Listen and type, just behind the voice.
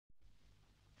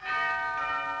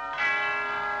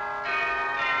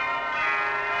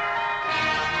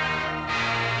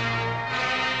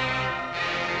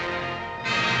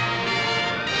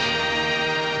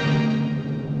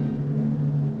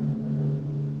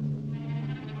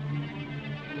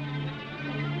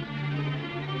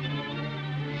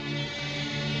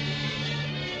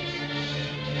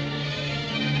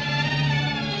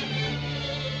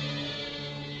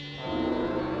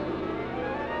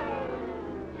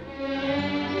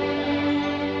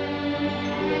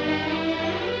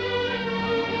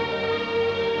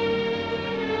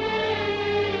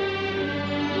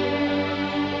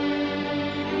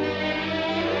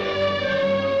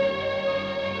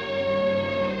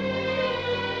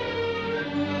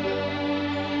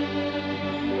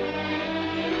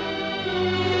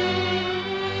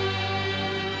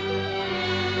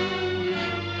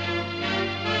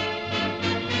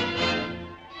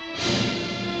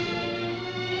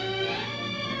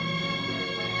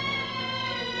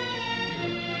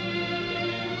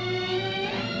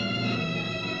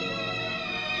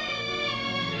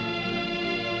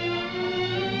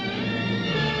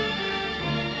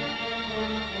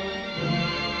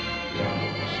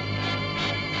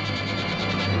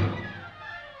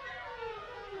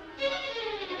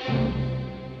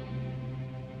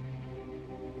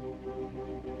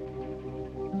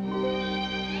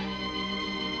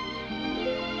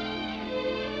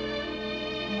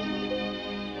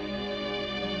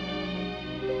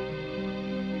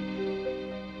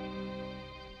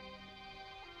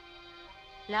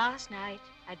Last night,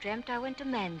 I dreamt I went to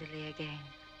Manderley again.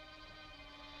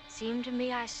 It seemed to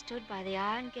me I stood by the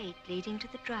iron gate leading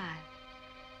to the drive.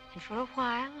 And for a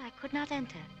while, I could not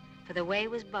enter, for the way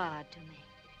was barred to me.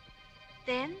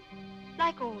 Then,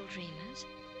 like all dreamers,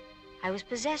 I was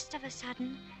possessed of a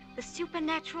sudden with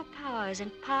supernatural powers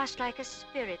and passed like a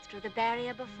spirit through the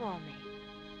barrier before me.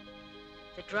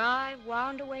 The drive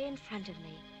wound away in front of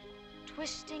me,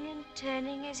 twisting and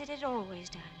turning as it had always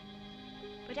done.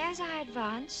 But as I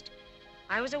advanced,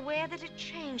 I was aware that a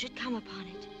change had come upon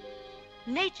it.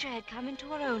 Nature had come into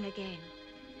her own again,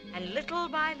 and little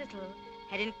by little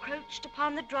had encroached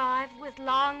upon the drive with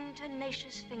long,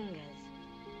 tenacious fingers.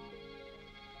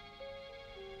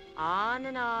 On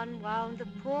and on wound the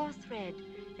poor thread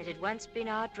that had once been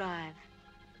our drive.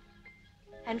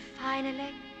 And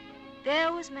finally,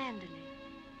 there was Manderley.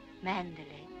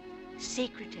 Manderley,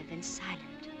 secretive and silent.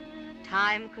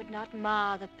 Time could not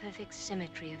mar the perfect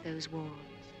symmetry of those walls.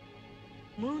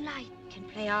 Moonlight can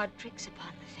play odd tricks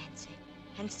upon the fancy.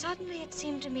 And suddenly it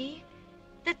seemed to me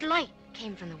that light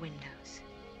came from the windows.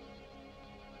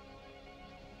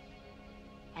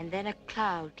 And then a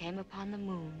cloud came upon the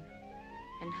moon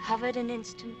and hovered an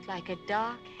instant like a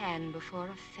dark hand before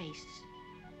a face.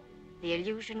 The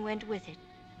illusion went with it.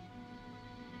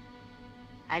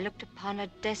 I looked upon a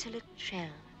desolate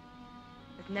shell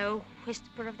with no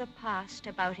whisper of the past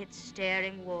about its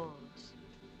staring walls.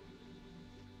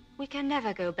 We can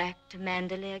never go back to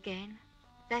Manderley again.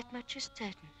 That much is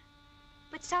certain.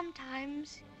 But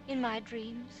sometimes, in my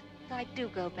dreams, I do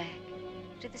go back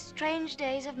to the strange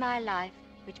days of my life,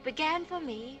 which began for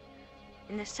me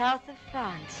in the south of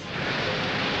France.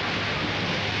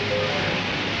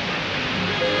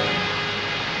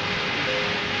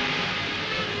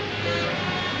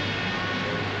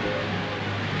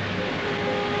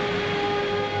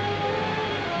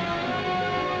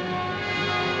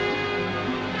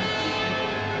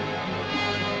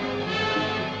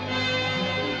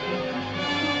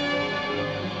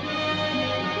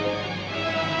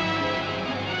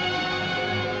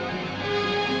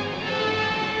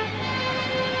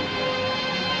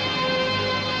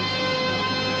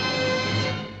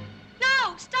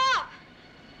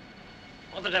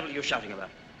 What the devil are you shouting about?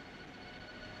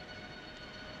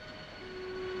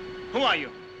 Who are you?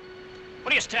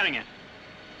 What are you staring at?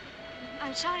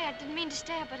 I'm sorry, I didn't mean to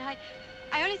stare, but I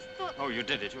only thought... Oh, you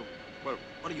did it. Well,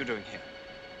 what are you doing here?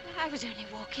 I was only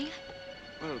walking.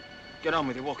 Well, get on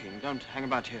with your walking. Don't hang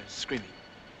about here screaming.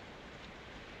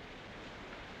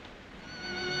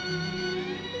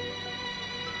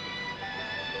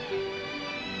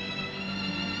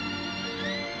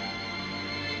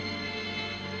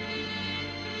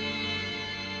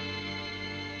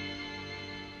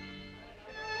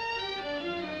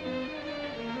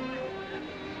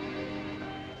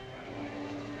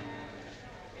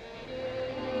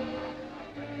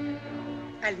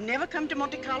 I'll never come to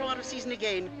Monte Carlo out of season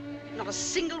again. Not a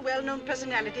single well-known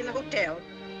personality in the hotel.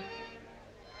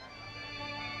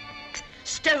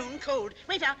 Stone cold.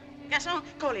 Waiter, garçon,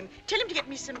 call him. Tell him to get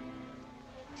me some...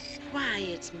 Why,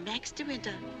 it's Max de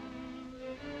Winter.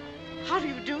 How do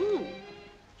you do?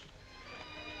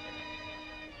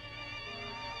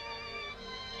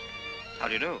 How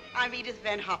do you do? I'm Edith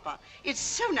Van Hopper. It's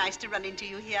so nice to run into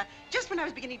you here, just when I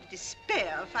was beginning to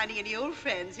despair of finding any old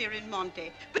friends here in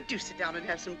Monte. But do sit down and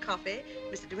have some coffee.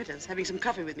 Mr. de Winter's having some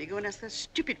coffee with me. Go and ask the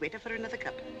stupid waiter for another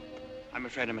cup. I'm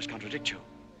afraid I must contradict you.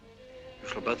 You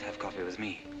shall both have coffee with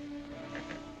me.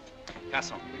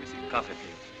 Garçon, give me some coffee,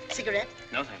 please. Cigarette?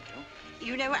 No, thank you.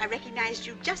 You know, I recognized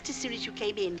you just as soon as you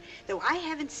came in, though I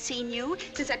haven't seen you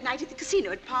since that night at the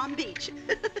casino at Palm Beach.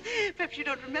 Perhaps you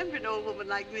don't remember an old woman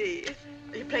like me.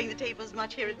 Are you playing the tables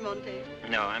much here at Monte?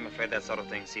 No, I'm afraid that sort of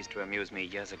thing ceased to amuse me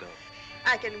years ago.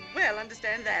 I can well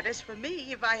understand that. As for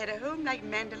me, if I had a home like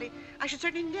Manderley, I should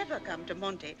certainly never come to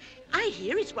Monte. I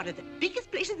hear it's one of the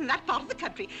biggest places in that part of the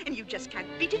country, and you just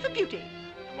can't beat it for beauty.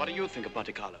 What do you think of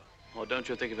Monte Carlo? Or don't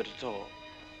you think of it at all?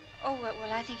 Oh,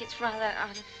 well, I think it's rather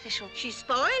artificial. She's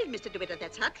spoiled, Mr. de Winter.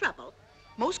 That's her trouble.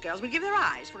 Most girls will give their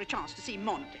eyes for a chance to see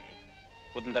Monte.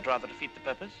 Wouldn't that rather defeat the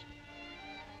purpose?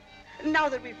 Now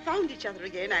that we've found each other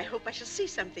again, I hope I shall see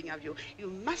something of you.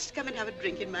 You must come and have a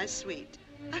drink in my suite.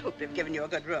 I hope they've given you a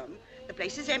good room. The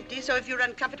place is empty, so if you're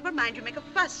uncomfortable, mind you make a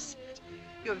fuss.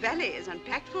 Your valet is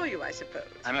unpacked for you, I suppose.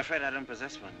 I'm afraid I don't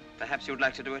possess one. Perhaps you'd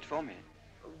like to do it for me.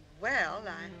 Well,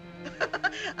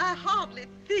 I hardly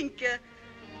think...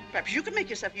 Perhaps you can make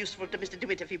yourself useful to Mr. de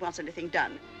Winter if he wants anything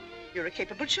done. You're a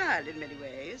capable child in many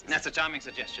ways. That's a charming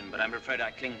suggestion, but I'm afraid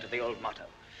I cling to the old motto.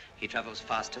 He travels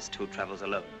fastest who travels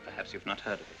alone. Perhaps you've not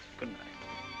heard of it. Good night.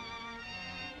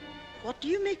 What do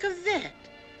you make of that?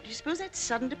 Do you suppose that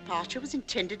sudden departure was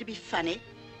intended to be funny?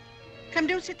 Come,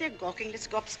 don't sit there gawking. Let's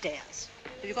go upstairs.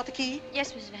 Have you got the key?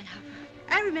 Yes, Mrs. Van Hopper.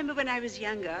 I remember when I was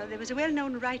younger, there was a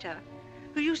well-known writer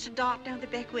who used to dart down the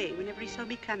back way whenever he saw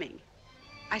me coming.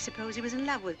 I suppose he was in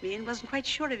love with me and wasn't quite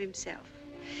sure of himself.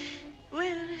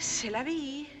 Well, c'est la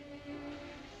vie.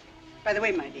 By the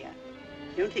way, my dear,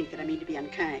 don't think that I mean to be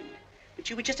unkind, but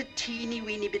you were just a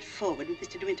teeny-weeny bit forward with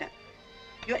Mr. De Winter.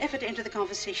 Your effort to enter the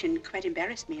conversation quite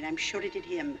embarrassed me, and I'm sure it did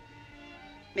him.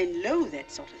 Men loathe that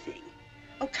sort of thing.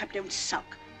 Oh, come, don't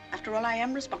sulk. After all, I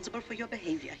am responsible for your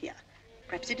behavior here.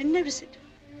 Perhaps he didn't notice it.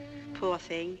 Poor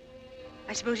thing.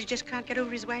 I suppose he just can't get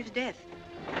over his wife's death.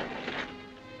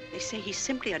 They say he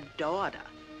simply adored her.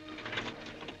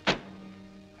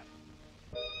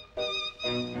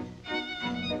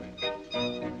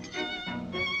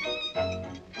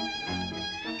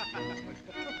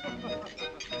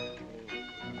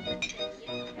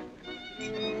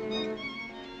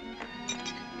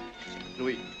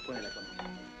 Louis, prenez la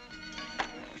commande.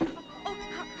 Oh,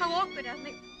 how awkward of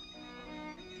me.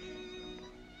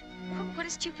 Oh, what a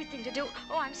stupid thing to do.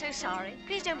 Oh, I'm so sorry.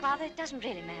 Please don't bother. It doesn't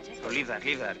really matter. Oh, leave that,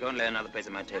 leave that. Go and lay another place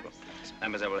at my table.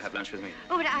 Mademoiselle will have lunch with me.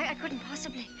 Oh, but I couldn't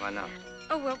possibly. Why not?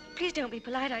 Oh, well, please don't be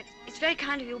polite. It's very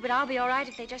kind of you, but I'll be all right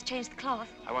if they just change the cloth.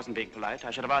 I wasn't being polite.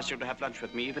 I should have asked you to have lunch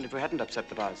with me, even if we hadn't upset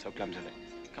the vase so clumsily.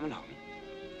 Come along.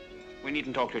 We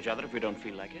needn't talk to each other if we don't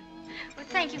feel like it. Well,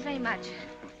 thank you very much.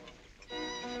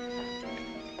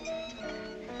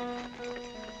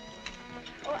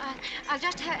 Oh, I'll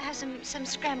just have some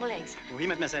scrambled eggs. Oui,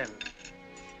 mademoiselle.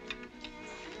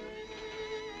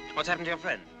 What's happened to your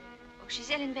friend? Oh, she's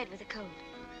ill in bed with a cold.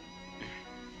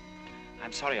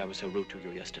 I'm sorry I was so rude to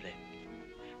you yesterday.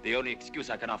 The only excuse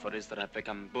I can offer is that I've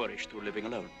become boorish through living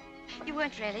alone. You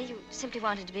weren't really. You simply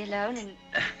wanted to be alone and...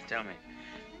 Tell me,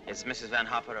 is Mrs. Van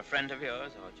Hopper a friend of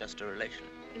yours or just a relation?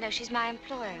 No, she's my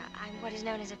employer. I'm what is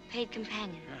known as a paid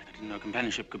companion. I didn't know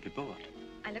companionship could be bought.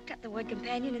 I looked up the word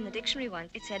companion in the dictionary once.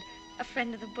 It said, a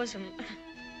friend of the bosom.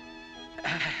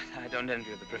 I don't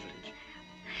envy you the privilege.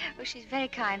 Well, she's very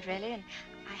kind, really, and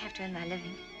I have to earn my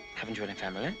living. Haven't you any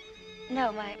family?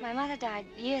 No, my mother died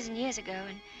years and years ago,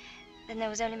 and then there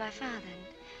was only my father,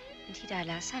 and he died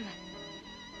last summer.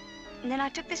 And then I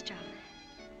took this job.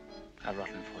 How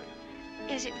rotten for you.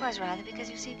 Yes, it was rather, because,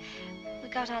 you see, we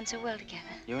got on so well together.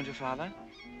 You and your father?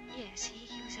 Yes, he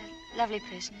was a lovely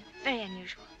person, very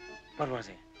unusual. What was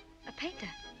he? A painter.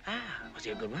 Ah, was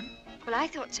he a good one? Well, I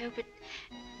thought so, but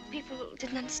people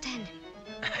didn't understand him.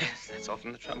 Yes, that's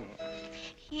often the trouble.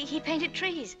 He painted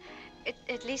trees.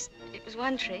 At least it was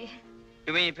one tree.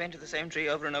 You mean he painted the same tree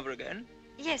over and over again?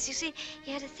 Yes, you see,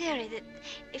 he had a theory that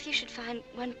if you should find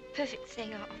one perfect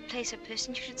thing or place or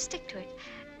person, you should stick to it.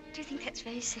 Do you think that's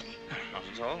very silly? Not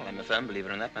at all. I'm a firm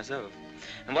believer in that myself.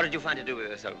 And what did you find to do with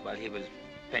yourself while he was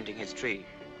painting his tree?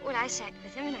 Well, I sat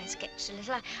with him and I sketched a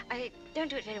little. I don't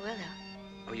do it very well,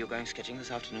 though. Oh, you're going sketching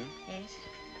this afternoon? Yes.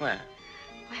 Where?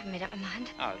 I haven't made up my mind.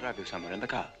 I'll drive you somewhere in the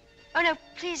car. Oh, no,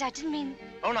 please, I didn't mean...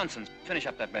 Oh, nonsense. Finish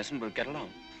up that mess and we'll get along.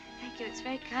 Thank you, it's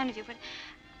very kind of you, but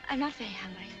I'm not very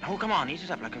hungry. Oh, come on, eat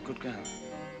it up like a good girl.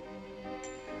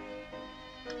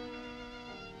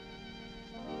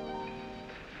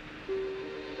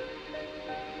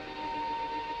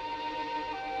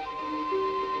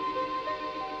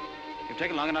 You've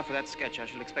taken long enough for that sketch. I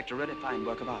shall expect a really fine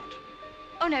work of art.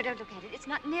 Oh, no, don't look at it. It's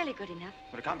not nearly good enough.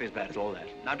 But it can't be as bad as all that.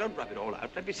 Now, don't rub it all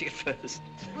out. Let me see it first.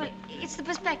 Well, it's the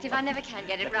perspective. I never can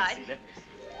get it right.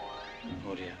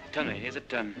 Oh, dear. Tell me, is it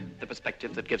the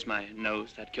perspective that gives my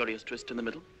nose that curious twist in the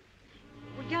middle?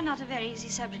 Well, you're not a very easy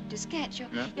subject to sketch.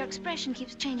 Your expression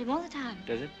keeps changing all the time.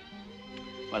 Does it?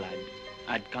 Well,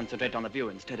 I'd concentrate on the view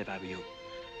instead if I were you.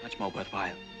 Much more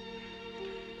worthwhile.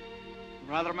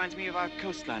 Rather reminds me of our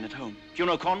coastline at home. Do you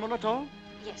know Cornwall at all?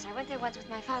 Yes, I went there once with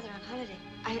my father on holiday.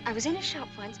 I was in a shop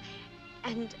once,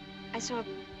 and I saw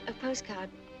a postcard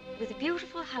with a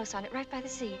beautiful house on it right by the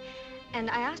sea. And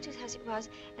I asked whose house it was,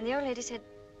 and the old lady said,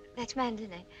 that's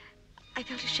Mandalay. I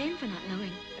felt ashamed for not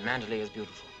knowing. And Mandalay is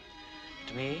beautiful.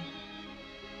 To me,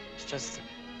 it's just the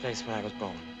place where I was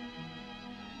born.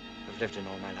 I've lived in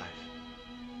all my life.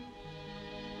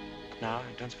 Now,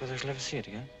 I don't suppose I shall ever see it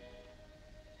again.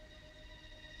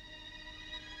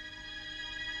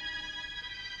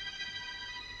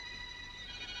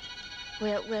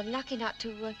 We're lucky not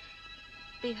to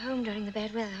be home during the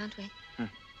bad weather, aren't we?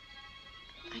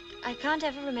 I can't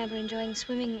ever remember enjoying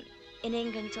swimming in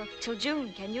England till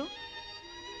June, can you?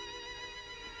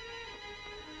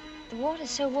 The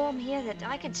water's so warm here that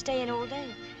I could stay in all day.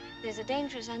 There's a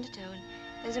dangerous undertow, and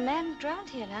there's a man drowned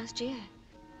here last year.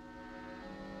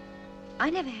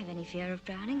 I never have any fear of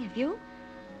drowning, have you?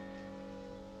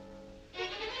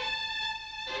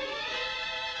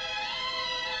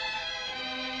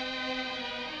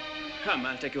 Come,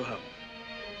 I'll take you home.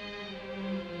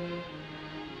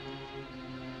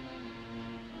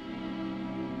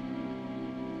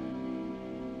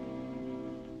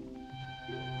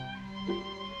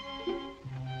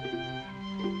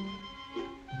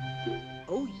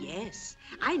 Oh, yes.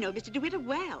 I know Mr. DeWitt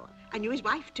well. I knew his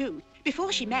wife, too.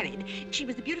 Before she married, she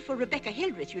was the beautiful Rebecca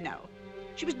Hildreth, you know.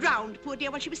 She was drowned, poor dear,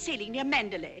 while she was sailing near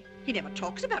Mandalay. He never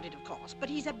talks about it, of course, but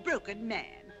he's a broken man.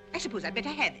 I suppose I'd better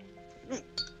have it.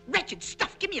 Wretched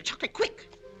stuff. Give me a chocolate, quick.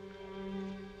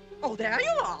 Oh, there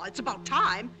you are. It's about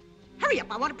time. Hurry up.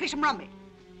 I want to play some rummy.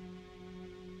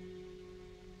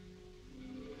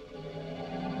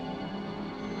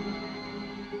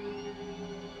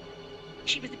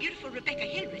 She was the beautiful Rebecca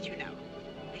Hildreth, you know.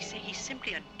 They say he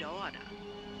simply adored her.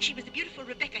 She was the beautiful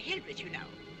Rebecca Hildreth, you know.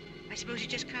 I suppose he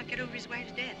just can't get over his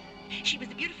wife's death. She was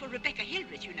the beautiful Rebecca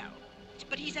Hildreth, you know.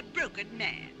 But he's a broken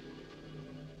man.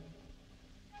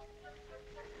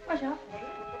 What's up?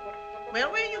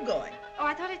 Well, where are you going? Oh,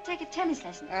 I thought I'd take a tennis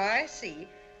lesson. Oh, I see.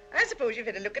 I suppose you've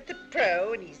had a look at the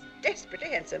pro, and he's desperately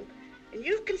handsome, and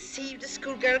you've conceived a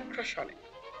schoolgirl crush on him.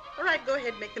 All right, go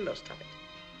ahead, make the most of it.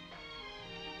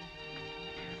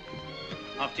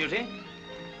 Off duty?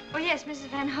 Oh, yes, Mrs.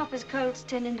 Van Hopper's cold's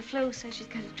turned into flu, so she's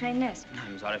got to train nurse.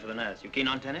 I'm sorry for the nurse. You keen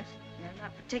on tennis? No,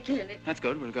 not particularly. That's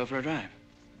good. We'll go for a drive.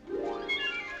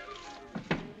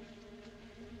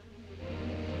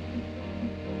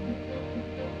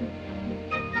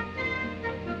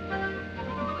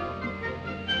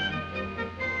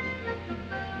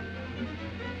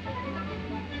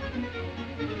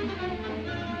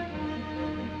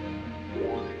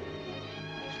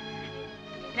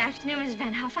 Good afternoon, Mrs.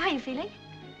 Van Hopper. How are you feeling?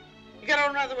 You got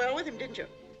on rather well with him, didn't you?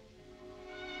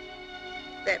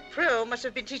 That pro must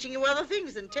have been teaching you other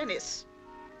things than tennis.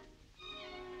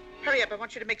 Hurry up, I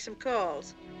want you to make some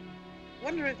calls.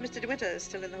 Wonder if Mr. DeWitt is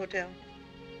still in the hotel.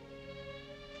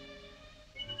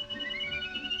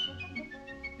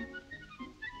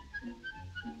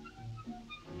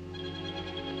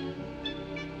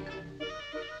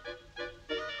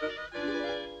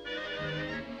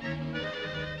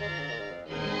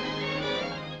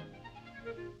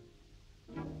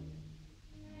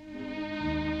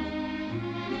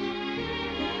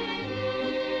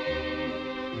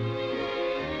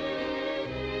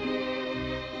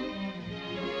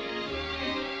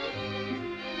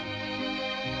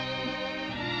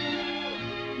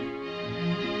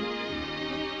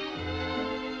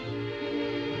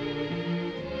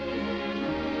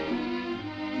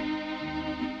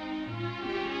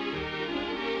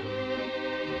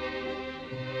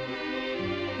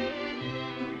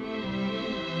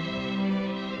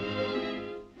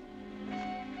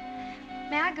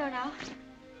 May I go now?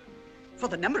 For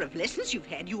the number of lessons you've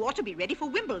had, you ought to be ready for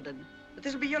Wimbledon. But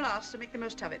this will be your last, so make the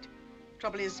most of it.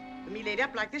 Trouble is, with me laid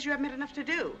up like this, you haven't had enough to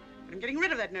do. But I'm getting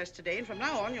rid of that nurse today, and from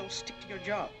now on, you'll stick to your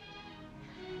job.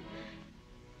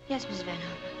 Yes, Mrs. Van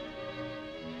Hopper.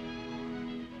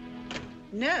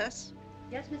 Nurse,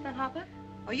 Yes, Miss Van Hopper?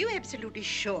 are you absolutely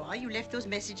sure you left those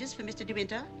messages for Mr. De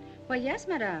Winter? Well, yes,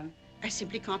 madame. I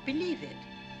simply can't believe it.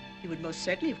 He would most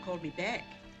certainly have called me back.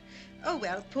 Oh,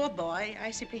 well, poor boy.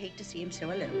 I simply hate to see him so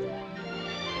alone.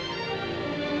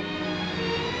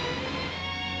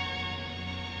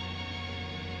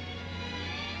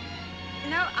 You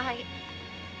know,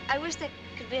 I wish there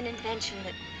could be an invention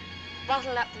that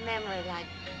bottled up the memory like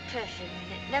perfume.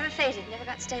 And it never faded, never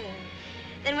got stale.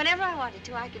 And then whenever I wanted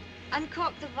to, I could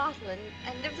uncork the bottle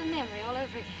and live the memory all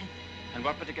over again. And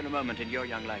what particular moment in your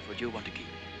young life would you want to keep?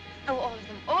 Oh, all of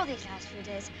them. All these last few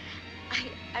days.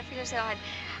 I feel as though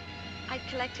I'd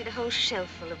collected a whole shelf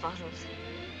full of bottles.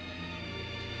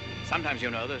 Sometimes, you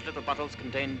know, those little bottles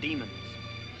contain demons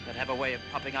that have a way of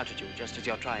popping out at you just as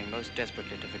you're trying most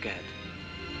desperately to forget.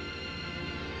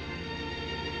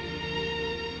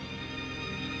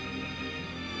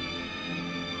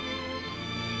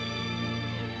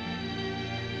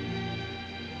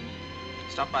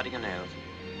 Stop biting your nails.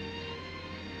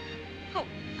 Oh,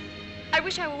 I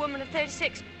wish I were a woman of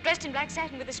 36, dressed in black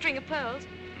satin with a string of pearls.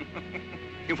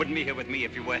 You wouldn't be here with me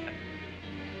if you were.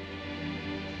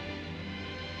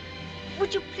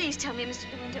 Would you please tell me, Mr.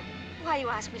 De Winter, why you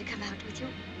asked me to come out with you?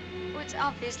 Oh, it's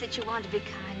obvious that you want to be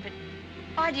kind, but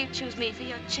why do you choose me for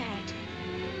your charity?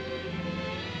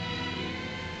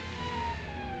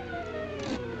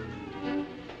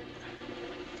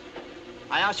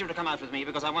 I asked you to come out with me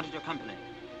because I wanted your company.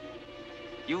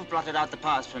 You've blotted out the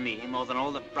past for me more than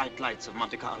all the bright lights of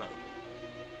Monte Carlo.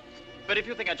 But if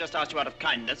you think I just asked you out of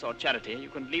kindness or charity, you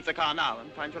can leave the car now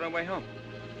and find your own way home.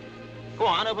 Go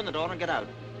on, open the door and get out.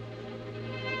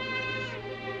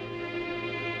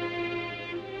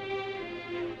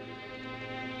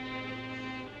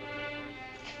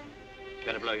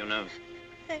 blow your nose.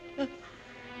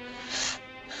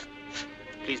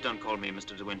 Please don't call me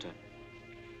Mr. De Winter.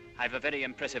 I've a very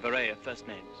impressive array of first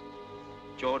names.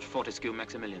 George, Fortescue,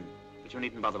 Maximilian. But you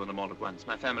needn't bother with them all at once.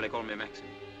 My family call me Maxim.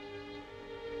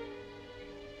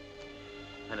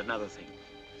 And another thing.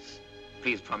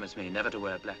 Please promise me never to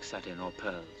wear black satin or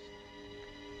pearls.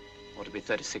 Or to be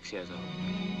 36 years old.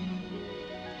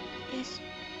 Yes,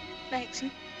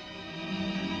 Maxim.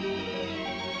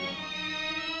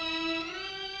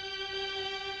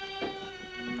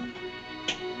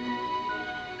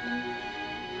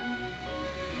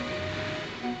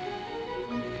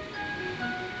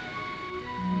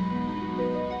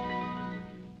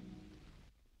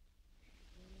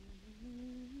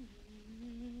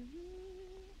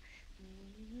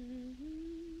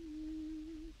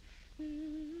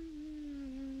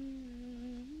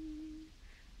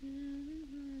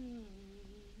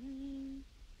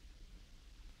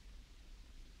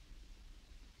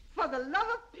 For the love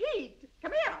of Pete,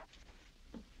 come here.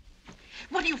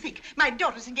 What do you think? My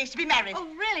daughter's engaged to be married. Oh,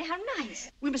 really? How nice.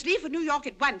 We must leave for New York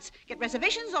at once. Get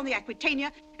reservations on the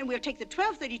Aquitania, and we'll take the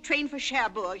 12:30 train for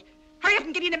Cherbourg. Hurry up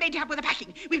and get in and maid to help with the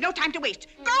packing. We've no time to waste.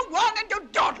 Go on and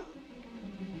don't dawdle.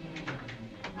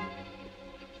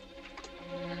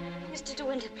 Mr. De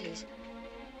Winter, please.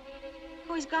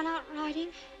 Oh, he's gone out riding.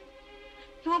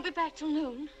 He won't be back till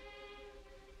noon.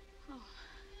 Oh.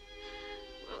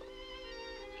 Well,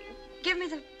 give me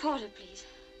the porter, please.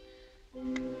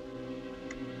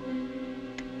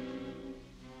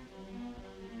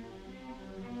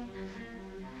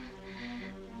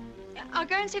 I'll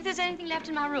go and see if there's anything left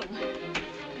in my room.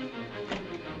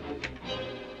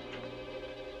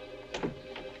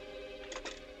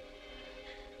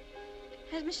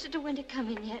 Has Mr. De Winter come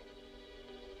in yet?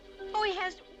 Oh, he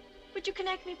has. Would you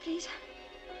connect me, please?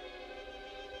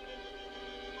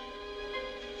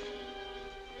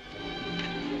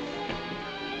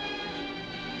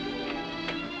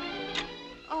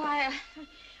 Oh, I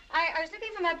was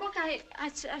looking for my book. I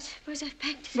suppose I've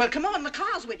packed it. Well, come on. The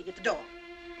car's waiting at the door.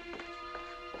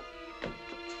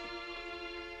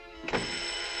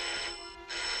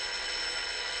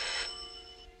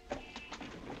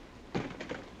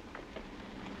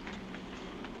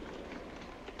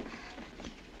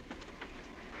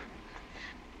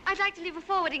 I'd like to leave a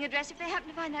forwarding address if they happen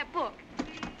to find that book.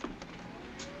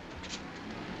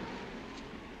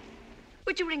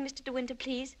 Would you ring Mr. De Winter,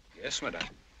 please? Yes, madame.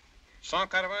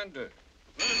 182.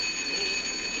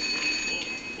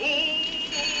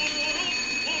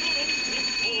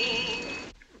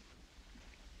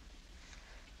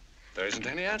 There isn't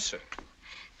any answer.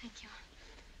 Thank you.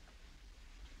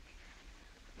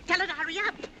 Tell her to hurry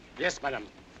up. Yes, madame.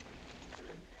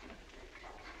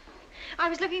 I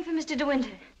was looking for Mr. De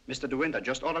Winter. Mr. De Winter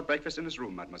just ordered breakfast in his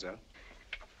room, mademoiselle.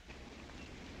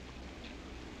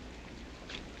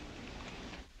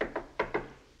 Come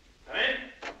in.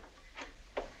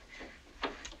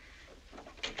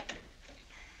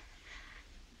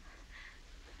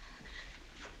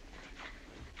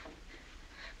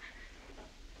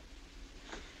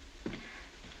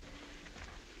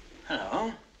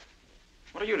 Hello.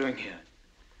 What are you doing here?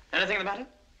 Anything the matter?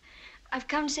 I've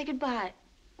come to say goodbye.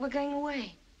 We're going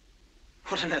away.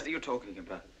 What on earth are you talking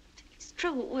about? It's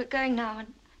true, we're going now,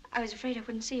 and I was afraid I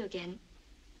wouldn't see you again.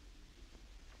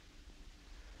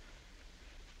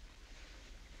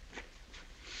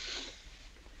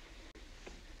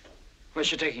 Where's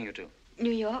she taking you to?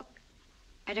 New York.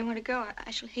 I don't want to go.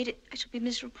 I shall hate it. I shall be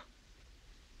miserable.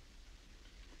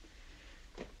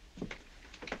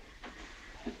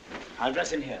 I'll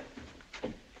dress in here.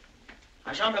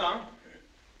 I shan't be long.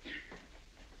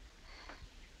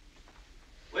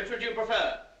 Which would you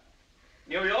prefer?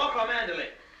 New York or Mandalay?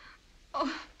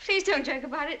 Oh, please don't joke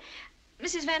about it.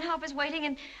 Mrs. Van Hopper's waiting,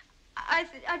 and I'd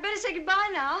better say goodbye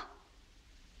now.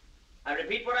 I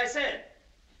repeat what I said.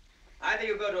 Either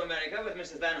you go to America with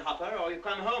Mrs. Van Hopper, or you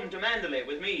come home to Mandalay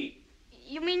with me.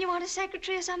 You mean you want a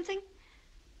secretary or something?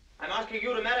 I'm asking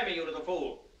you to marry me, you little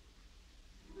fool.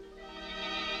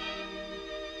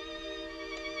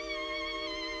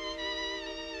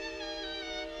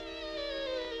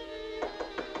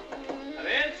 Come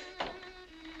in.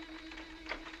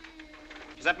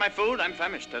 Is that my food? I'm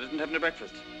famished. I didn't have any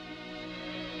breakfast.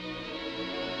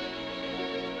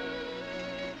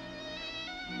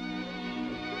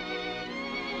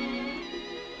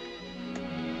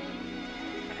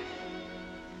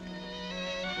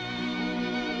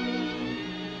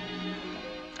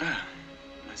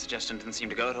 My suggestion didn't seem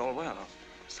to go at all well.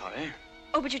 Sorry.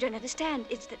 Oh, but you don't understand.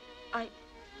 It's that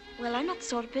well, I'm not the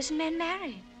sort of person men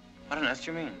marry. What on earth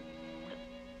do you mean?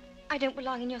 I don't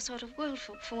belong in your sort of world,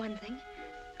 for one thing.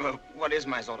 Well, what is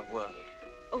my sort of world?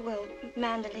 Oh, well,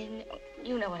 mandolin,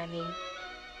 you know what I mean.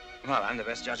 Well, I'm the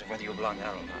best judge of whether you belong there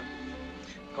or not.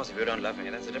 Of course, if you don't love me,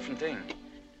 that's a different thing.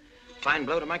 Fine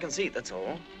blow to my conceit, that's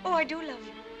all. Oh, I do love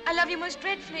you. I love you most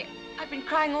dreadfully. I've been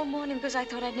crying all morning because I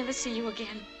thought I'd never see you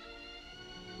again.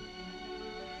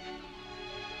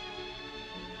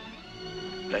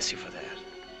 Bless you for that.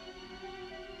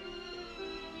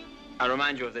 I'll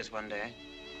remind you of this one day.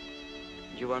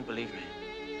 You won't believe me.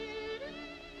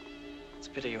 It's a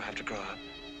pity you have to grow up.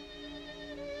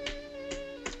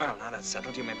 Well, now that's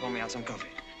settled, you may pour me out some coffee.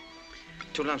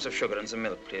 2 lumps of sugar and some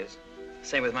milk, please.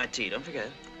 Same with my tea, don't forget.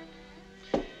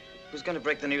 Who's going to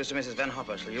break the news to Mrs. Van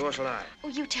Hopper? Shall you or shall I? Oh,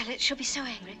 you tell it. She'll be so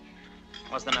angry.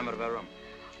 What's the number of her room?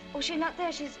 Oh, she's not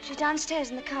there. She's downstairs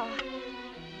in the car.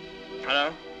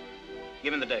 Hello?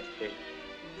 Give me the date, please.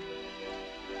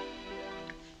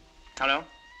 Hello?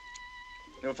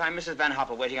 You'll find Mrs. Van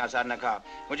Hopper waiting outside in her car.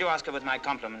 Would you ask her with my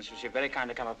compliments if she'd very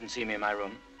kindly come up and see me in my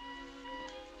room?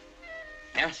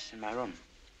 Yes, in my room.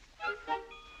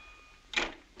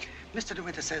 Mr. De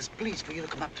Winter says, please, for you to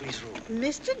come up to his room.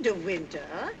 Mr. De Winter?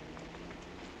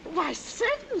 Why,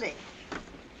 certainly.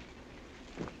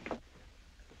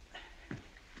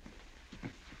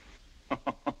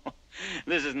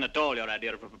 This isn't at all your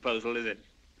idea of a proposal, is it?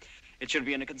 It should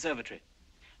be in a conservatory.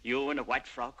 You in a white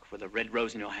frock with a red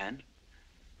rose in your hand,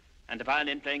 and a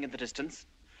violin playing in the distance,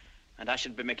 and I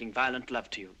should be making violent love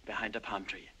to you behind a palm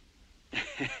tree.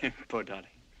 Poor darling.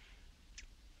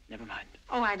 Never mind.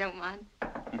 Oh, I don't mind.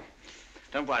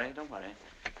 Don't worry, don't worry.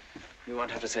 You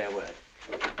won't have to say a word.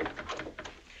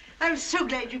 I'm so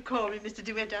glad you called me, Mr.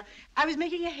 De Winter. I was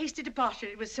making a hasty departure.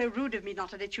 It was so rude of me not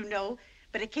to let you know.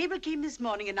 But a cable came this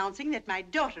morning announcing that my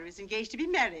daughter is engaged to be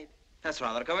married. That's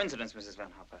rather a coincidence, Mrs. Van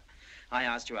Hopper. I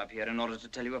asked you up here in order to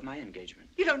tell you of my engagement.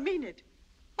 You don't mean it?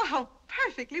 Oh, how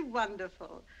perfectly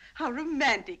wonderful. How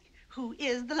romantic. Who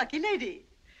is the lucky lady?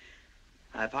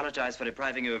 I apologize for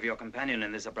depriving you of your companion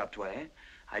in this abrupt way.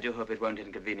 I do hope it won't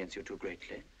inconvenience you too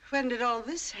greatly. When did all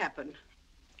this happen?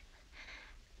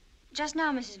 Just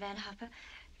now, Mrs. Van Hopper.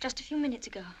 Just a few minutes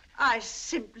ago. I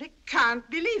simply can't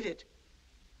believe it.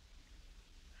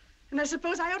 And I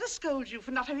suppose I ought to scold you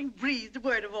for not having breathed a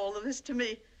word of all of this to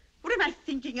me. What am I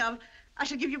thinking of? I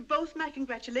shall give you both my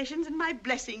congratulations and my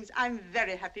blessings. I'm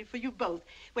very happy for you both.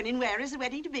 When and where is the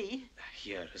wedding to be?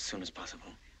 Here, as soon as possible.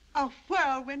 A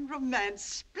whirlwind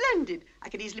romance. Splendid. I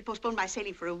could easily postpone my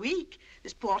sailing for a week.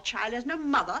 This poor child has no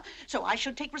mother, so I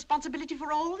shall take responsibility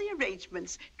for all the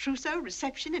arrangements. Trousseau,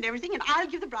 reception, and everything, and I'll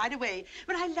give the bride away.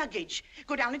 My luggage.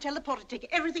 Go down and tell the porter to take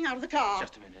everything out of the car.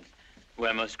 Just a minute.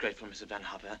 We're most grateful, Mrs. Van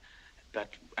Hopper, but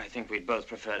I think we'd both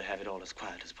prefer to have it all as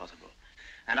quiet as possible.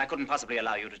 And I couldn't possibly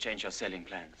allow you to change your sailing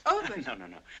plans. Oh, but... No.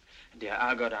 Dear,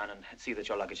 I'll go down and see that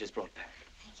your luggage is brought back.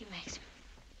 Thank you, Max.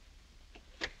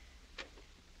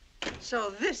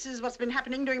 So this is what's been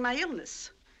happening during my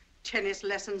illness. Tennis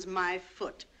lessons, my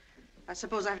foot. I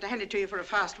suppose I have to hand it to you for a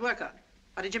fast worker.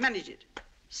 How did you manage it?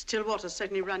 Still waters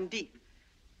certainly run deep.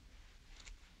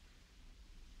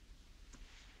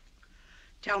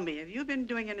 Tell me, have you been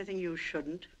doing anything you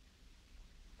shouldn't?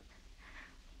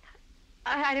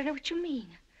 I don't know what you mean.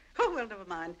 Oh, well, never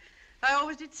mind. I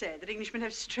always did say that Englishmen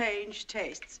have strange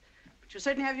tastes. But you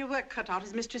certainly have your work cut out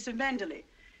as mistress of Manderley.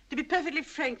 To be perfectly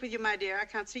frank with you, my dear, I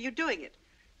can't see you doing it.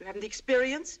 You haven't the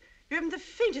experience. You haven't the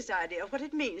faintest idea of what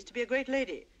it means to be a great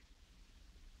lady.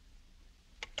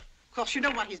 Of course, you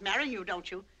know why he's marrying you, don't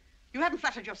you? You haven't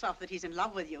flattered yourself that he's in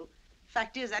love with you.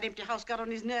 Fact is, that empty house got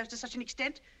on his nerves to such an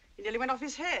extent, he nearly went off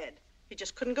his head. He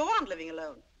just couldn't go on living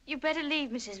alone. You better leave,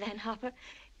 Mrs. Van Hopper.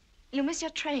 You'll miss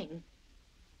your train.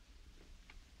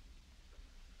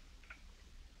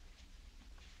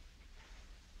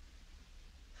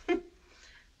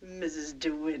 Mrs. De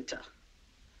Winter.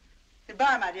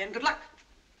 Goodbye, my dear, and good luck.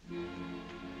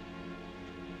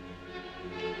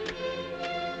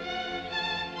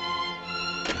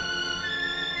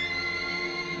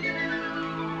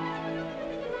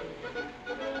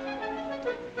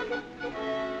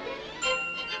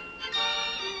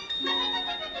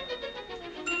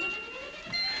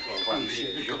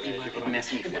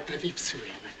 Merci.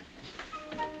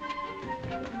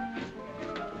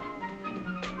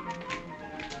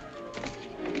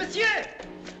 Monsieur,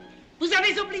 vous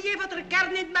avez oublié votre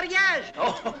carnet de mariage.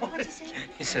 Oh,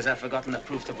 he says I've forgotten the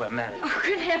proof that we're married. Oh,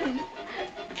 good heavens.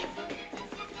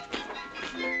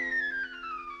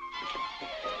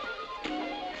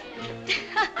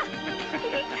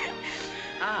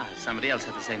 Ah, somebody else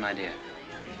had the same idea.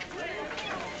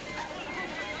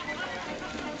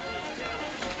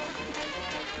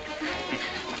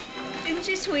 Isn't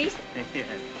she sweet? Yes.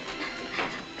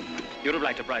 You'd have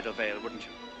liked a bridal veil, wouldn't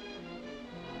you?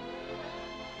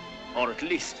 Or at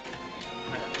least...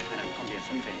 Madame, come here,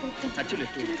 some favor. Tu le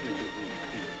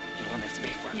remercie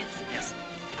mille fois. Yes. Yes.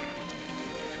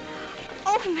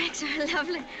 Oh, Max, how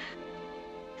lovely.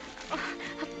 Oh,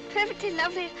 how perfectly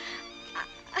lovely.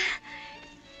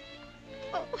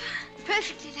 Oh,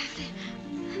 perfectly lovely.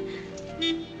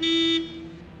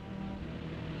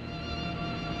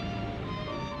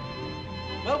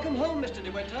 Welcome home, Mr.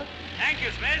 De Winter. Thank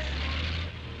you, Smith.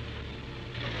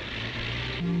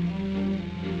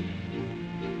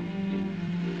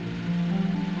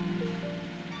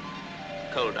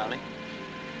 Cold, darling.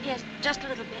 Yes, just a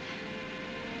little bit.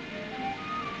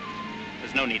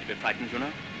 There's no need to be frightened, you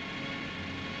know.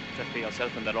 Just be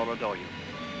yourself and they'll all adore you.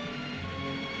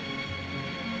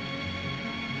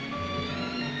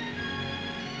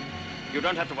 You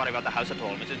don't have to worry about the house at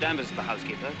all. Mrs. Danvers is the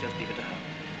housekeeper. Just leave it to her.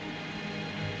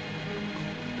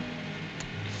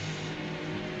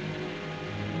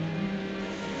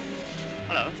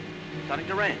 Hello. It's starting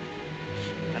to rain.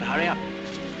 Better hurry up.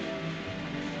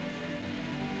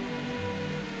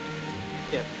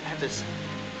 Here, have this.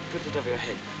 Put it over your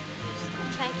head.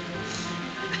 Thank you.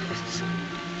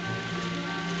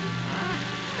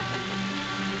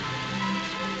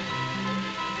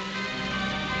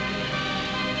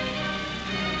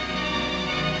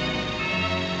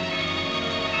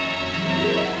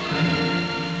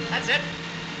 That's it.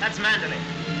 That's Manderley.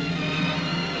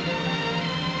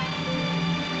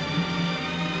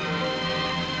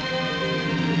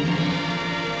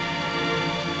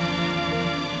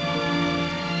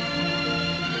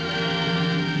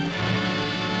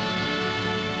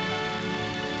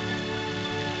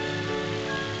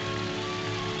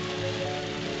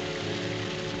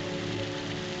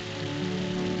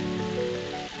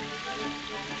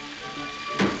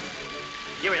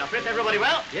 Here we are, Frith. Everybody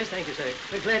well? Yes, thank you, sir.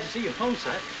 We're glad to see you home,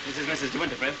 sir. This is Mrs. De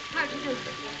Winter, Frith. How do you do?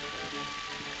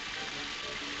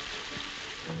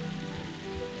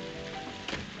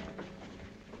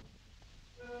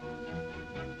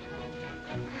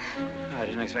 I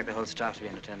didn't expect the whole staff to be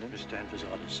in attendance. Miss Danvers'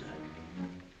 orders, sir.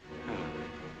 Oh,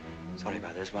 sorry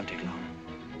about this. Won't take long.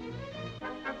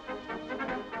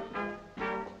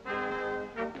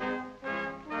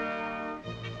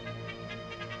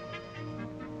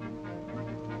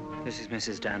 This is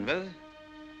Mrs. Danvers.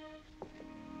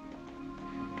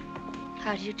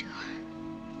 How do you do?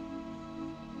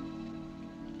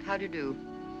 How do you do?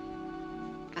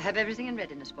 I have everything in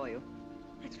readiness for you.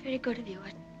 That's very good of you.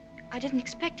 I didn't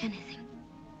expect anything.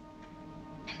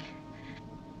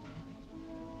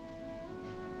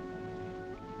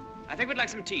 I think we'd like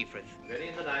some tea, Frith. Ready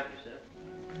in the library, sir.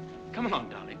 Come along,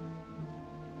 darling.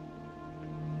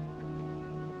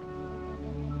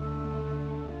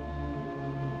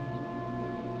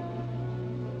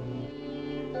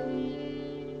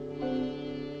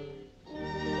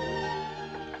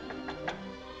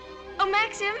 Oh,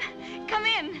 Maxim, come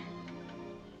in.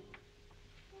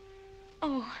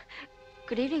 Oh,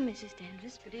 good evening, Mrs.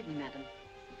 Danvers. Good evening, madam.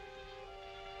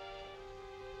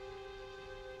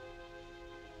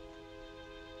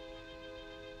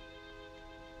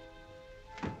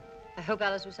 I hope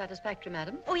Alice was satisfactory,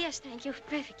 madam. Oh, yes, thank you.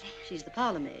 Perfectly. She's the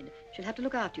parlor maid. She'll have to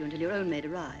look after you until your own maid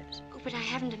arrives. Oh, but I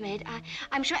haven't a maid.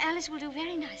 I'm sure Alice will do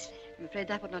very nicely. I'm afraid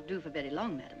that would not do for very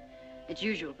long, madam. It's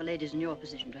usual for ladies in your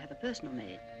position to have a personal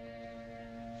maid.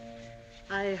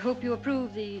 I hope you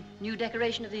approve the new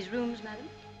decoration of these rooms, madam.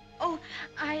 Oh,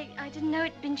 I didn't know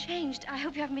it'd been changed. I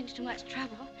hope you haven't been to too much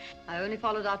trouble. I only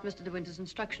followed out Mr. De Winter's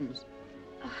instructions.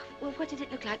 Oh, well, what did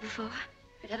it look like before?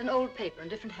 It had an old paper and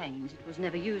different hangings. It was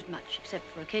never used much, except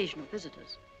for occasional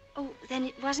visitors. Oh, then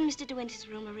it wasn't Mr. De Winter's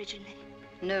room originally.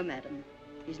 No, madam.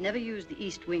 He's never used the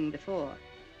east wing before.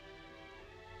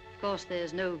 Of course,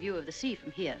 there's no view of the sea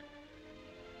from here.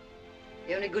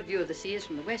 The only good view of the sea is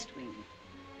from the west wing.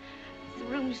 The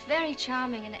room's very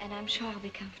charming, and I'm sure I'll be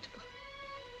comfortable.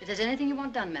 If there's anything you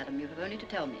want done, madam, you have only to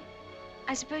tell me.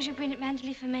 I suppose you've been at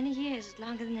Manderley for many years,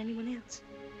 longer than anyone else.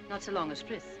 Not so long as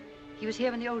Frith. He was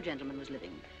here when the old gentleman was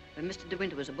living, when Mr. De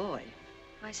Winter was a boy.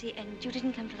 Oh, I see, and you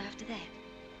didn't come till after that.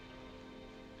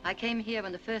 I came here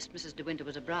when the first Mrs. De Winter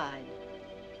was a bride.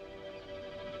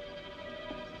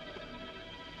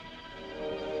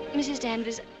 Mrs.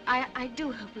 Danvers, I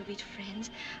do hope we'll be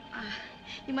friends.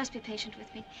 You must be patient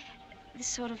with me. This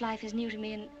sort of life is new to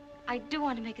me, and I do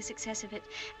want to make a success of it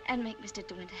and make Mr.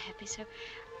 De Winter happy, so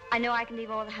I know I can leave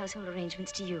all the household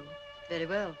arrangements to you. Very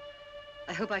well.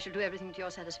 I hope I shall do everything to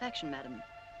your satisfaction, madam.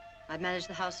 I've managed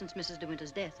the house since Mrs. De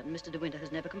Winter's death, and Mr. De Winter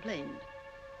has never complained.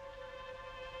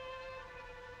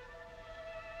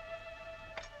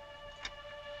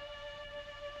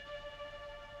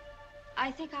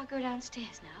 I think I'll go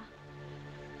downstairs now.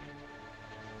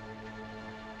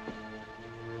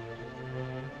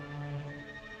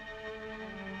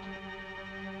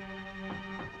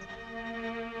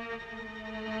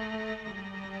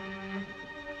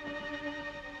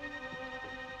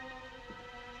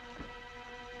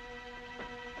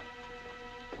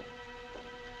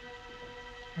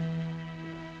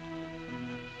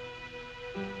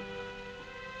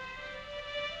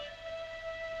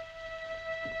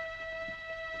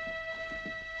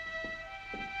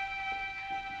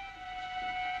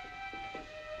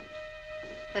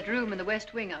 That room in the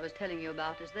West Wing I was telling you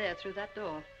about is there through that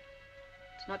door.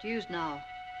 It's not used now.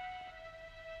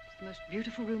 It's the most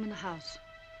beautiful room in the house.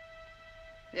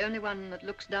 The only one that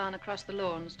looks down across the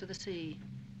lawns to the sea.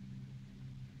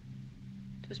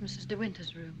 It was Mrs. De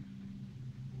Winter's room.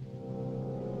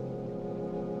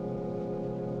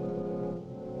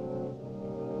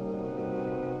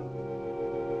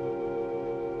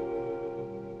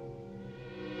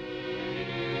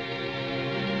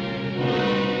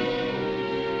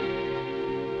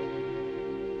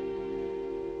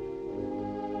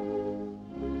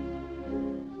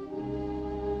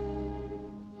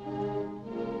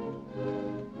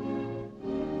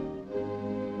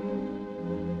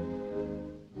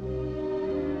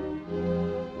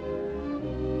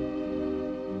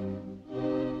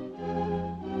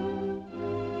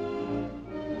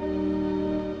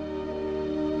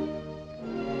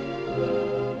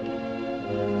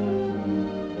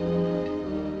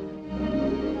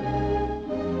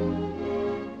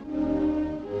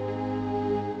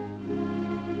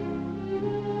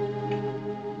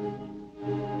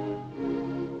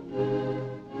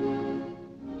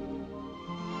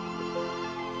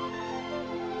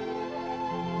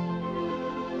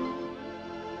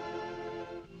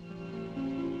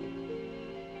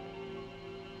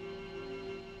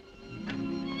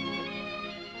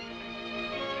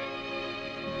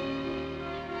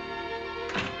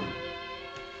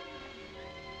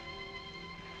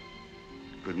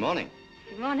 Good morning.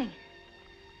 Good morning.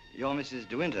 You're Mrs.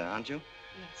 De Winter, aren't you?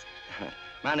 Yes.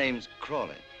 My name's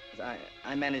Crawley.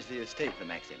 I manage the estate for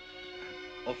Maxim.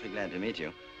 Awfully glad to meet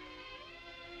you.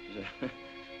 There's a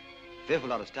fearful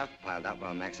lot of stuff piled up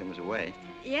while Maxim was away.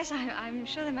 Yes, I'm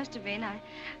sure there must have been.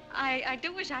 I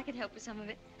do wish I could help with some of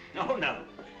it. No, no.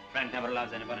 Frank never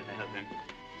allows anybody to help him.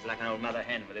 He's like an old mother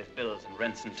hen with his bills and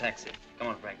rents and taxes. Come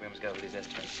on, Frank, we must go over these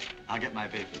estimates. I'll get my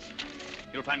papers.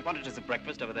 You'll find quantities of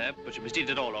breakfast over there, but you must eat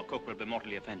it all or cook will be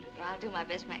mortally offended. Well, I'll do my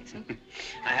best, Maxim.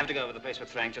 I have to go over the place with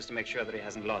Frank just to make sure that he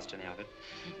hasn't lost any of it.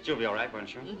 You'll be all right,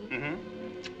 won't you?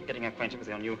 Mm-hmm. Getting acquainted with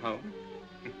your new home.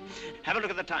 Have a look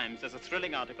at the Times. There's a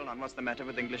thrilling article on what's the matter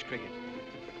with English cricket.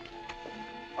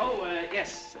 Oh,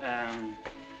 yes.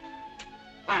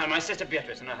 My sister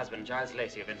Beatrice and her husband, Giles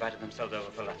Lacey, have invited themselves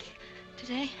over for lunch.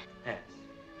 Today? Yes.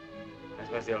 I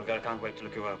suppose the old girl can't wait to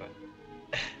look you over.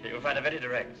 You'll find her very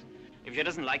direct. If she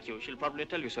doesn't like you, she'll probably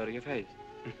tell you so to your face.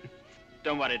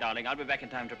 Don't worry, darling. I'll be back in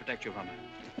time to protect you from her.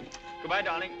 Goodbye,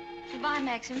 darling. Goodbye,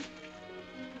 Maxim.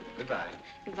 Goodbye.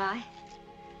 Goodbye.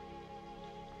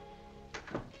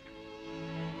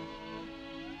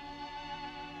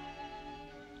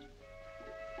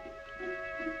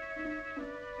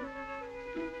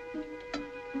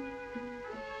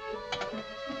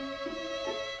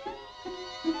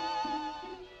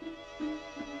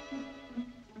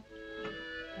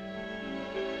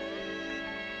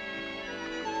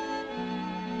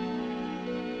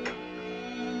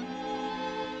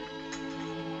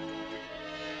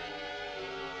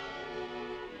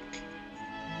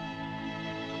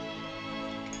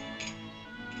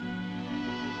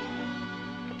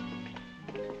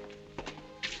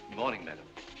 Good morning, madam.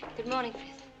 Good morning,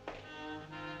 Frith.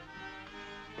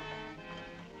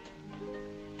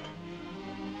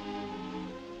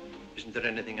 Isn't there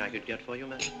anything I could get for you,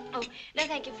 madam? Oh, no,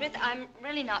 thank you, Frith. I'm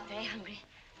really not very hungry.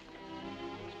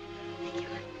 Thank you.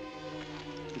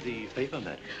 The paper,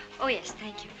 madam. Oh, yes,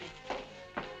 thank you, Frith.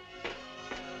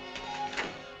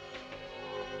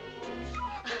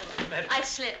 Madam. I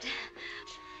slipped.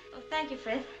 Oh, thank you,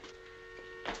 Frith.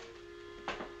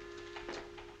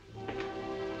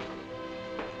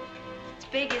 It's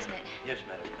big, isn't it? Yes,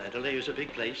 madam. Mandalay is a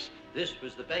big place. This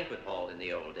was the banquet hall in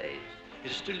the old days.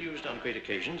 It is still used on great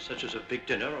occasions, such as a big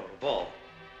dinner or a ball.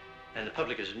 And the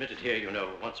public is admitted here, you know,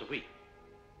 once a week.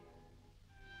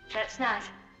 That's nice.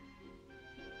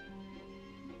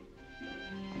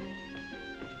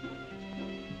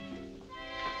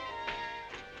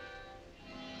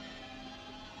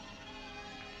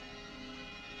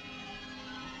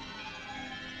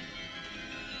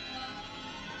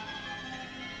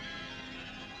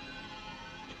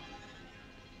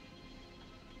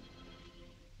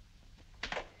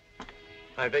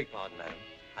 I beg pardon, madam.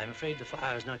 I'm afraid the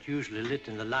fire is not usually lit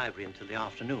in the library until the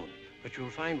afternoon, but you'll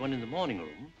find one in the morning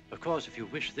room. Of course, if you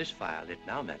wish this fire lit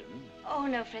now, madam. Oh,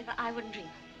 no, Frith, I wouldn't dream.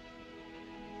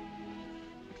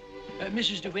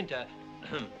 Mrs. De Winter,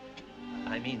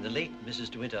 I mean the late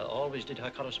Mrs. De Winter always did her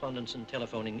correspondence and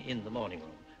telephoning in the morning room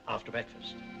after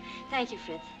breakfast. Thank you,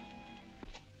 Frith.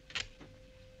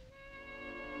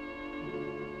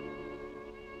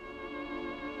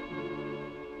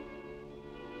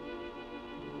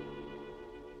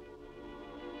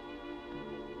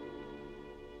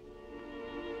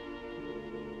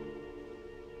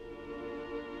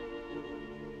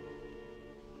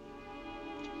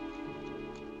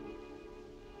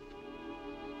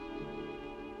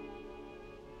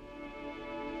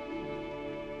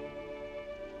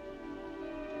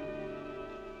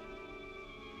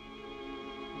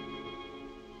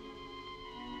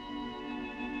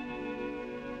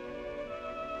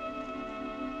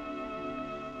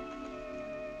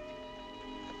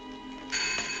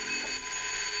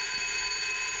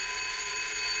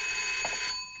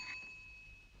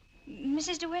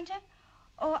 Mrs. De Winter?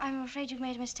 Oh, I'm afraid you've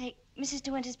made a mistake. Mrs.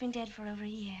 De Winter's been dead for over a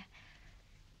year.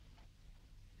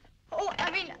 Oh,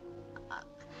 I mean...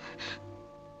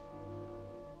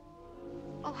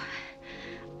 Oh,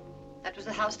 that was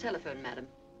the house telephone, madam.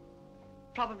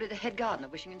 Probably the head gardener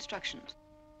wishing instructions.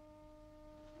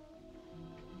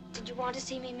 Did you want to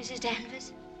see me, Mrs.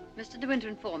 Danvers? Mr. De Winter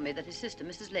informed me that his sister,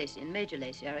 Mrs. Lacey, and Major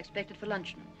Lacey are expected for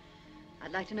luncheon.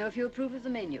 I'd like to know if you approve of the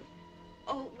menu.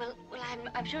 Oh, well,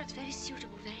 I'm sure it's very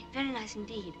suitable, very nice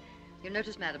indeed. You'll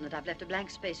notice, madam, that I've left a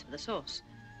blank space for the sauce.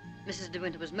 Mrs. De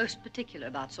Winter was most particular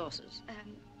about sauces.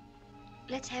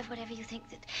 Let's have whatever you think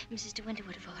that Mrs. De Winter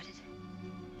would have ordered.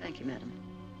 Thank you, madam.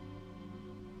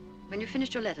 When you've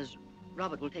finished your letters,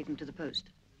 Robert will take them to the post.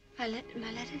 My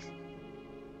letters?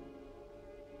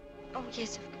 Oh,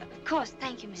 yes, of course.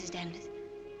 Thank you, Mrs. Danvers.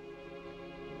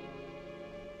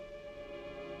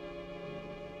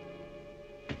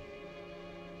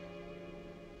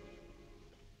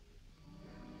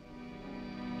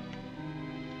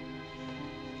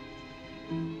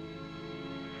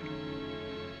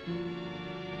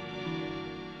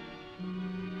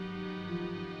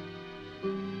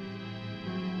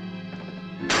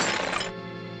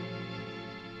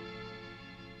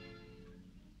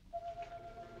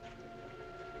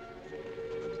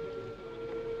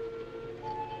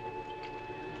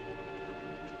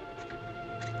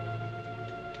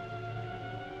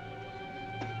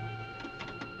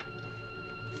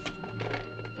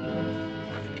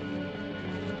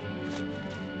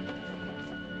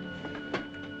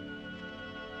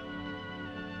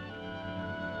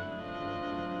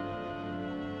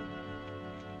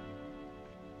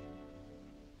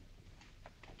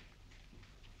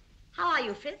 How are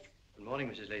you, Frith? Good morning,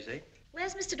 Mrs. Lacey.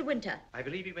 Where's Mr. De Winter? I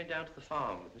believe he went down to the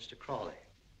farm with Mr. Crawley.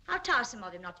 How tiresome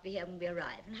of him not to be here when we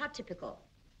arrive, and how typical.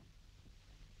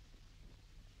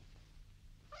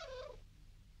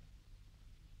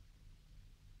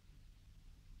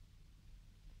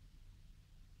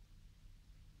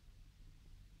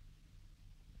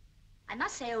 I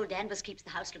must say old Danvers keeps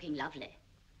the house looking lovely.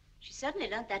 She certainly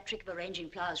learnt that trick of arranging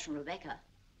flowers from Rebecca.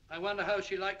 I wonder how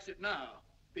she likes it now,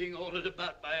 being ordered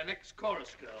about by an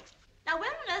ex-chorus girl. Now, where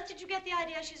on earth did you get the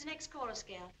idea she's an ex-chorus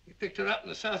girl? He picked her up in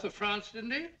the south of France,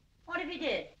 didn't he? What if he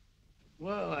did?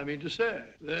 Well, I mean to say,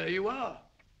 there you are.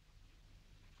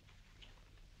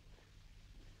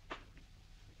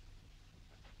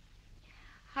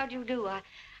 How do you do?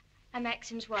 I'm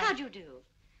Maxim's wife. How do you do?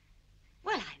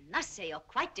 Well, I must say you're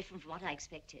quite different from what I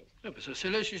expected. No, but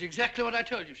Cecilia, she's exactly what I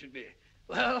told you she'd be.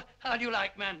 Well, how do you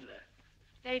like Mandela?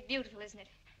 Very beautiful, isn't it?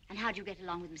 And how do you get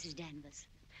along with Mrs. Danvers?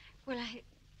 Well,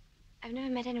 I've never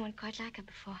met anyone quite like her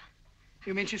before.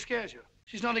 You mean she scares you?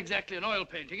 She's not exactly an oil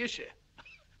painting, is she?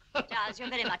 Giles, you're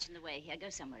very much in the way here. Go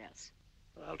somewhere else.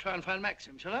 Well, I'll try and find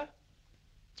Maxim, shall I?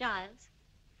 Giles?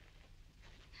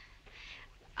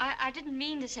 I didn't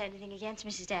mean to say anything against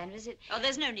Mrs. Danvers. Oh,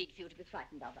 there's no need for you to be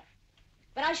frightened of her.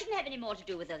 But I shouldn't have any more to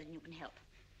do with her than you can help.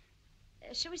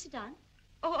 Shall we sit down?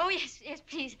 Oh, yes,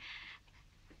 please.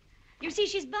 You see,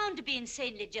 she's bound to be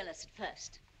insanely jealous at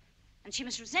first. And she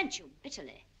must resent you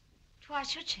bitterly. Why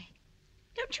should she?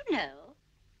 Don't you know?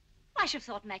 I should have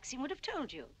thought Maxine would have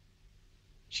told you.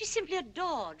 She simply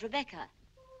adored Rebecca.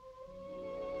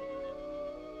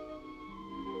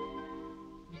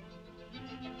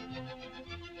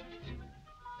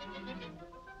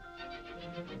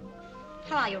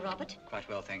 How are you, Robert? Quite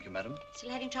well, thank you, madam. Still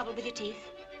having trouble with your teeth?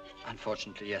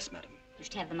 Unfortunately, yes, madam. You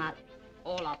should have them out.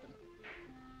 All of them.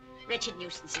 Wretched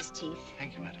nuisances, teeth.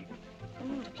 Thank you, madam.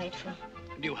 What a plateful.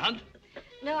 Do you hunt?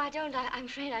 No, I don't. I'm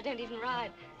afraid I don't even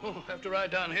ride. Oh, have to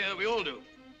ride down here. We all do.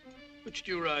 Which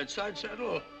do you ride, side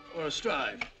saddle or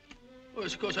astride? Oh,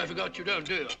 yes, of course, I forgot you don't,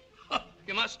 do you? Ha,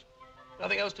 you must.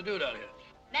 Nothing else to do down here.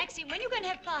 Maxine, when are you going to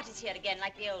have parties here again,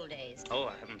 like the old days? Oh,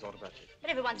 I haven't thought about it. But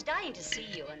everyone's dying to see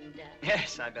you, and,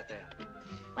 Yes, I bet they are.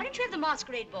 Why don't you have the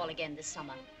masquerade ball again this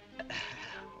summer?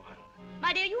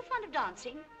 My dear, you fond of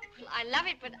dancing? Well, I love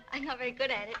it, but I'm not very good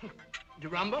at it. Do you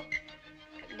rumble?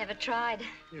 I've never tried.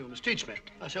 You must teach me.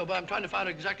 I say, but I'm trying to find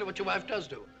out exactly what your wife does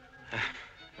do.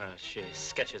 She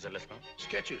sketches a little.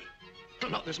 Sketches?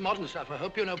 Well, not this modern stuff, I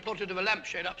hope. You know, portrait of a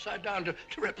lampshade upside down to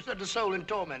represent a soul in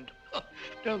torment.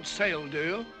 Don't sail, do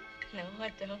you? No,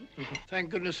 I don't. Thank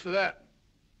goodness for that.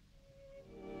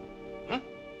 Huh?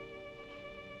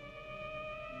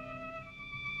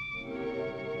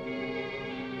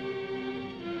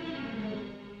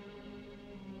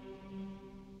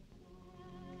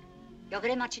 You're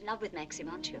very much in love with Maxim,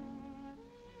 aren't you?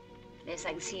 Yes,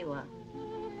 I can see you are.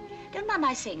 Don't mind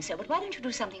my saying so, but why don't you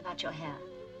do something about your hair?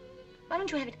 Why don't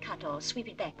you have it cut or sweep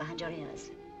it back behind your ears?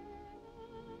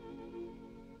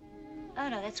 Oh,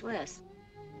 no, that's worse.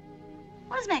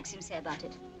 What does Maxim say about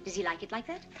it? Does he like it like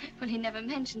that? Well, he never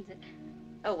mentions it.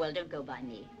 Oh, well, don't go by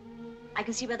me. I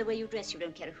can see by the way you dress you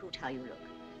don't care a hoot how you look.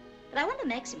 But I wonder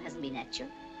Maxim hasn't been at you.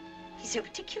 He's so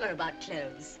particular about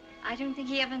clothes. I don't think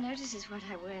he ever notices what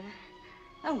I wear.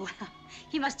 Oh, well,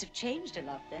 he must have changed a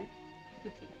lot then.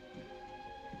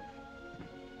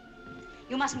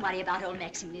 You mustn't worry about old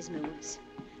Maxim and his moods.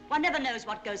 One never knows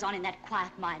what goes on in that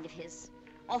quiet mind of his.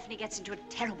 Often he gets into a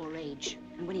terrible rage.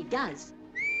 And when he does...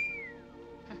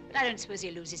 But I don't suppose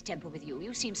he'll lose his temper with you.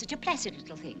 You seem such a placid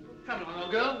little thing. Come along,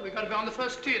 old girl. We've got to be on the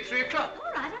first tee at 3 o'clock.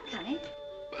 All right, I'm coming.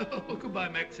 Well, goodbye,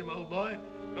 Maxim, old boy.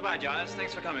 Goodbye, Giles.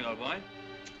 Thanks for coming, old boy.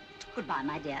 Goodbye,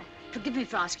 my dear. Forgive me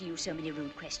for asking you so many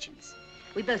rude questions.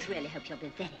 We both really hope you'll be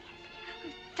very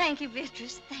happy. Thank you,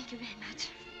 Beatrice. Thank you very much.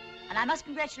 And I must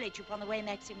congratulate you upon the way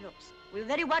Maxim looks. We were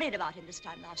very worried about him this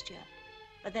time last year.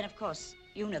 But then, of course,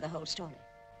 you know the whole story.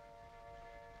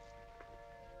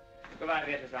 Goodbye,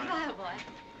 Beatrice, darling. Goodbye, old boy.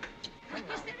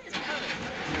 Yes, there is.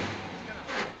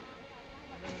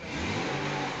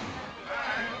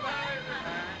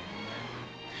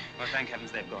 Well, thank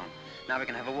heavens they've gone. Now we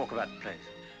can have a walk about the place.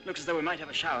 Looks as though we might have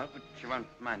a shower, but she won't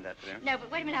mind that, will you? No,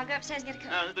 but wait a minute. I'll go upstairs and get a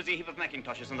coat. There's a heap of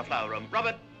Macintoshes in the flower room.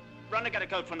 Robert, run and get a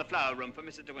coat from the flower room for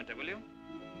Mrs. De Winter, will you?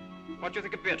 What do you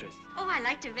think of Beatrice? Oh, I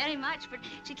liked her very much, but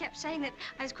she kept saying that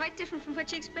I was quite different from what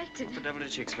she expected. What the devil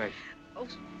did she expect? Oh,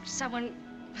 someone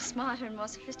smarter and more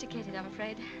sophisticated, I'm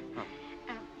afraid. Oh.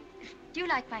 Do you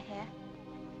like my hair?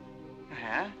 Your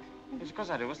hair? Yes, of course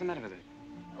I do. What's the matter with it?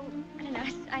 Oh, I don't know.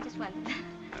 I just wondered.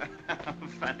 How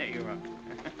funny you are.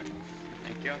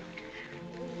 Thank you.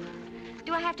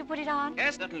 Do I have to put it on?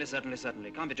 Yes, certainly, certainly,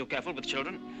 certainly. Can't be too careful with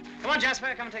children. Come on,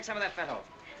 Jasper, come and take some of that fat off.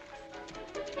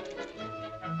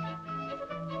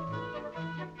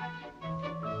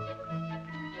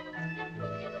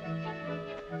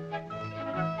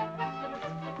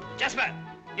 Jasper!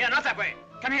 Here, not that way.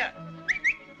 Come here.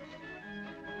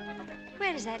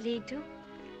 Where does that lead to?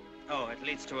 Oh, it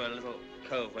leads to a little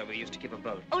cove where we used to keep a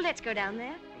boat. Oh, let's go down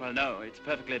there. Well, no, it's a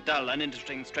perfectly dull,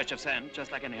 uninteresting stretch of sand,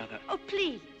 just like any other. Oh,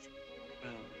 please.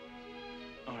 Well,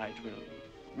 all right, we'll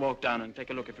walk down and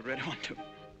take a look if you really want to.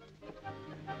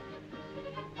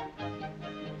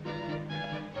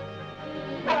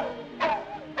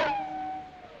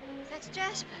 That's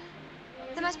Jasper.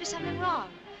 There must be something wrong.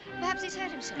 Perhaps he's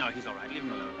hurt himself. No, he's all right. Leave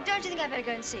him alone. Don't you think I'd better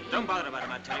go and see? Don't bother about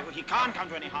him, I tell you. He can't come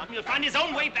to any harm. He'll find his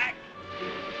own way back.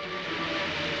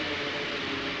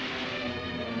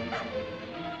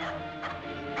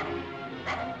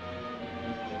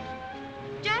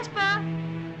 Jasper!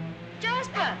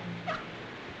 Jasper!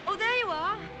 Oh, there you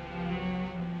are.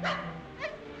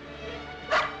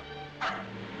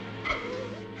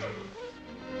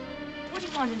 What do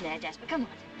you want in there, Jasper? Come on.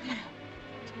 Come on.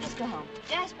 Let's go home.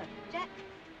 Jasper.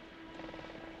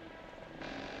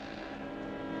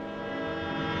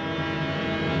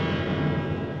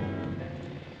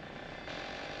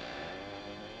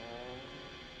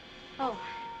 Oh.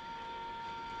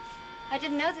 I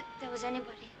didn't know that there was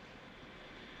anybody.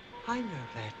 I know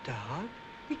that dog.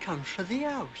 He comes for the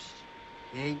house.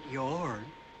 He ain't yourn.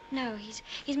 No, he's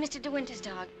Mr. De Winter's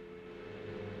dog.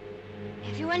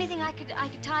 Have you anything I could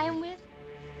tie him with?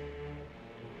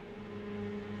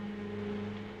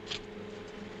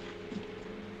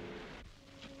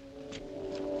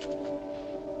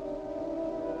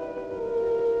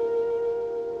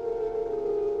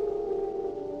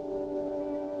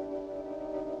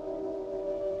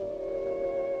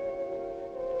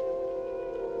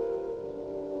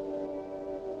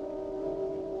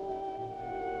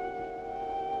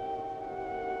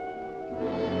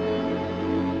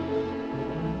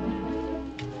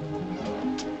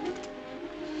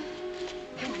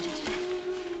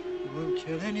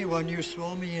 Tell anyone you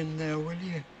saw me in there, will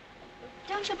you?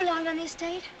 Don't you belong on the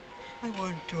estate? I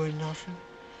wasn't doing nothing.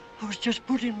 I was just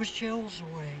putting my shells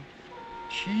away.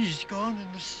 She's gone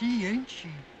in the sea, ain't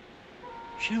she?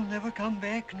 She'll never come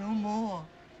back no more.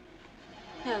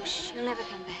 No, she'll never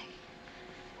come back.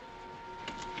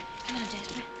 Come on,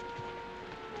 Jasper.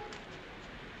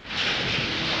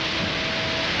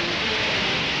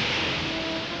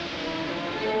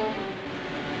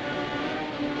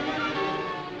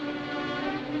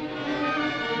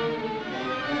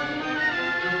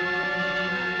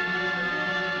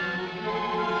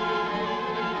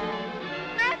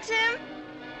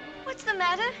 What's the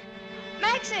matter?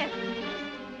 Maxim!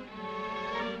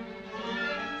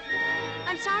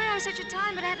 I'm sorry I was such a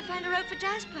time, but I had to find a rope for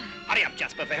Jasper. Hurry up,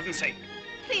 Jasper, for heaven's sake.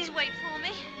 Please wait for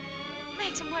me.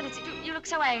 Maxim, what is it? You look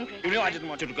so angry. You know I didn't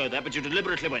want you to go there, but you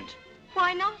deliberately went.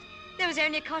 Why not? There was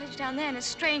only a cottage down there and a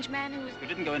strange man who was... You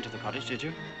didn't go into the cottage, did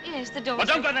you? Yes, the door Well, was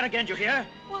don't open. go there again, do you hear?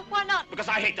 Why not? Because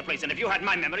I hate the place, and if you had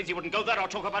my memories, you wouldn't go there or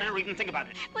talk about it or even think about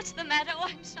it. What's the matter? Oh,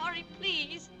 I'm sorry,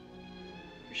 please.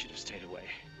 We should have stayed away.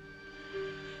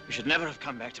 We should never have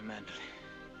come back to Mandalay.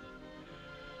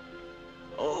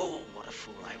 Oh, what a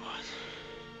fool I was.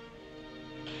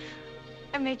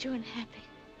 I made you unhappy.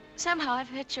 Somehow I've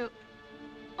hurt you.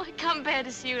 Oh, I can't bear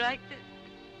to see you like this.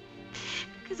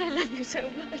 Because I love you so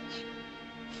much.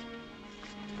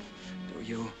 Do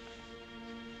you?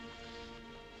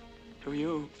 Do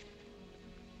you?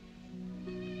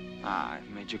 Ah, I've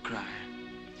made you cry.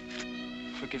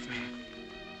 Forgive me.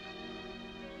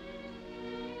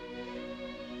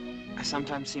 I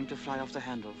sometimes seem to fly off the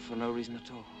handle for no reason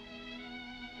at all.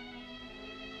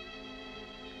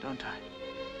 Don't I?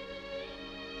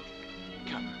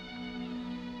 Come.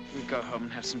 We'll go home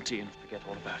and have some tea and forget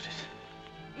all about it.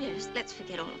 Yes, let's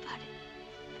forget all about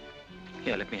it.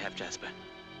 Here, let me have Jasper.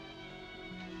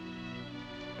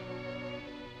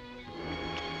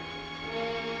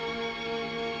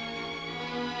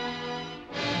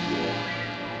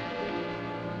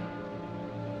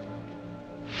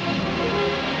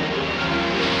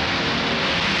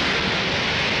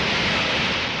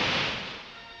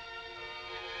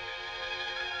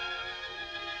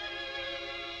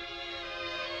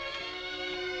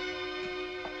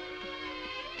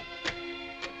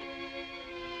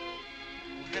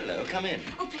 Hello, come in.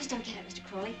 Oh, please don't get up, Mr.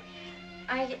 Crawley.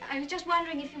 I was just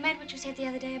wondering if you meant what you said the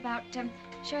other day about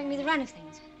showing me the run of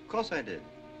things. Of course I did.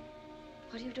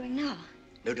 What are you doing now?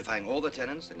 Notifying all the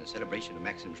tenants that in celebration of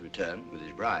Maxim's return with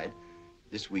his bride,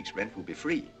 this week's rent will be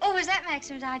free. Oh, was that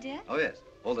Maxim's idea? Oh, yes.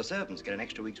 All the servants get an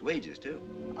extra week's wages, too.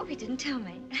 Oh, he didn't tell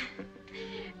me.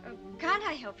 Can't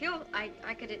I help you? I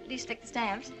could at least lick the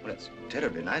stamps. Well, that's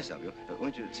terribly nice of you.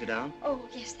 Won't you sit down? Oh,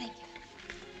 yes, thank you.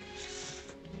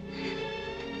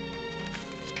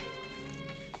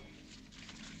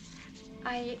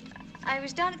 I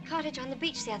was down at the cottage on the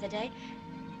beach the other day.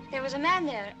 There was a man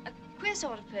there, a queer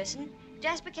sort of person.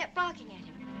 Jasper kept barking at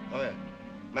him. Oh, yeah.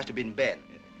 Must have been Ben.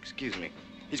 Excuse me.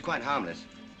 He's quite harmless.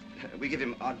 We give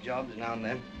him odd jobs now and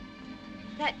then.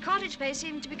 That cottage place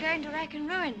seemed to be going to rack and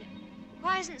ruin.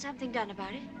 Why isn't something done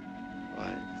about it? Well,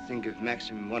 I think if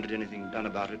Maxim wanted anything done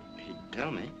about it, he'd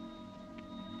tell me.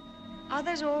 Are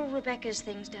those all Rebecca's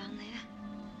things down there?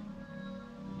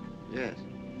 Yes.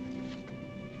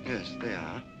 Yes, they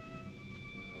are.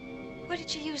 What did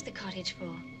she use the cottage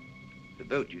for? The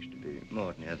boat used to be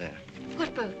moored near there.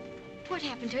 What boat? What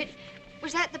happened to it?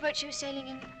 Was that the boat she was sailing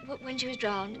in when she was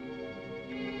drowned?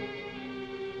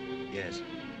 Yes.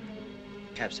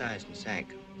 Capsized and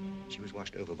sank. She was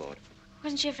washed overboard.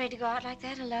 Wasn't she afraid to go out like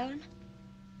that alone?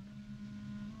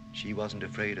 She wasn't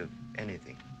afraid of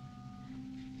anything.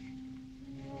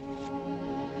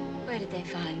 Where did they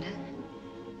find her?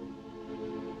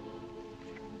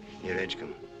 Near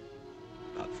Edgecombe.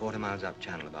 About 40 miles up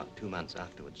channel, about 2 months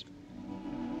afterwards.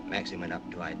 Maxim went up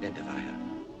to identify her.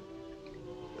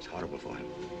 It was horrible for him.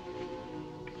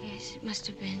 Yes, it must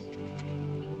have been.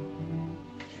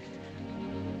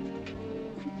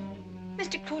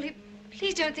 Mr. Crawley,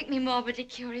 please don't think me morbidly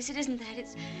curious. It isn't that.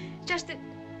 It's just that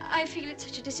I feel at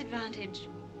such a disadvantage.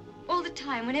 All the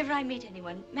time, whenever I meet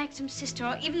anyone, Maxim's sister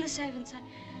or even the servants,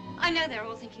 I know they're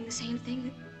all thinking the same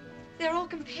thing. They're all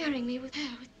comparing me with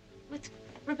her, with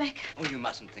Rebecca. Oh, you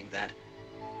mustn't think that.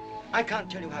 I can't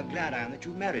tell you how glad I am that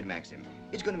you married Maxim.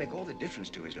 It's going to make all the difference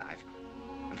to his life.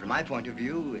 And from my point of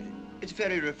view, it's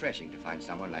very refreshing to find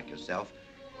someone like yourself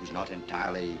who's not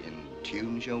entirely in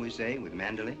tune, shall we say, with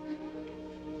Mandalay.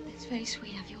 That's very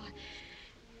sweet of you.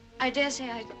 I dare say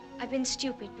I've been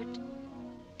stupid, but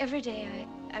every day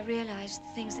I realize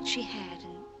the things that she had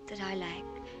and that I lack.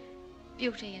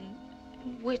 Beauty and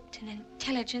wit and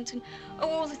intelligence and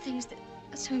all the things that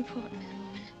are so important in a woman.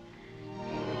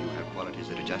 You have qualities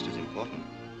that are just as important.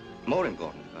 More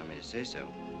important, if I may say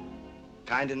so.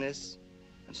 Kindness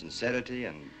and sincerity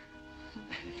and,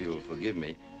 if you'll forgive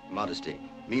me, modesty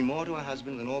mean more to a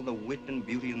husband than all the wit and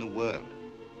beauty in the world.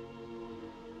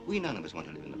 We none of us want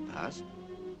to live in the past.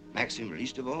 Maxim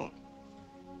least of all.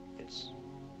 It's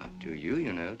up to you,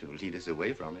 you know, to lead us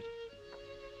away from it.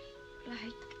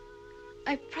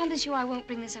 I promise you I won't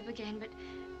bring this up again, but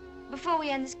before we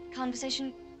end this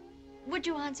conversation, would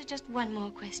you answer just one more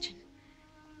question?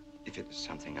 If it's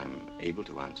something I'm able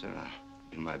to answer, I'll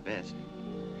do my best.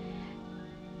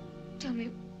 Tell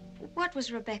me, what was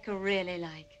Rebecca really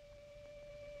like?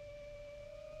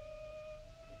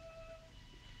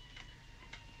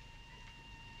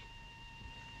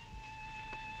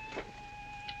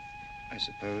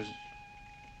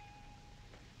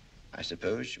 I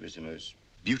suppose she was the most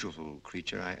beautiful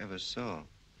creature I ever saw.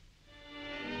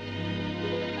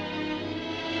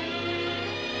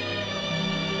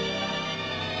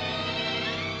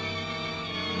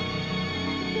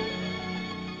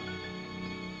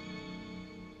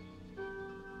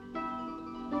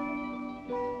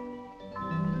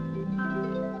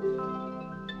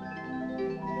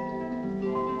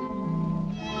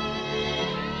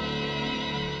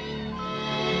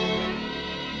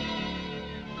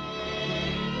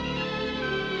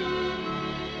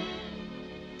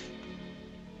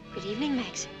 Good evening,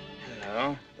 Max.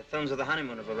 Hello. The films of the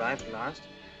honeymoon have arrived at last.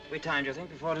 We timed, you think,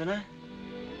 before dinner?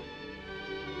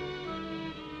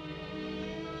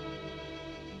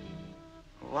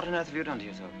 What on earth have you done to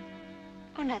yourself?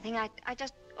 Oh, nothing. I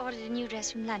just ordered a new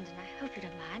dress from London. I hope you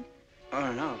don't mind.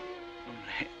 Oh, no.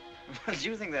 Well, do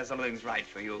you think that sort of thing's right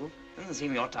for you? Doesn't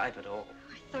seem your type at all.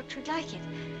 I thought you'd like it.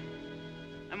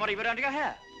 And what have you done to your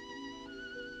hair?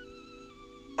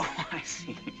 Oh, I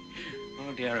see.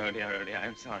 Oh, dear, oh, dear, oh, dear.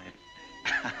 I'm sorry.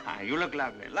 You look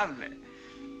lovely, lovely.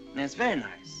 It's very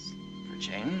nice for a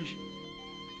change.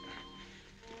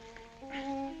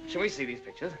 Shall we see these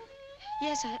pictures?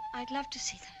 Yes, I'd love to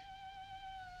see them.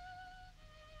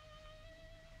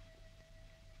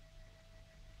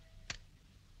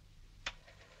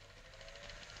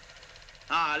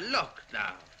 Ah, look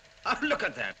now. Oh, look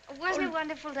at that. Wasn't it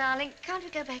wonderful, darling? Can't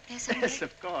we go back there someday? Yes,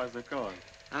 of course, of course.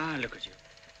 Ah, look at you.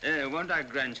 Won't our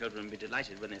grandchildren be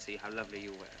delighted when they see how lovely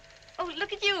you were? Oh,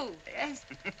 look at you. Yes.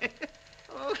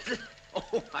 Oh,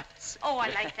 I see. Oh, I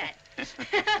like that.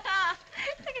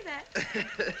 Look at that.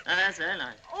 That's very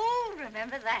nice. Oh,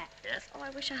 remember that. Yes. Oh, I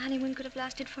wish our honeymoon could have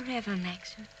lasted forever,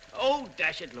 Maxim. Oh,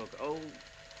 dash it, look. Oh,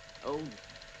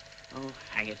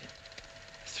 hang it.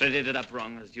 Threaded it up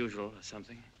wrong as usual or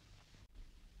something.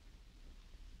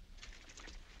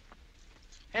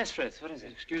 Yes, Fritz, what is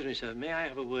it? Excuse me, sir. May I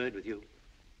have a word with you?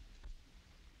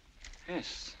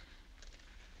 Yes.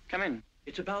 Come in.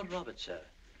 It's about Robert, sir.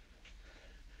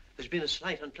 There's been a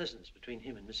slight unpleasantness between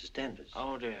him and Mrs. Danvers.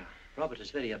 Oh, dear. Robert is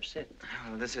very upset.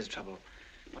 Oh, this is trouble.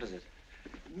 What is it?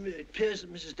 It appears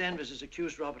that Mrs. Danvers has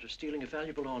accused Robert of stealing a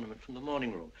valuable ornament from the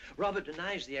morning room. Robert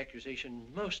denies the accusation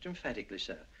most emphatically,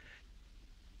 sir.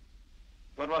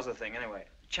 What was the thing, anyway?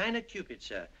 China Cupid,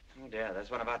 sir. Oh, dear,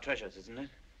 that's one of our treasures, isn't it?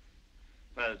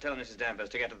 Well, tell Mrs. Danvers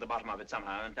to get to the bottom of it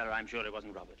somehow and tell her I'm sure it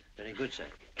wasn't Robert. Very good, sir.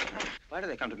 Why do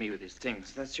they come to me with these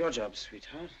things? That's your job,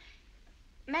 sweetheart.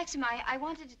 Maxim, I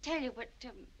wanted to tell you, but,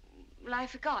 well, I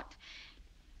forgot.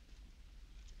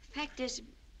 Fact is,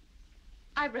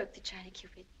 I broke the China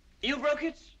Cupid. You broke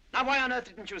it? Now, why on earth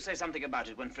didn't you say something about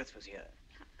it when Fritz was here?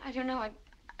 I don't know.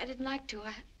 I didn't like to.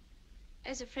 I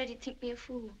was afraid he'd think me a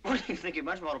fool. Well, you think you're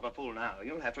much more of a fool now.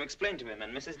 You'll have to explain to him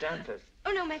and Mrs. Danvers.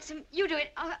 Oh, no, Maxim, you do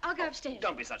it. I'll go upstairs.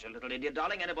 Don't be such a little idiot,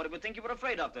 darling. Anybody would think you were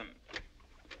afraid of them.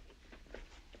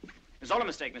 It's all a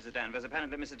mistake, Mrs. Danvers.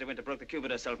 Apparently, Mrs. De Winter broke the cupid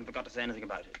herself and forgot to say anything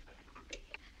about it.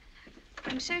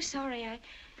 I'm so sorry.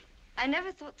 I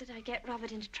never thought that I'd get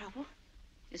Robert into trouble.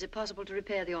 Is it possible to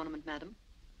repair the ornament, madam?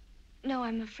 No,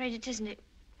 I'm afraid it isn't. It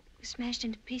was smashed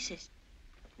into pieces.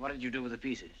 What did you do with the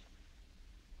pieces?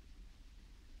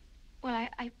 Well,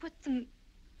 I put them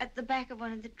at the back of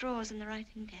one of the drawers in the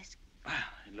writing desk. Well,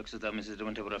 it looks as though Mrs. De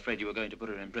Winter were afraid you were going to put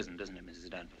her in prison, doesn't it, Mrs.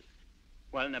 Danvers?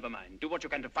 Well, never mind. Do what you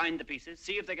can to find the pieces,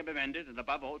 see if they can be mended, and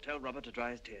above all, tell Robert to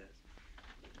dry his tears.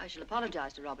 I shall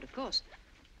apologize to Robert, of course.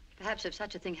 Perhaps if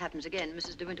such a thing happens again,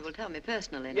 Mrs. De Winter will tell me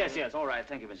personally. Yes, yes, all right.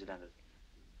 Thank you, Mrs. Danvers.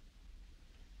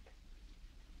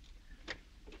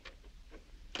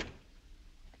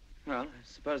 Well, I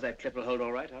suppose that clip will hold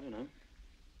all right. I don't know.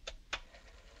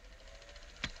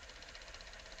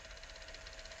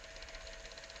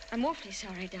 I'm awfully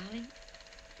sorry, darling.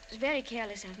 It was very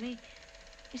careless of me.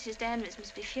 Mrs. Danvers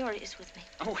must be furious with me.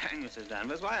 Oh, hang Mrs.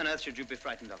 Danvers. Why on earth should you be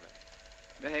frightened of her?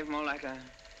 Behave more like a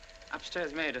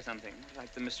upstairs maid or something. Not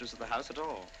like the mistress of the house at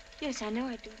all. Yes, I know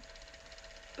I do.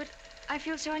 But I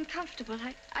feel so uncomfortable.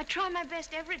 I try my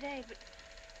best every day, but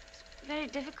it's very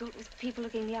difficult with people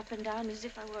looking me up and down as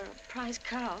if I were a prize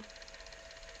cow.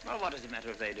 Well, what does it matter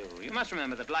if they do? You must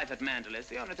remember that life at Mandel is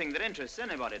the only thing that interests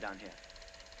anybody down here.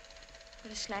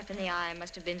 What a slap in the eye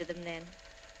must have been to them then.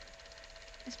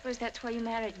 I suppose that's why you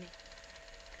married me.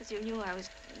 Because you knew I was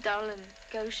dull and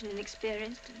gauche and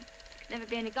inexperienced and could never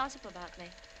be any gossip about me.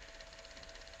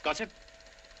 Gossip?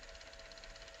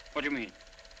 What do you mean?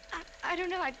 I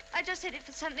don't know. I just said it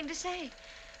for something to say.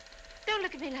 Don't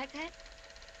look at me like that.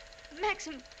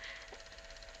 Maxim,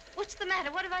 what's the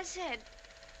matter? What have I said?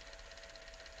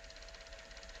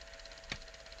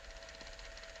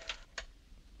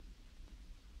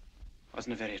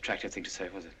 Wasn't a very attractive thing to say,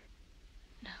 was it?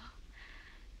 No.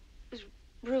 It was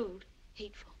rude,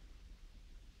 hateful.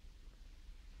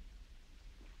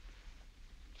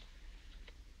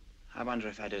 I wonder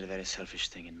if I did a very selfish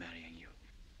thing in marrying you.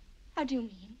 How do you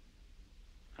mean?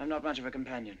 I'm not much of a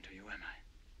companion to you, am I?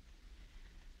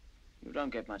 You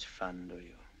don't get much fun, do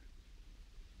you?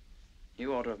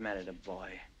 You ought to have married a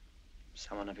boy.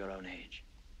 Someone of your own age.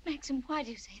 Maxim, why do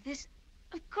you say this?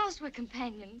 Of course we're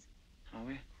companions. Are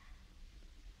we?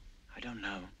 I don't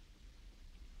know.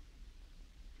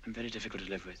 I'm very difficult to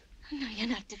live with. No, you're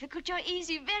not difficult. You're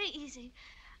easy, very easy.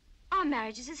 Our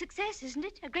marriage is a success, isn't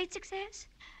it? A great success?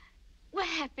 We're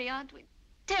happy, aren't we?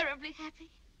 Terribly happy.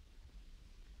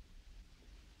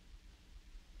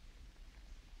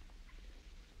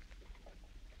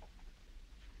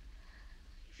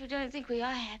 If you don't think we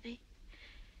are happy,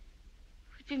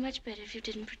 it would be much better if you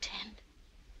didn't pretend.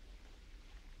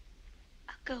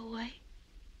 I'll go away.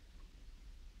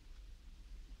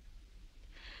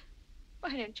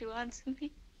 Why don't you answer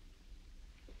me?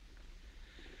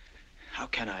 How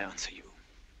can I answer you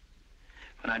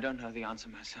when I don't know the answer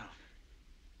myself?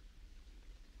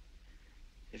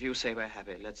 If you say we're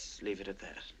happy, let's leave it at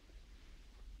that.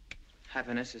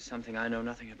 Happiness is something I know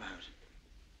nothing about.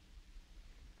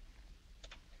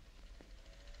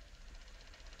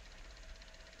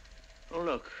 Oh,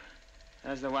 look.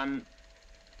 There's the one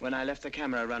when I left the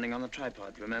camera running on the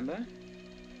tripod, remember?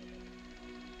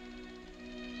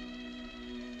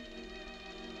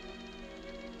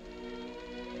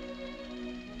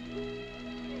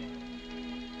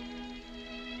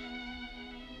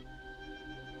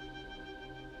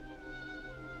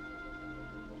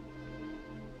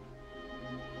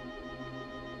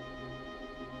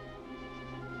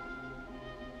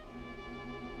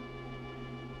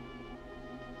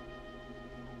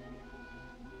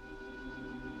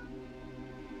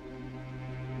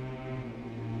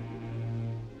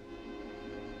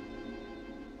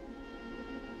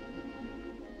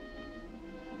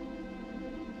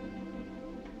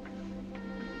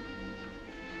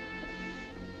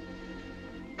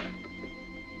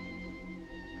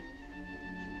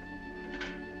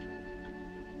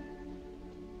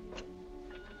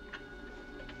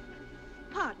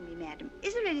 Pardon me, madam.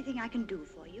 Is there anything I can do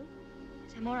for you?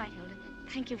 Yes, I'm all right, Hilda.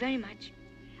 Thank you very much.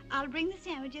 I'll bring the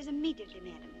sandwiches immediately,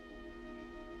 madam.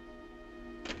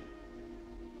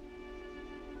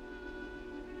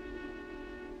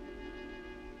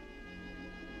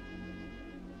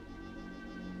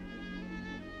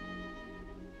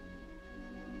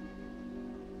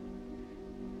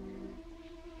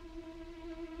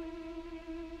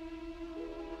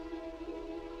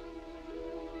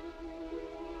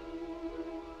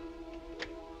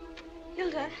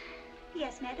 Hilda,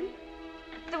 Yes, madam?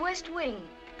 the West Wing.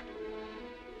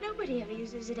 Nobody ever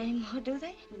uses it anymore, do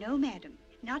they? No, madam.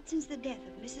 Not since the death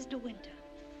of Mrs. De Winter.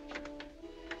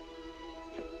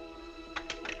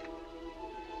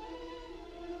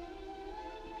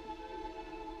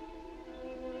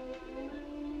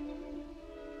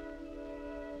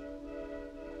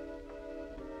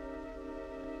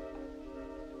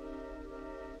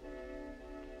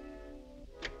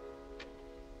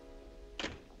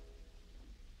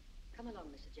 Come along,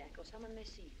 Mr. Jack, or someone may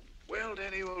see you. Well,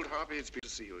 Danny, old Harvey, it's good to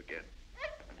see you again.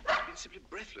 I've been simply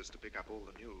breathless to pick up all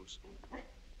the news.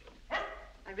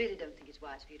 I really don't think it's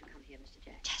wise for you to come here, Mr.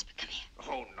 Jack. Jasper, come here.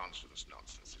 Oh, nonsense,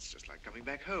 nonsense. It's just like coming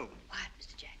back home. Quiet,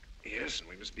 Mr. Jack. Yes, and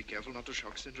we must be careful not to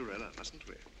shock Cinderella, mustn't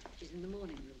we? She's in the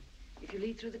morning room. If you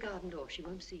lead through the garden door, she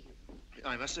won't see you.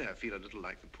 I must say I feel a little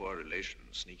like the poor relation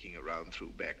sneaking around through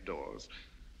back doors.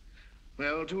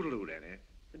 Well, toodaloo, Danny.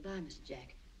 Goodbye, Mr.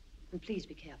 Jack. And please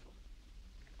be careful.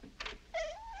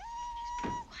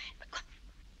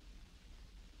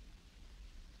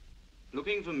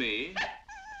 Looking for me?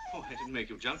 Oh, I didn't make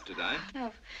you jump, did I? No,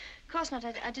 of course not.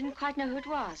 I didn't quite know who it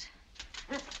was.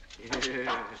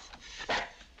 Yes.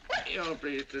 You're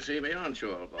pleased to see me, aren't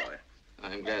you, old boy?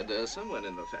 I'm glad there's someone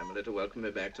in the family to welcome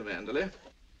me back to Manderley.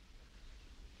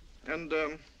 And,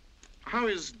 how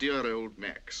is dear old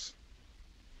Max?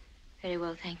 Very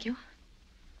well, thank you.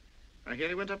 I hear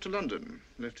he went up to London,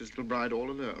 left his little bride all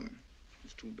alone.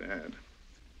 It's too bad. Isn't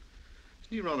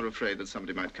he rather afraid that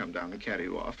somebody might come down and carry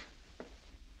you off?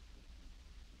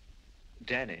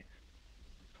 Danny,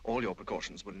 all your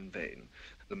precautions were in vain.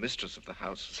 The mistress of the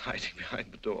house was hiding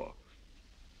behind the door.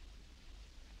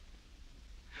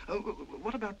 Oh,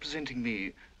 what about presenting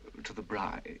me to the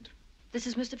bride? This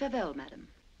is Mr. Favell, madam.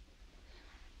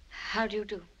 How do you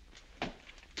do?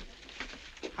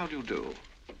 How do you do?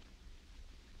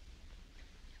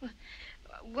 Well,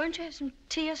 won't you have some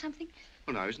tea or something?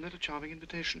 Well, now, isn't that a charming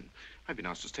invitation? I've been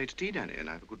asked to stay to tea, Danny, and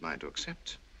I have a good mind to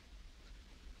accept.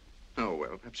 Oh,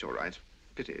 well, perhaps you're right.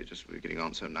 Pity, just we're getting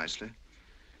on so nicely.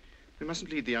 We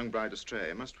mustn't lead the young bride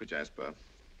astray, must we, Jasper?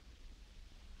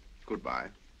 Goodbye.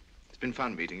 been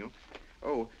fun meeting you.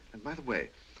 Oh, and by the way,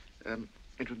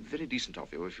 it would be very decent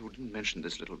of you if you didn't mention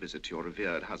this little visit to your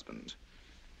revered husband.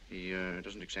 He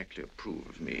doesn't exactly approve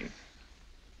of me.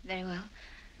 Very well.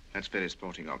 That's very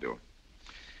sporting of you.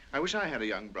 I wish I had a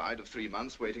young bride of 3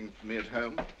 months waiting for me at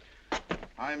home.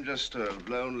 I'm just a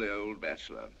lonely old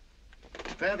bachelor.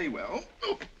 Fare thee well.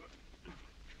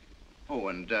 Oh,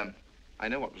 and I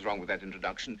know what was wrong with that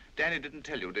introduction. Danny didn't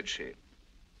tell you, did she?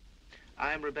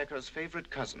 I am Rebecca's favorite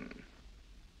cousin.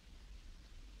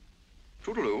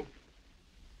 Toodaloo.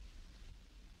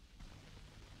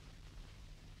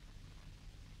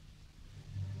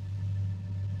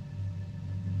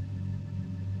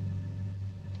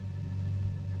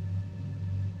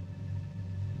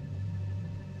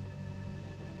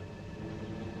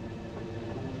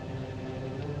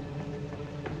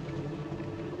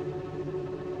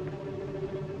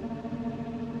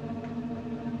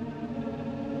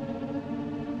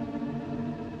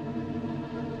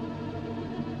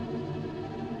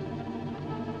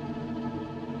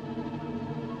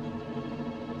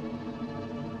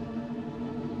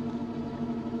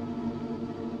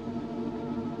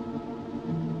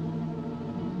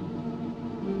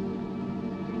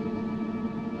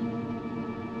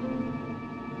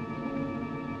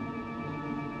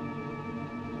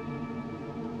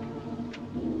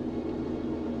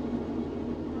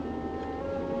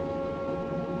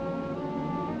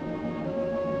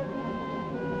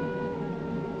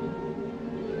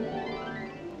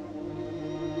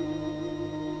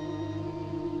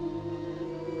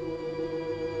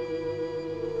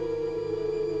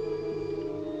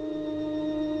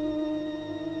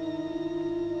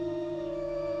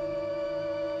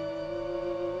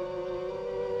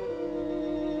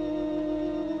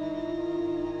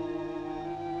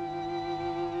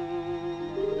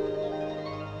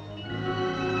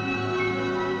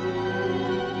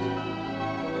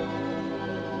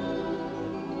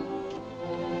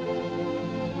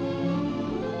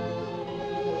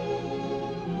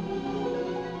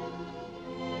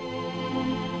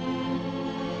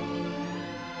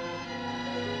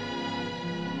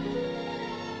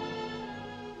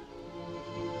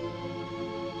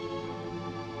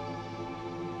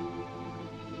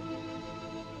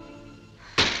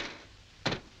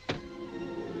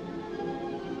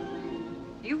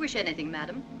 You wish anything,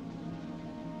 madam?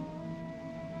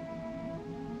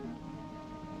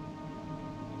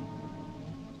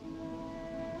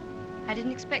 I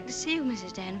didn't expect to see you,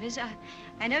 Mrs. Danvers.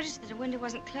 I noticed that the window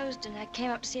wasn't closed, and I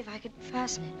came up to see if I could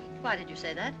fasten it. Why did you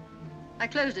say that? I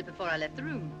closed it before I left the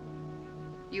room.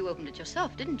 You opened it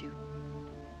yourself, didn't you?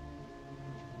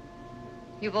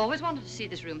 You've always wanted to see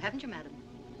this room, haven't you, madam?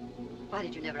 Why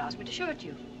did you never ask me to show it to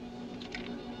you?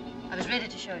 I was ready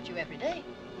to show it to you every day.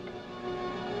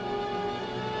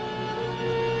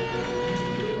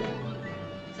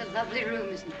 It's a lovely room,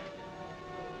 isn't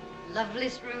it?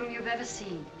 Loveliest room you've ever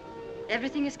seen.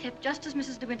 Everything is kept just as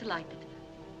Mrs. De Winter liked it.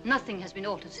 Nothing has been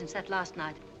altered since that last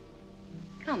night.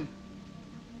 Come,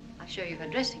 I'll show you her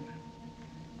dressing room.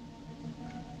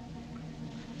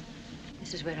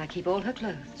 This is where I keep all her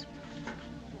clothes.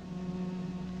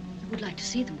 You would like to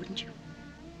see them, wouldn't you?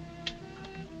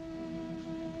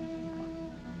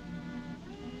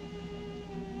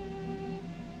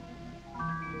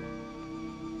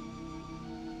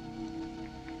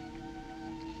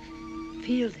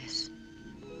 Feel this.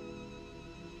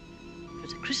 It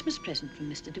was a Christmas present from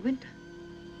Mr. De Winter.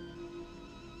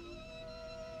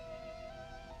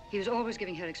 He was always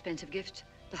giving her expensive gifts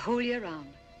the whole year round.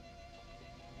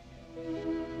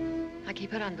 I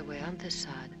keep her underwear on this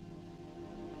side.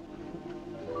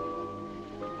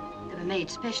 They were made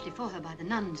specially for her by the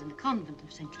nuns in the convent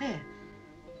of St. Clair.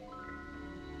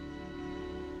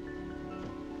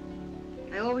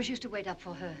 I always used to wait up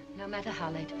for her, no matter how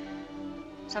late.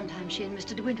 Sometimes she and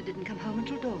Mr. De Winter didn't come home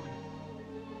until dawn.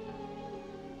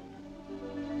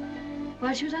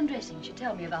 While she was undressing, she'd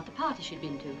tell me about the party she'd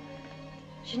been to.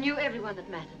 She knew everyone that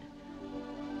mattered.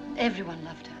 Everyone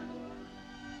loved her.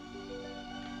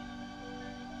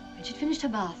 When she'd finished her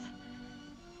bath,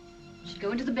 she'd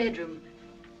go into the bedroom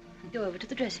and go over to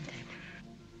the dressing table.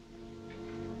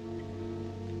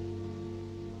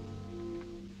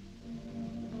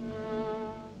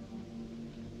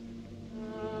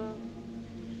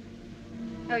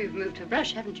 Oh, you've moved her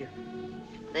brush, haven't you?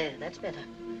 There, that's better.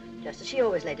 Just as she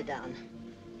always laid it down.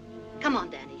 Come on,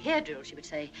 Danny. Hair drill, she would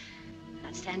say.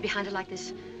 I'd stand behind her like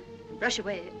this and brush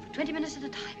away for 20 minutes at a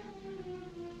time.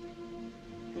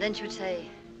 And then she would say,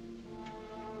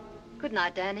 "Good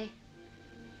night, Danny,"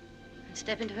 and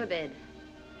step into her bed.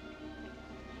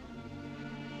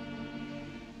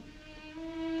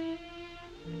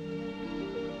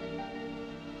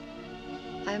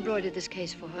 I embroidered this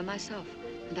case for her myself,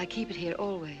 and I keep it here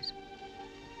always.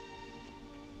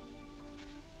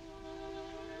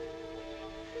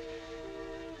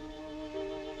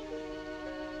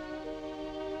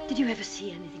 Did you ever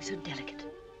see anything so delicate?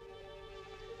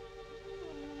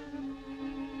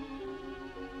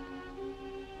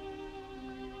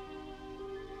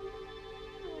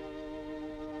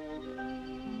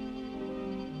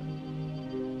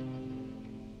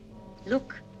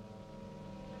 Look,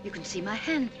 you can see my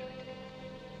hand through it.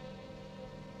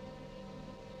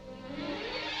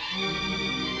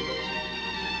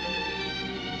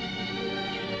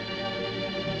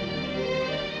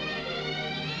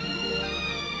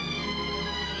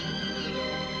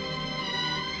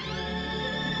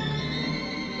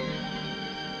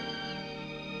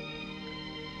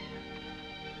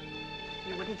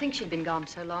 You wouldn't think she'd been gone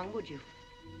so long, would you?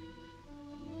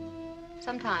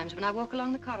 Sometimes when I walk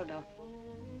along the corridor,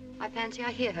 I fancy I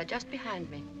hear her just behind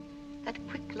me. That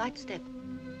quick, light step.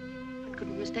 I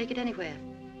couldn't mistake it anywhere.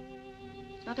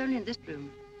 It's not only in this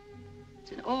room.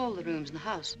 It's in all the rooms in the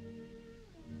house.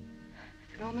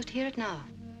 I can almost hear it now.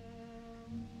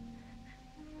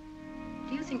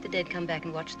 Do you think the dead come back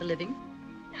and watch the living?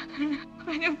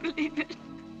 I don't believe it.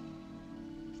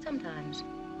 Sometimes.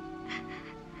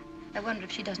 I wonder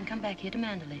if she doesn't come back here to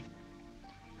Manderley.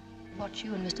 Watch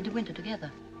you and Mr. De Winter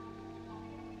together.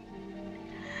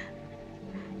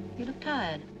 You look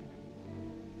tired.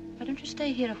 Why don't you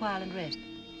stay here a while and rest?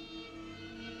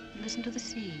 And listen to the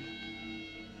sea.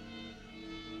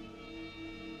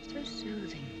 So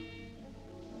soothing.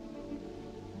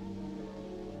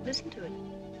 Listen to it.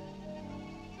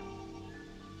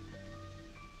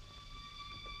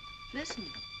 Listen.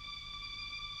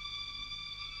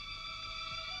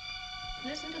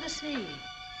 Listen to the sea.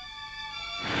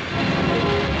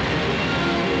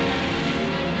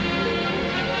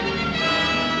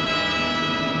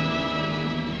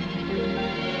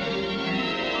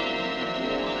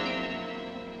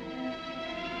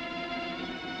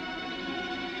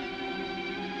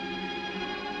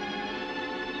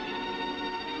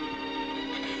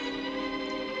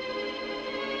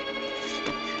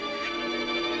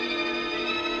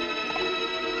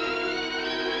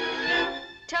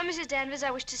 Tell Mrs. Danvers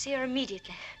I wish to see her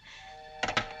immediately.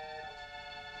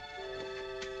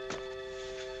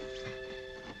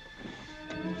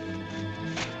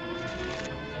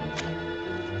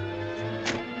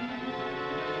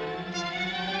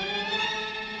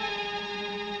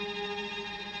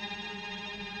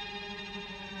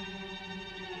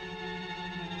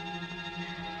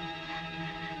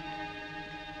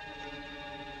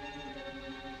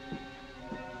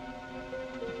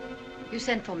 You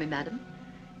sent for me, madam?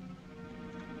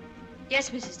 Yes,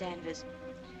 Mrs. Danvers.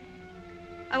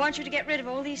 I want you to get rid of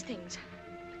all these things.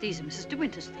 These are Mrs. De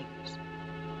Winter's things.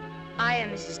 I am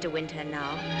Mrs. De Winter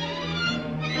now.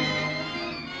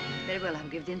 Very well, I'll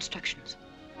give the instructions.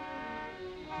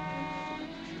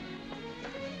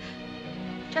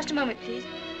 Just a moment, please.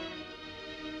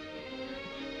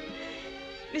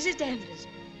 Mrs. Danvers,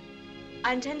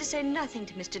 I intend to say nothing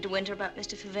to Mr. De Winter about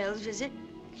Mr. Favel's visit.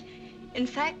 In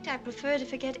fact, I prefer to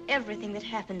forget everything that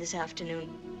happened this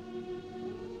afternoon.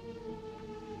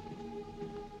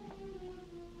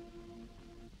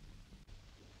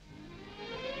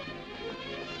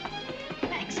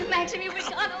 Maxim, you've been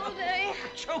gone all day.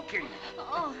 Choking.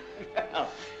 Oh.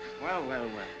 Well.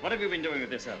 What have you been doing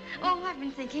with yourself? Oh, I've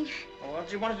been thinking. Well, what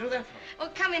did you want to do that for? Oh,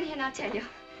 come in here and I'll tell you.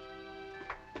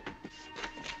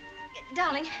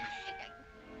 Darling,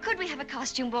 could we have a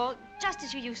costume ball, just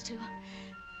as you used to?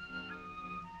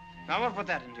 Now, what put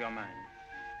that into your mind?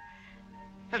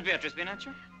 Has Beatrice been at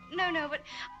you? No, but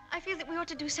I feel that we ought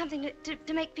to do something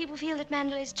to make people feel that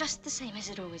Manderley is just the same as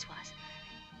it always was.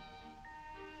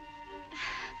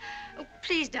 Oh,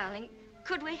 please, darling,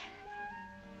 could we?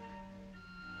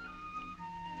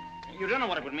 You don't know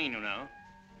what it would mean, you know.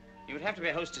 You would have to be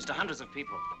a hostess to hundreds of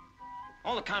people.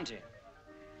 All the county.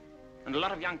 And a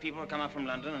lot of young people will come up from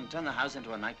London and turn the house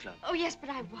into a nightclub. Oh, yes, but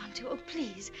I want to. Oh,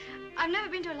 please. I've never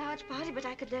been to a large party, but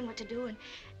I could learn what to do,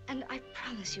 and I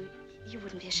promise you, you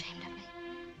wouldn't be ashamed of me.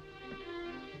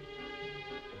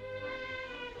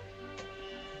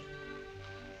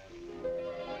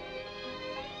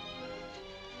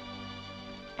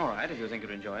 All right, if you think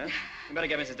you'd enjoy it. You better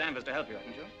get Mrs. Danvers to help you,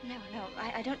 hadn't you? No,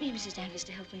 I don't need Mrs. Danvers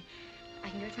to help me. I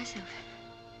can do it myself.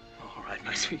 All right,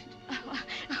 my sweet. Oh,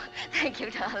 thank you,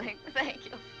 darling. Thank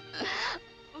you.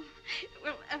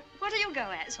 Well, what'll you go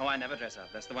as? Oh, I never dress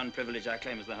up. That's the one privilege I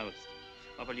claim as the host.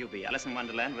 What will you be, Alice in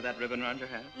Wonderland with that ribbon around your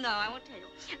hair? No, I won't tell you.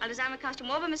 I'll design a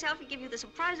costume all by myself and give you the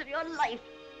surprise of your life.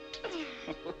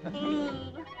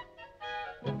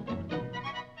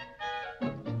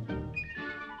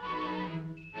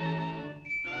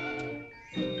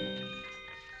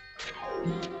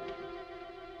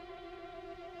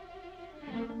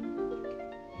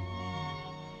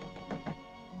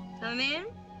 in?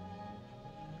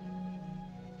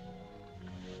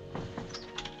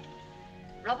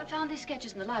 Robert found these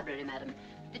sketches in the library, madam.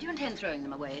 Did you intend throwing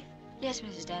them away? Yes,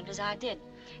 Mrs. Danvers, I did.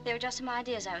 They were just some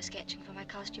ideas I was sketching for my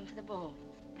costume for the ball.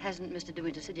 Hasn't Mr. De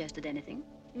Winter suggested anything?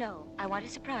 No, I want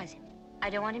to surprise him. I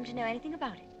don't want him to know anything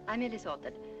about it. I merely thought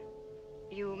that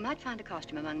you might find a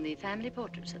costume among the family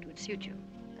portraits that would suit you.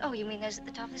 Oh, you mean those at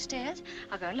the top of the stairs?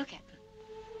 I'll go and look at them.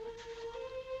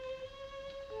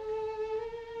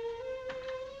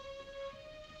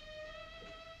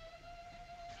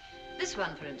 This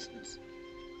one, for instance.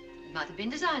 It might have been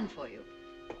designed for you.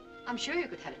 I'm sure you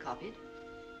could have it copied.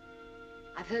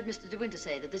 I've heard Mr. De Winter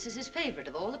say that this is his favorite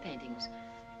of all the paintings.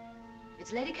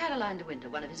 It's Lady Caroline De Winter,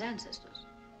 one of his ancestors.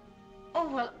 Oh,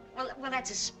 well,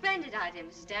 that's a splendid idea,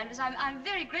 Mrs. Danvers. I'm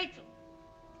very grateful.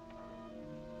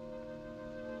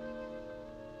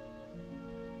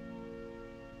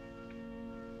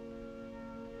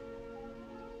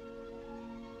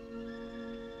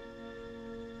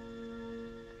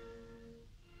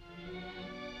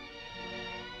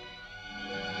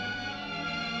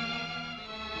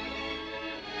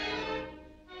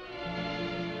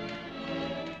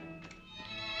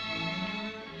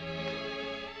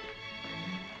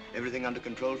 Everything under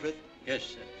control, Frith?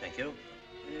 Yes, thank you.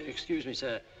 Excuse me,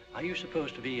 sir. Are you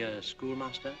supposed to be a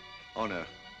schoolmaster? Oh, no.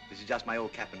 This is just my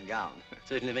old cap and gown.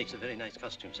 Certainly makes a very nice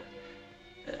costume, sir.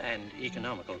 And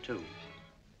economical, too.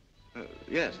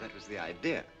 Yes, that was the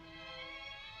idea.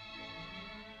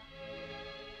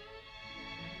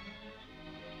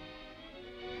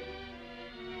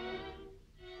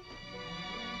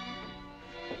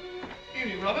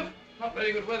 Evening, Robert. Not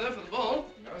very good weather for the ball.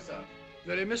 No, sir.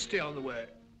 Very misty on the way.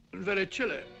 And very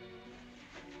chilly.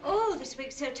 Oh, this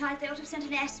wig's so tight they ought to have sent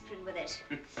an aspirin with it.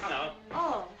 Hello.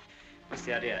 Oh. What's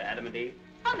the idea, Adam and Eve?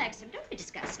 Oh, Maxim, don't be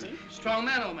disgusting. Strong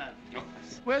man, old man. Oh.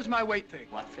 Where's my weight thing?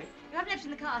 What thing? You haven't left it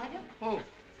in the car, have you? Oh.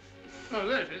 Oh,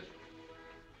 there it is.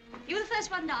 You were the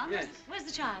first one down? Yes. Where's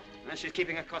the child? Well, she's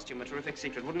keeping her costume a terrific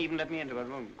secret. Wouldn't even let me into her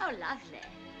room. Oh, lovely.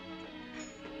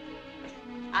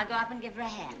 I'll go up and give her a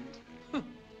hand.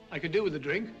 I could do with a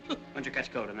drink. Won't you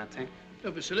catch cold in that thing?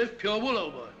 Don't be silly. Pure wool,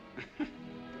 old boy.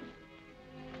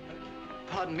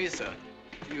 Pardon me, sir.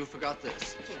 You forgot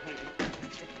this.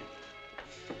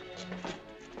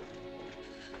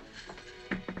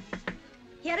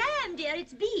 Here I am, dear.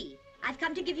 It's Bee. I've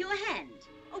come to give you a hand.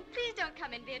 Oh, please don't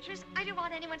come in, Beatrice. I don't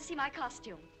want anyone to see my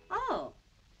costume. Oh.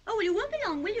 Oh, well, you won't be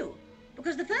long, will you?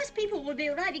 Because the first people will be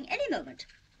arriving any moment.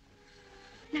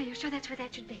 Now, you're sure that's where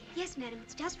that should be? Yes, madam,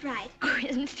 it's just right. Oh,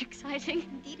 isn't it exciting?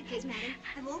 Indeed it is, madam.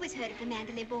 I've always heard of the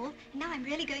Mandalay Ball, and now I'm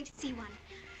really going to see one.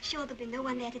 Sure, there'll be no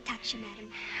one there to touch you, madam.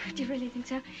 Do you really think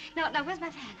so? Now, where's my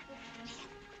fan?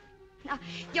 Now,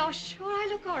 you're sure I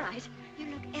look all right? You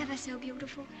look ever so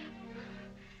beautiful.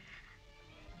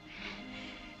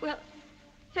 Well,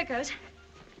 here goes.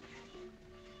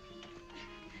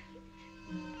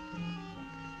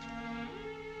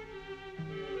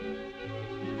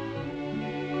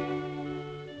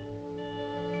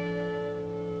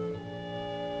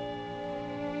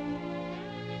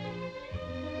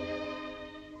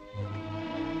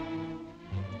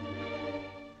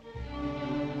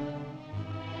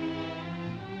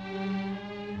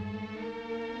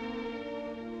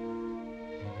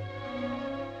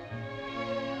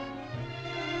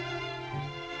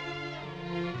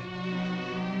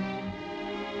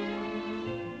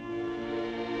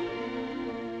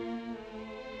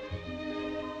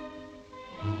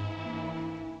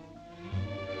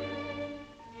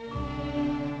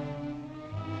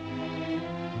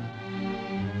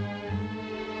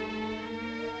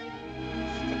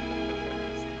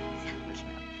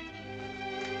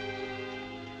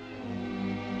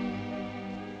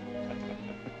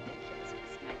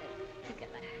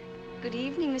 Good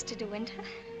evening, Mr. De Winter.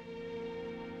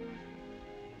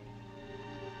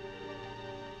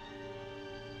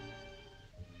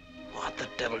 What the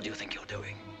devil do you think you're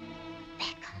doing?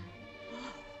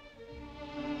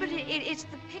 But it's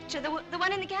the picture, the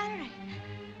one in the gallery.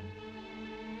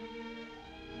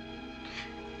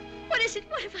 What is it?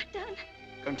 What have I done?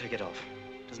 Go and take it off.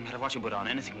 Doesn't matter what you put on,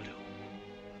 anything will do.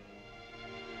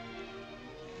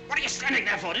 What are you standing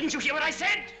there for? Didn't you hear what I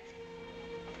said?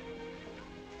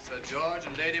 Sir George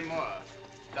and Lady Moore.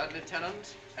 Dudley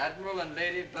Tennant, Admiral and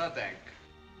Lady Burbank.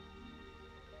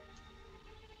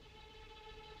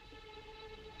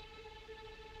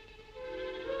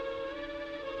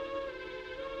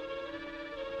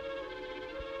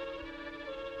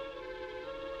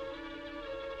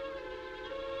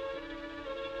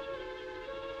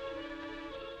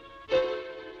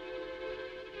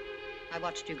 I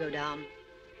watched you go down,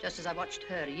 just as I watched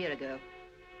her a year ago.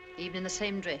 Even in the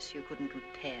same dress, you couldn't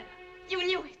compare. You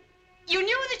knew it. You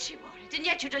knew that she wore it, and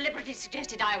yet you deliberately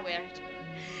suggested I wear it.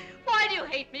 Why do you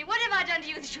hate me? What have I done to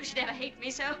you that you should ever hate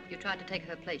me so? You tried to take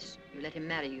her place. You let him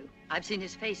marry you. I've seen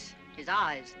his face, his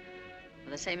eyes.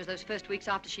 They're the same as those first weeks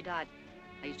after she died.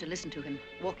 I used to listen to him,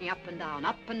 walking up and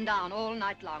down, all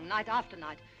night long, night after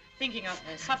night, thinking of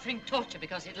her, suffering torture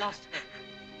because he'd lost her.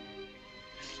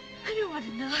 I don't want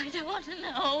to know. I don't want to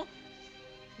know.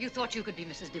 You thought you could be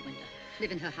Mrs. De Winter,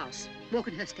 live in her house, walk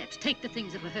in her steps, take the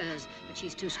things that were hers, but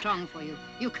she's too strong for you.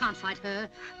 You can't fight her.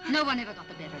 No one ever got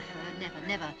the better of her, never,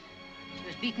 never. She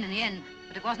was beaten in the end,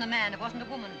 but it wasn't a man, it wasn't a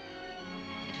woman.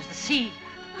 It was the sea.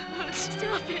 Oh,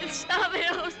 stop it,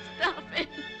 oh, stop it.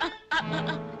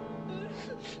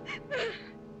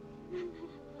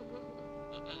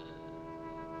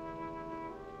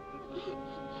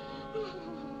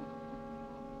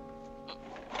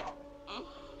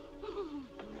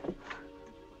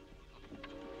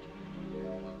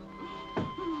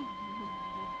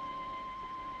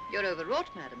 You're overwrought,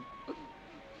 madam.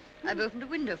 I've opened a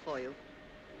window for you.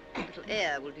 A little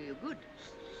air will do you good.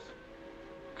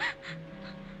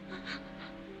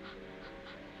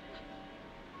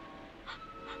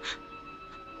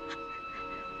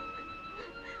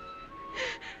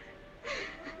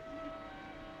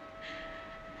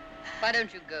 Why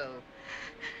don't you go?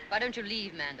 Why don't you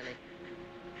leave Manderley?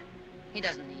 He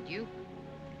doesn't need you.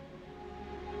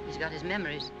 He's got his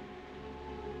memories.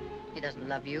 He doesn't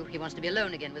love you. He wants to be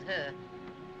alone again with her.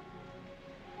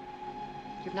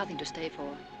 You've nothing to stay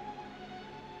for.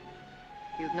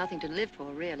 You've nothing to live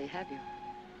for, really, have you?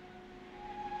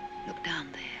 Look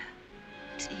down there.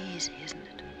 It's easy, isn't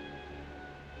it?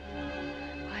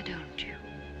 Why don't you?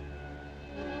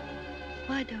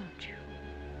 Why don't you?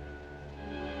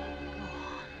 Go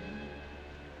on.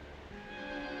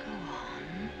 Go on.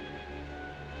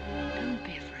 Don't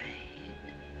be afraid.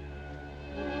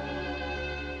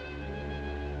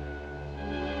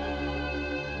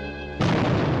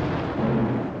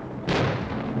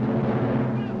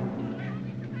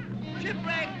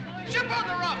 Shipwreck! Ship on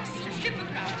the rocks! It's a ship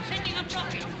aground, sending up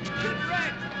rockets.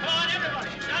 Shipwreck! Come on, everybody,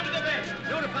 down to the bay.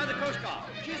 Notify the Coast Guard.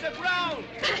 She's aground!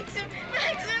 Maxim!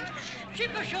 Maxim!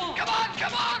 Ship ashore! Come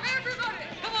on, everybody!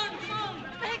 Come on!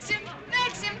 Maxim!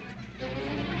 Maxim!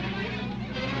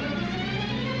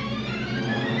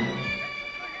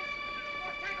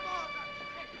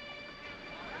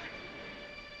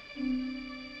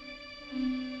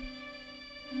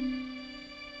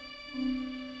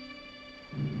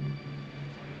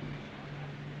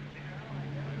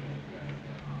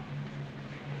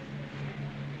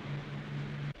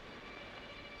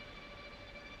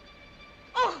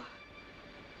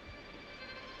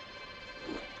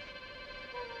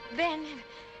 Ben,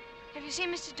 have you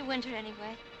seen Mr. De Winter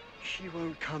anywhere? She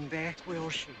won't come back, will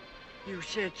she? You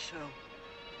said so.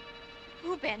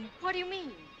 Who, Ben? What do you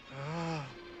mean? Ah,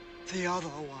 the other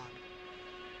one.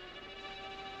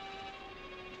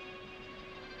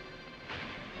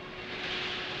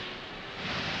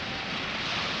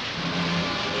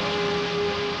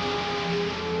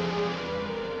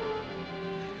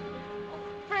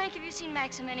 Frank, have you seen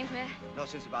Maxim anywhere? Not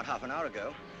since about half an hour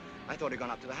ago. I thought he'd gone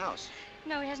up to the house.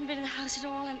 No, he hasn't been in the house at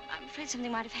all, and I'm afraid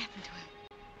something might have happened to him.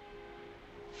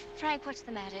 Frank, what's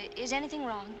the matter? Is anything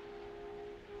wrong?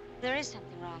 There is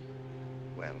something wrong.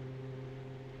 Well,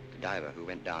 the diver who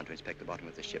went down to inspect the bottom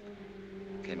of the ship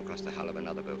came across the hull of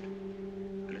another boat.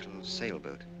 A little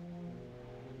sailboat.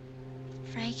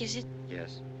 Frank, is it?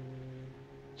 Yes.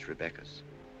 It's Rebecca's.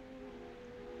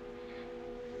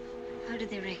 How did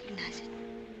they recognize it?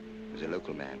 It was a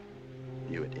local man.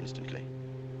 Knew it instantly.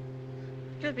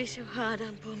 It'll be so hard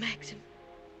on poor Maxim.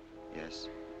 Yes.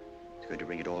 It's going to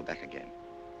bring it all back again.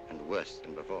 And worse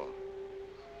than before.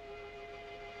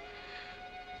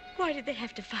 Why did they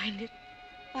have to find it?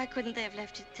 Why couldn't they have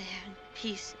left it there in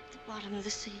peace at the bottom of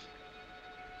the sea?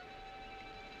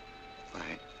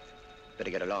 Why,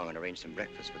 better get along and arrange some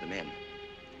breakfast for the men.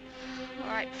 All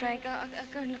right, Frank, I'll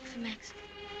go and look for Maxim.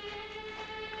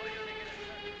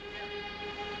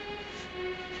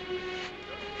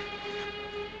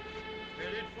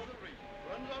 Headed for the reef.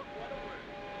 Runs out right away.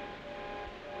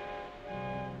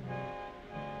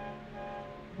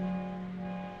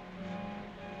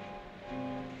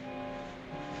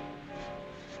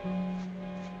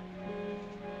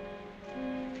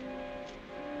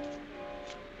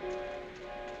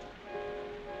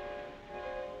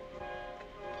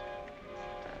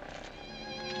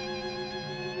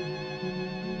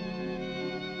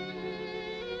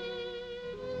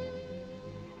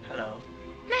 Hello.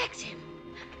 Maxim!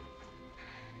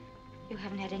 You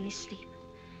haven't had any sleep.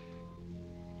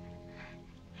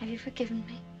 Have you forgiven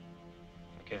me?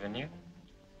 Forgiven you?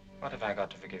 What have I got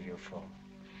to forgive you for?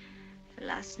 For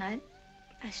last night,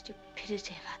 my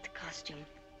stupidity about the costume.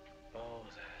 Oh,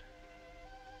 that.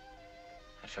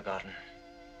 I'd forgotten.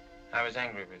 I was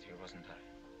angry with you, wasn't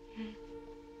I?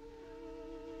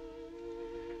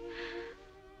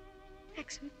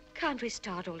 Maxim, can't we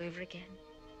start all over again?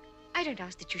 I don't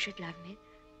ask that you should love me.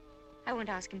 I won't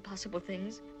ask impossible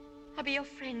things. I'll be your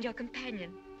friend, your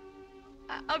companion.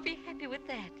 I'll be happy with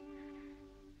that.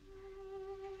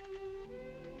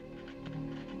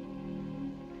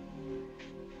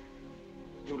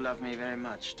 You love me very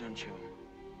much, don't you?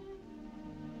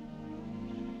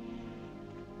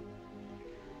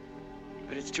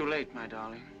 But it's too late, my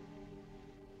darling.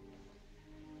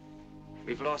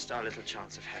 We've lost our little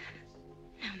chance of happiness.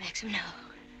 No, Maxim, no.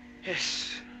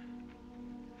 Yes.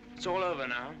 It's all over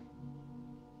now.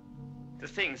 The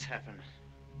thing's happened.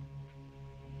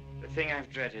 The thing I've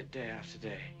dreaded day after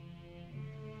day.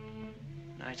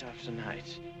 Night after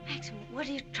night. Maxim, what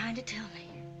are you trying to tell me?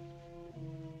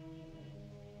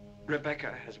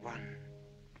 Rebecca has won.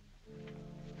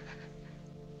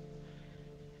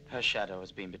 Her shadow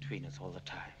has been between us all the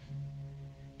time,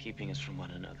 keeping us from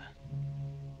one another.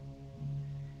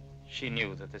 She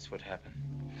knew that this would happen.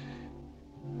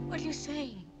 What are you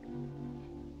saying?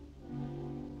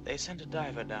 They sent a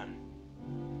diver down.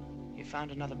 He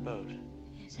found another boat.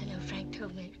 Yes, I know. Frank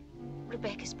told me.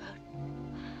 Rebecca's boat.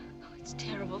 Oh, it's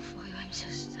terrible for you. I'm so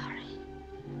sorry.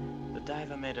 The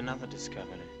diver made another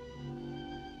discovery.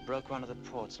 Broke one of the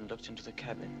ports and looked into the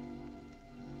cabin.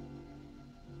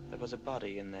 There was a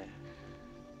body in there.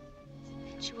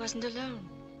 She wasn't alone.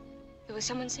 There was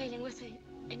someone sailing with her,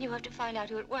 and you have to find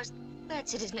out who it was.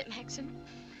 That's it, isn't it, Maxim?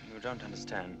 You don't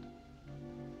understand.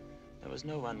 There was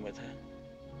no one with her.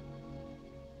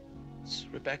 It's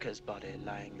Rebecca's body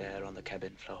lying there on the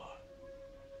cabin floor.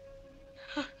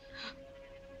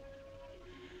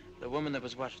 The woman that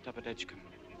was washed up at Edgecombe.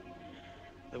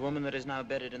 The woman that is now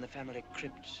buried in the family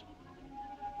crypt.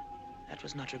 That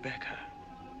was not Rebecca.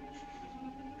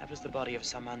 That was the body of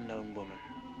some unknown woman.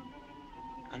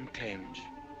 Unclaimed,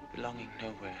 belonging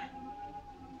nowhere.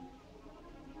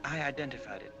 I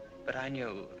identified it, but I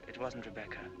knew it wasn't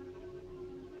Rebecca.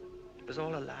 It was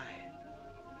all a lie.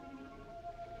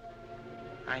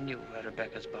 I knew where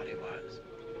Rebecca's body was.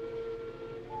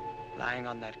 Lying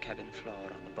on that cabin floor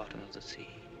on the bottom of the sea.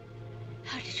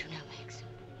 How did you know, Max?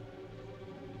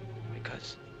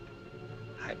 Because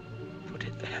I put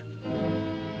it there.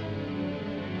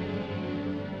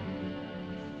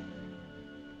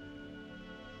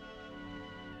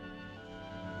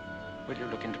 Will you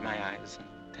look into my eyes and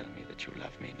tell me that you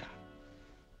love me now?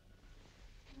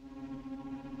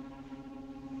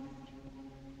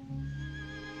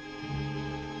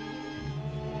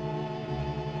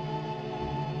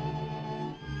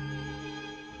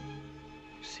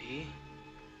 See?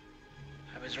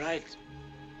 I was right.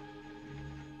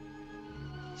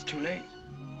 It's too late.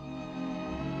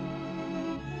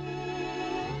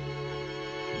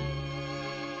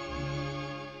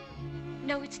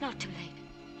 No, it's not too late.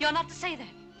 You're not to say that.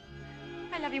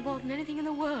 I love you more than anything in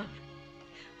the world.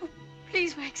 Oh,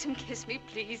 please, Maxim, kiss me,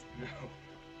 please. No.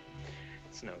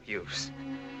 It's no use.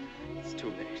 It's too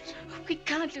late. Oh, we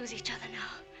can't lose each other now.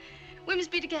 We must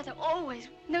be together always.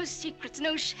 No secrets,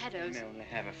 no shadows. We may only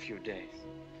have a few days.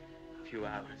 A few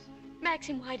hours.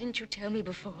 Maxim, why didn't you tell me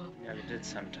before? Yeah, you did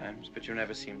sometimes, but you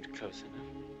never seemed close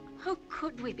enough. How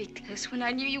could we be close when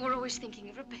I knew you were always thinking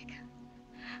of Rebecca?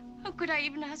 How could I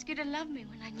even ask you to love me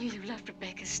when I knew you loved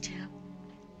Rebecca still?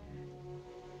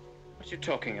 What are you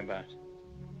talking about?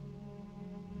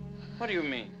 What do you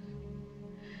mean?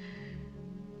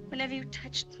 Whenever you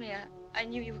touched me, I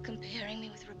knew you were comparing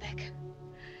me with Rebecca.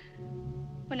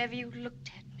 Whenever you looked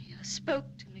at me or spoke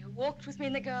to me or walked with me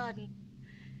in the garden,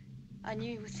 I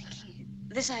knew you were thinking,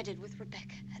 this I did with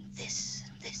Rebecca, and this,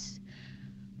 and this.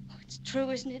 Oh, it's true,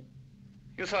 isn't it?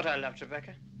 You thought I loved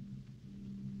Rebecca?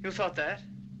 You thought that?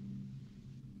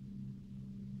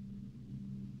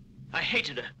 I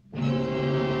hated her.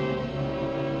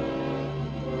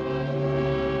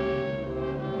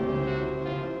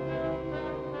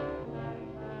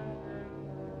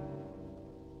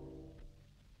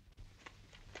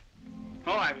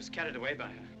 Oh, I was carried away by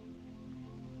her.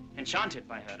 Enchanted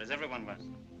by her, as everyone was.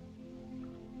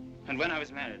 And when I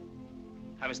was married,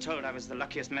 I was told I was the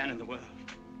luckiest man in the world.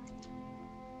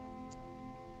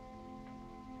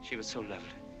 She was so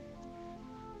lovely,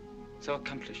 so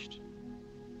accomplished,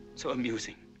 so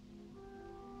amusing.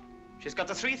 She's got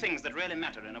the three things that really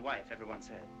matter in a wife, everyone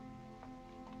said.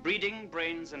 Breeding,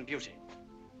 brains, and beauty.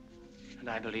 And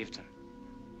I believed them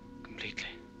completely.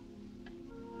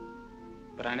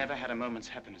 But I never had a moment's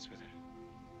happiness with her.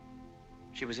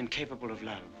 She was incapable of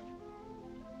love,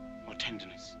 or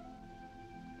tenderness,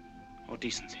 or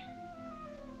decency.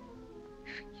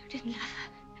 You didn't love her.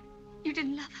 You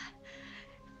didn't love her.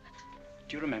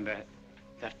 Do you remember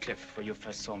that cliff where you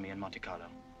first saw me in Monte Carlo?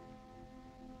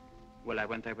 Well, I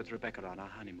went there with Rebecca on our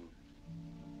honeymoon.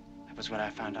 That was when I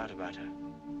found out about her.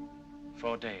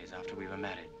 4 days after we were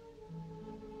married.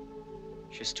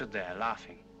 She stood there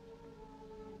laughing,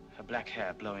 her black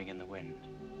hair blowing in the wind,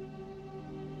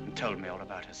 and told me all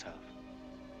about herself.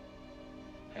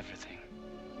 Everything.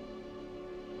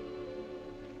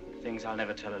 Things I'll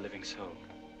never tell a living soul.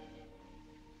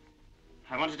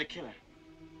 I wanted to kill her.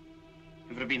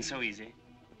 It would have been so easy.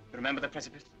 Remember the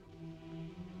precipice?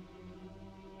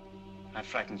 I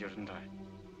frightened you, didn't I?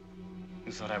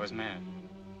 You thought I was mad.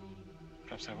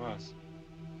 Perhaps I was.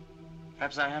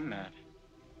 Perhaps I am mad.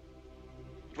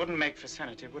 It wouldn't make for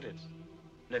sanity, would it?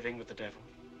 Living with the devil.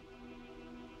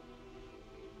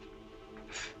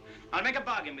 I'll make a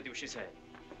bargain with you, she said.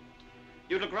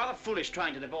 You look rather foolish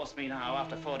trying to divorce me now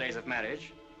after 4 days of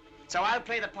marriage. So I'll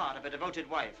play the part of a devoted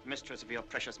wife, mistress of your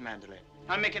precious Mandalay.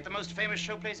 I'll make it the most famous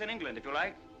showplace in England, if you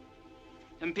like.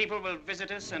 And people will visit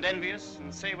us and envy us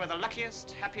and say we're the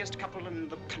luckiest, happiest couple in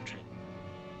the country.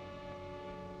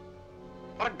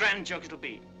 What a grand joke it'll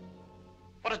be.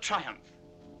 What a triumph.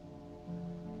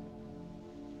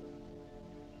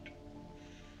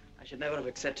 I should never have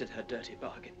accepted her dirty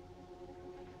bargain.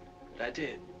 But I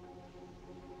did.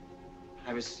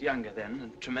 I was younger then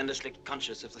and tremendously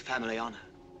conscious of the family honor.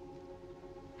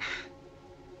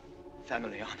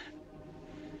 Family honor.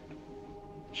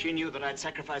 She knew that I'd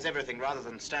sacrifice everything rather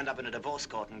than stand up in a divorce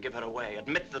court and give her away,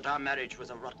 admit that our marriage was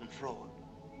a rotten fraud.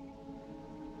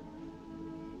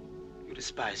 You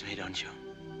despise me, don't you?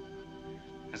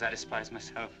 As I despise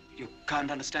myself. You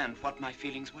can't understand what my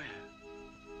feelings were.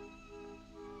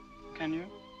 Can you?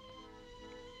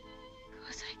 Of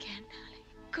course I can, darling.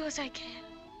 Of course I can.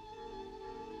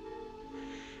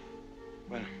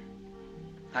 Well,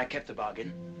 I kept the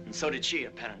bargain, and so did she,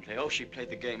 apparently. Oh, she played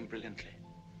the game brilliantly.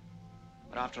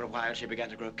 But after a while, she began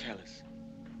to grow careless.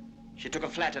 She took a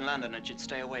flat in London, and she'd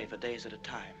stay away for days at a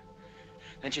time.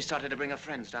 Then she started to bring her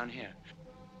friends down here.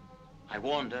 I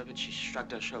warned her, but she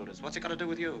shrugged her shoulders. What's it got to do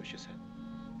with you, she said.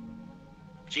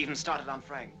 She even started on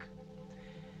Frank.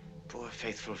 Poor,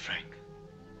 faithful Frank.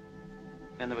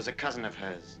 Then there was a cousin of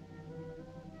hers,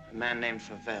 a man named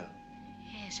Favell.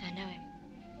 Yes, I know him.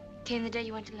 Came the day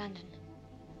you went to London.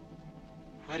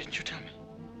 Why didn't you tell me?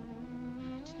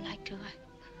 I didn't like to.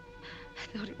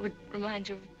 I thought it would remind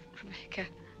you of Rebecca.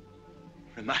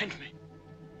 Remind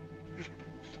me?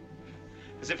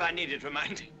 As if I needed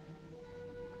reminding.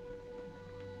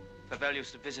 Favell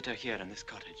used to visit her here in this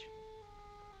cottage.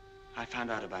 I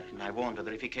found out about it, and I warned her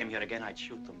that if he came here again, I'd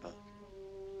shoot them both.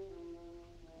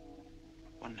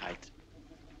 One night,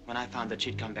 when I found that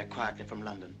she'd come back quietly from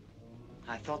London,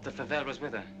 I thought that Favell was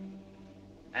with her.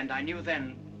 And I knew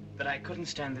then that I couldn't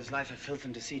stand this life of filth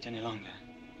and deceit any longer.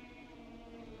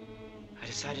 I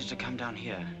decided to come down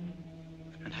here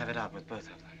and have it out with both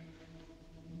of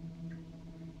them.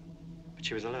 But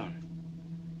she was alone.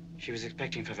 She was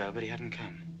expecting Favell, but he hadn't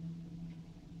come.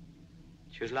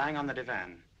 She was lying on the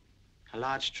divan, a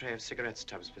large tray of cigarette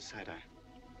stubs beside her.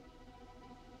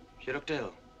 She looked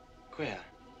ill, queer.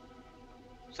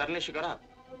 Suddenly she got up,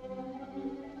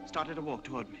 started to walk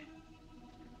toward me.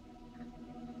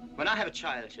 When I have a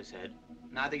child, she said,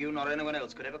 neither you nor anyone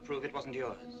else could ever prove it wasn't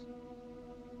yours.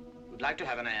 You'd like to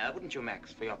have an heir, wouldn't you,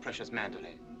 Max, for your precious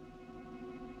Mandalay?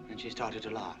 And she started to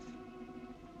laugh.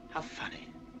 How funny.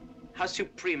 How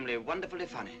supremely, wonderfully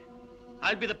funny.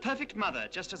 I'll be the perfect mother,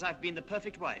 just as I've been the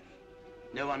perfect wife.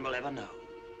 No one will ever know.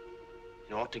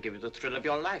 It ought to give you the thrill of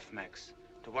your life, Max,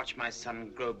 to watch my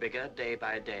son grow bigger day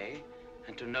by day,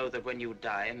 and to know that when you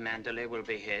die, Mandalay will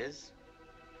be his.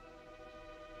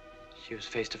 She was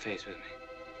face to face with me.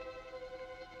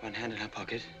 One hand in her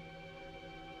pocket,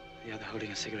 the other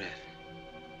holding a cigarette.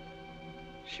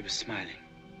 She was smiling.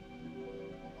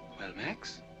 Well,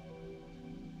 Max,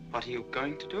 what are you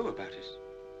going to do about it?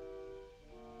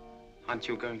 Aren't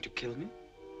you going to kill me?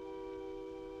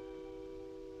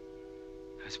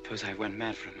 I suppose I went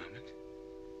mad for a moment.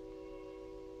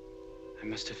 I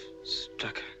must have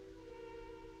struck her.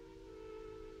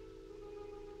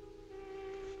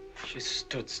 She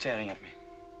stood staring at me.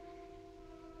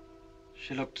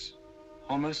 She looked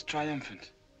almost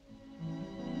triumphant.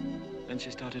 Then she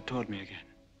started toward me again,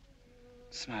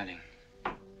 smiling.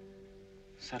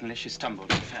 Suddenly she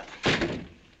stumbled and fell.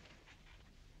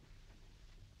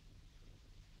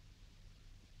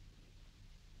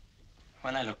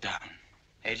 When I looked down,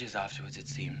 ages afterwards it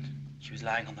seemed, she was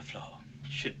lying on the floor.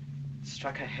 She'd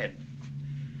struck her head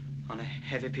on a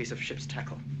heavy piece of ship's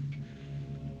tackle.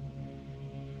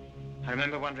 I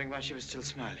remember wondering why she was still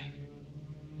smiling.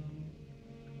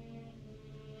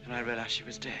 And I realized she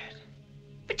was dead.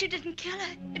 But you didn't kill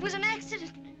her. It was an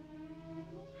accident.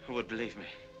 Who would believe me?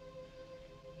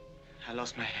 I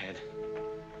lost my head.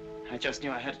 I just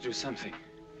knew I had to do something.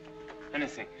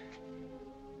 Anything.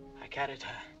 I carried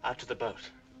her out to the boat.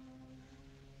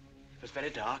 It was very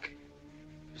dark.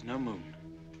 There was no moon.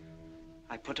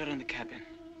 I put her in the cabin.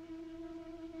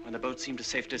 When the boat seemed a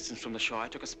safe distance from the shore, I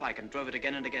took a spike and drove it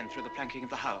again and again through the planking of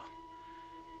the hull.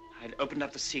 I opened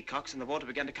up the sea cocks and the water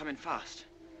began to come in fast.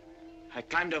 I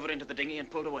climbed over into the dinghy and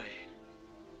pulled away.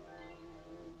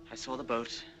 I saw the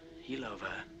boat heel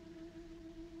over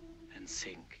and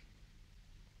sink.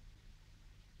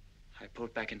 I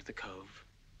pulled back into the cove.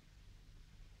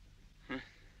 It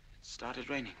started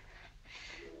raining.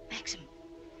 Maxim,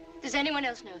 does anyone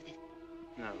else know of it?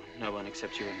 No, no one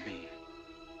except you and me.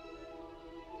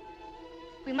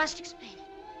 We must explain it.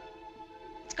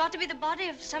 It's got to be the body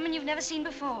of someone you've never seen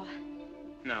before.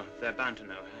 No, they're bound to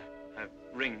know her. Her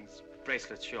rings,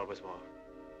 bracelets she always wore.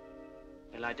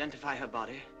 They'll identify her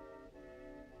body.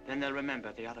 Then they'll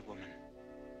remember the other woman.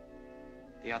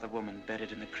 The other woman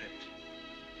buried in the crypt.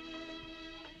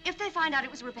 If they find out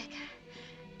it was Rebecca,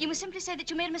 you must simply say that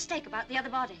you made a mistake about the other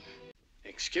body.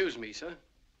 Excuse me, sir,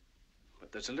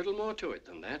 but there's a little more to it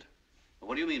than that.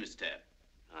 What do you mean, Mr. Tabb?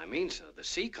 I mean, sir, the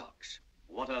seacocks.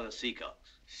 What are the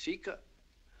seacocks?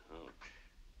 Oh,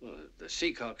 well, the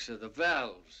seacocks are the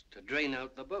valves to drain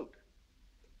out the boat.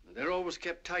 They're always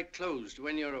kept tight closed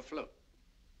when you're afloat.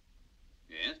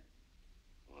 Yes?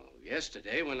 Well,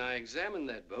 yesterday when I examined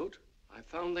that boat, I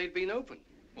found they'd been opened.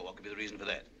 Well, what could be the reason for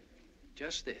that?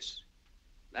 Just this.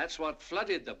 That's what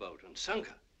flooded the boat and sunk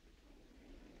her.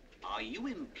 Are you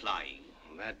implying?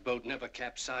 That boat never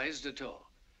capsized at all.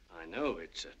 I know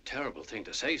it's a terrible thing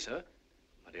to say, sir,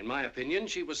 but in my opinion,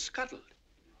 she was scuttled.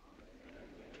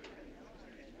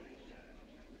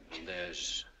 And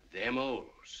there's them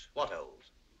holes. What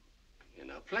holes? In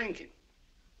her planking.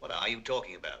 What are you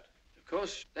talking about? Of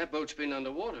course, that boat's been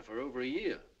underwater for over a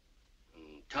year.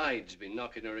 And tide's been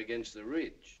knocking her against the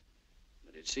ridge.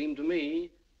 But it seemed to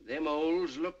me, them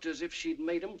holes looked as if she'd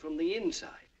made them from the inside.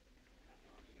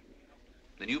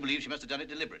 Then you believe she must have done it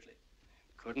deliberately?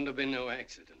 Couldn't have been no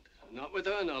accident. Not with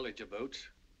her knowledge of boats.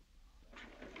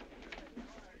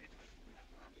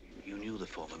 You knew the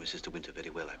former Mrs. De Winter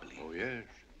very well, I believe. Oh, yes.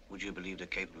 Would you have believed her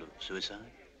capable of suicide?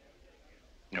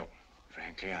 No,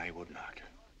 frankly, I would not.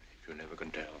 You never can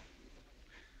tell.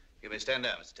 You may stand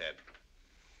down, Mr. Tabb.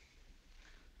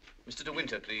 Mr. De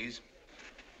Winter, please.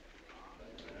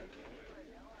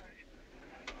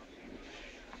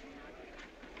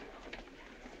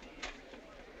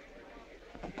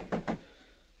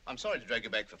 I'm sorry to drag you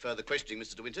back for further questioning,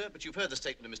 Mr. De Winter, but you've heard the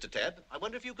statement of Mr. Tabb. I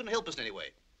wonder if you can help us in any way.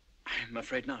 I'm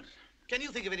afraid not. Can you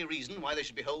think of any reason why there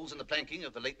should be holes in the planking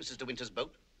of the late Mrs. De Winter's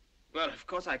boat? Well, of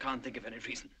course I can't think of any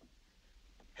reason.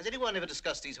 Has anyone ever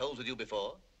discussed these holes with you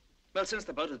before? Well, since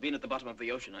the boat has been at the bottom of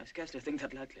the ocean, I scarcely think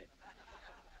that likely.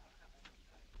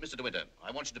 Mr. De Winter,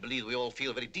 I want you to believe we all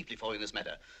feel very deeply for you in this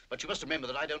matter, but you must remember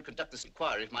that I don't conduct this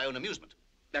inquiry for my own amusement.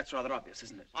 That's rather obvious,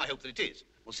 isn't it? I hope that it is.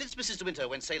 Well, since Mrs. De Winter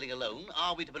went sailing alone,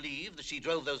 are we to believe that she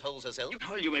drove those holes herself?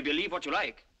 Well, you may believe what you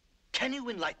like. Can you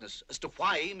enlighten us as to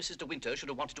why Mrs. De Winter should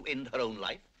have wanted to end her own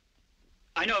life?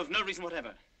 I know of no reason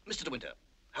whatever. Mr. De Winter,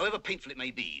 however painful it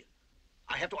may be,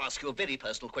 I have to ask you a very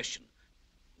personal question.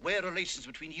 Were relations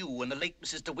between you and the late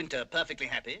Mrs. De Winter perfectly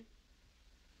happy?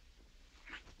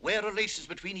 Were relations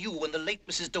between you and the late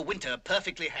Mrs. De Winter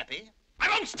perfectly happy? I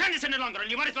won't stand this any longer,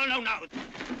 and you might as well know now.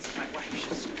 My wife,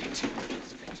 she's fit.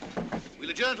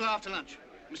 We'll adjourn till after lunch.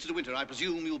 Mr. De Winter, I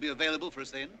presume you'll be available for us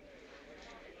then?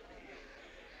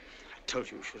 I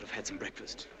told you you should have had some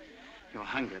breakfast. You're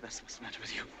hungry, that's what's the matter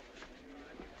with you.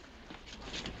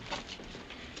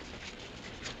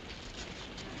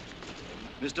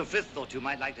 Mr. Frith thought you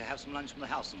might like to have some lunch from the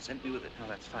house and sent me with it. Oh,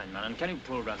 that's fine, man. And can you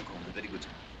pull round the corner? Very good, sir.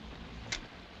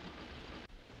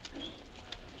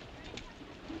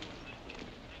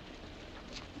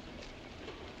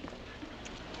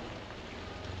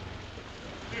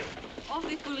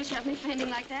 Awfully foolish of me fainting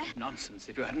like that. Nonsense.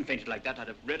 If you hadn't fainted like that, I'd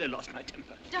have really lost my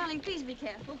temper. Darling, please be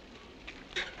careful.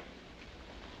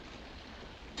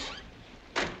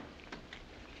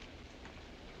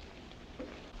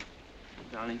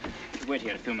 Darling, wait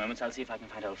here a few moments. I'll see if I can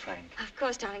find old Frank. Of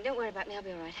course, darling. Don't worry about me. I'll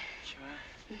be all right. Sure?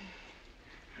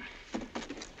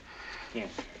 Here.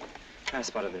 Try a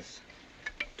spot of this.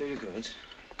 Do you good.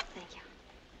 Thank you.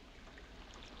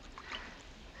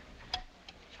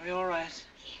 Are you all right?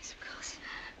 Yes, of course.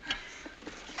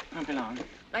 Won't be long.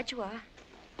 Right you are.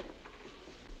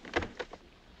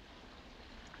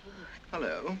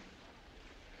 Hello.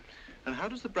 And how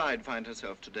does the bride find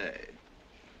herself today?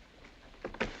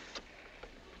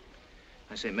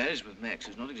 I say, marriage with Max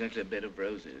is not exactly a bed of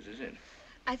roses, is it?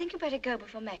 I think you better go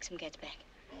before Maxim gets back.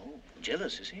 Oh,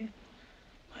 jealous, is he?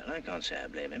 Well, I can't say I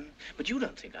blame him. But you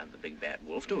don't think I'm the big bad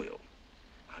wolf, do you?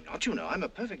 I'm not, you know. I'm a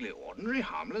perfectly ordinary,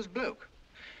 harmless bloke.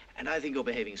 And I think you're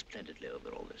behaving splendidly over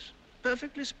all this.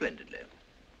 Perfectly splendidly.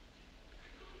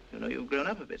 You know, you've grown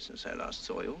up a bit since I last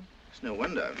saw you. It's no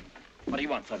wonder. What do you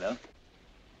want, fellow?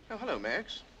 Oh, hello,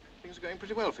 Max. Things are going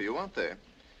pretty well for you, aren't they?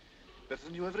 Better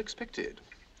than you ever expected.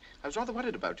 I was rather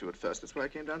worried about you at first. That's why I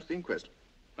came down to the inquest.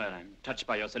 Well, I'm touched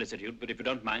by your solicitude, but if you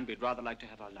don't mind, we'd rather like to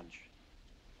have our lunch.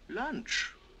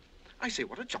 Lunch? I say,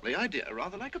 what a jolly idea.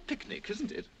 Rather like a picnic,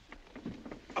 isn't it?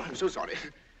 Oh, I'm so sorry. Do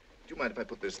you mind if I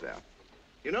put this there?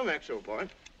 You know, Max, old boy,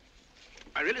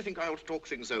 I really think I ought to talk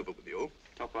things over with you.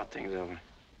 Talk what things over?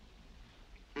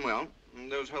 Well,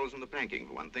 those holes in the planking,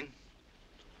 for one thing.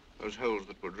 Those holes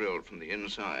that were drilled from the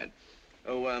inside.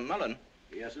 Oh, Mullen.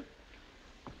 Yes, sir?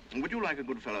 Would you like a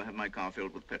good fellow have my car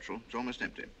filled with petrol? It's almost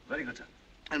empty. Very good, sir.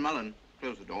 And Mullen,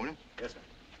 close the door, will you? Yes, sir.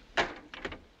 Does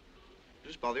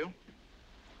this bother you?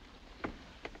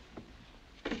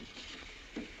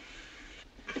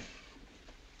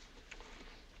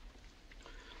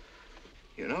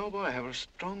 You know, boy, I have a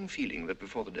strong feeling that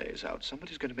before the day is out,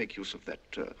 somebody's going to make use of that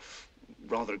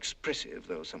rather expressive,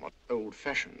 though somewhat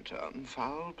old-fashioned term,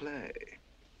 foul play.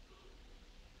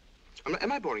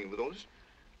 Am I boring you with all this?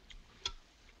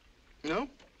 No?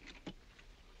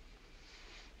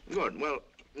 Good. Well,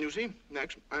 you see,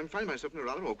 Max, I'm finding myself in a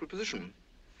rather awkward position.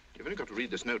 You've only got to read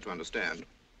this note to understand.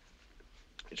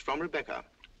 It's from Rebecca.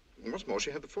 And what's more, she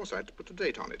had the foresight to put a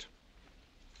date on it.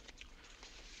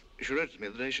 She wrote it to me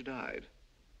the day she died.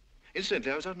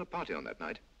 Incidentally, I was out on a party on that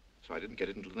night, so I didn't get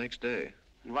it until the next day.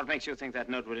 And what makes you think that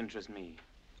note would interest me?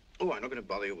 Oh, I'm not going to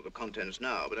bother you with the contents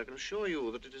now, but I can assure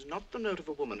you that it is not the note of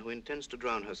a woman who intends to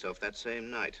drown herself that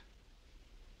same night.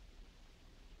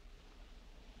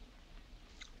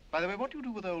 By the way, what do you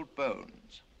do with old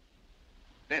bones?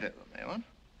 Better them, eh, what?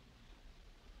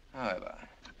 However,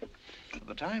 for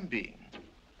the time being...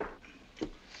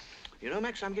 You know,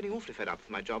 Max, I'm getting awfully fed up with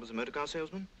my job as a motor car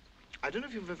salesman. I don't know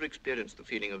if you've ever experienced the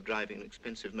feeling of driving an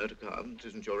expensive motor car that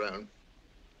isn't your own,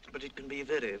 but it can be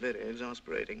very, very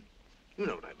exasperating. You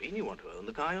know what I mean. You want to own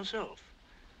the car yourself.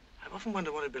 I've often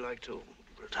wondered what it'd be like to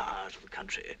retire to the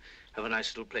country, have a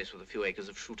nice little place with a few acres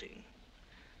of shooting.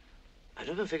 I've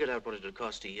never figured out what it would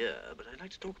cost a year, but I'd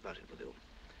like to talk about it with you.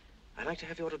 I'd like to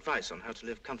have your advice on how to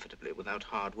live comfortably without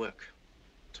hard work.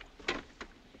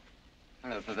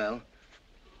 Hello, Favell.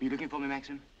 Were you looking for me,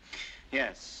 Maxim?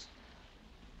 Yes.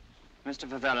 Mr.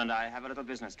 Favell and I have a little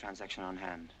business transaction on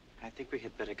hand. I think we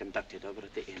had better conduct it over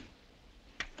at the inn.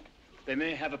 They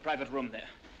may have a private room there.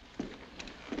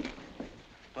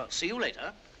 Well, see you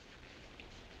later.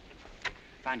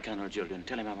 Find Colonel Julian.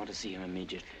 Tell him I want to see him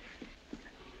immediately.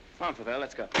 Come on, Favell,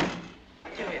 let's go.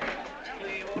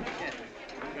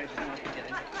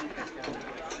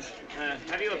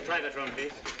 Have you a private room,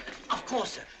 please? Of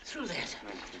course, sir. Through there, sir.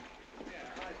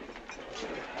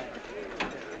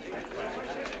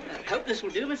 Hope this will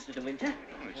do, Mr. De Winter.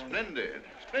 Oh, splendid.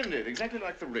 Splendid. Exactly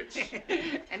like the Ritz.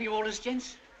 Any orders,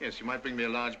 gents? Yes, you might bring me a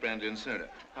large brandy and soda.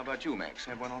 How about you, Max?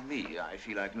 Have one on me. I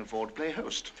feel I can afford to play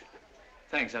host.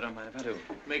 Thanks, I don't mind if I do.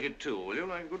 Make it two, will you,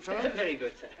 like a good fellow? Very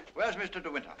good, sir. Where's Mr. De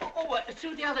Winter?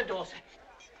 Through the other door, sir.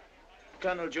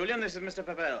 Colonel Julian, this is Mr.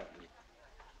 Favell.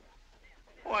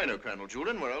 Oh, I know Colonel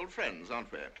Julian. We're old friends,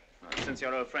 aren't we? Well, since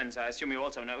you're old friends, I assume you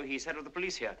also know he's head of the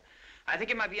police here. I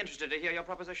think he might be interested to hear your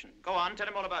proposition. Go on, tell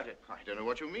him all about it. I don't know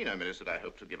what you mean. I merely said I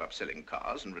hope to give up selling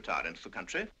cars and retire into the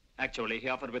country. Actually, he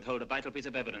offered to withhold a vital piece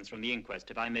of evidence from the inquest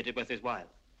if I made it worth his while.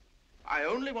 I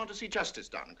only want to see justice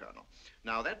done, Colonel.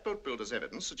 Now, that boat builder's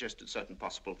evidence suggested certain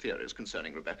possible theories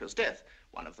concerning Rebecca's death.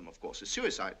 One of them, of course, is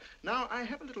suicide. Now, I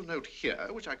have a little note here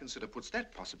which I consider puts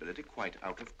that possibility quite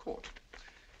out of court.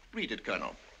 Read it,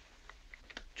 Colonel.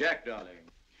 Jack, darling,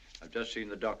 I've just seen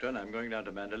the doctor and I'm going down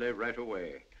to Mandalay right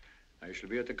away. I shall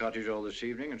be at the cottage all this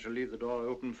evening and shall leave the door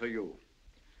open for you.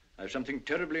 I have something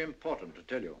terribly important to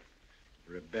tell you.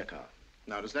 Rebecca.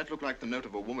 Now, does that look like the note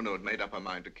of a woman who had made up her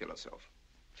mind to kill herself?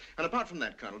 And apart from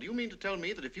that, Colonel, do you mean to tell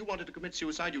me that if you wanted to commit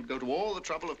suicide, you'd go to all the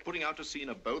trouble of putting out to sea in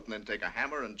a boat and then take a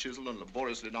hammer and chisel and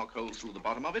laboriously knock holes through the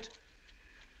bottom of it?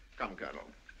 Come, Colonel,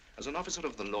 as an officer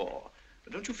of the law,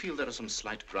 don't you feel there are some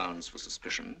slight grounds for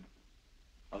suspicion?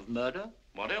 Of murder?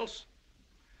 What else?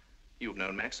 You've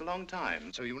known Max a long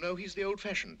time, so you know he's the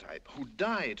old-fashioned type who'd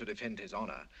die to defend his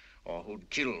honor, or who'd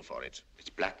kill for it. It's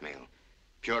blackmail,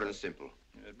 pure and simple.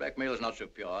 Blackmail is not so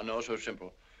pure, nor so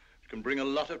simple. It can bring a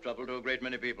lot of trouble to a great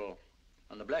many people.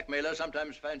 And the blackmailer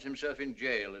sometimes finds himself in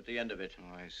jail at the end of it.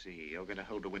 Oh, I see. You're going to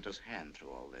hold De Winter's hand through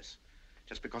all this.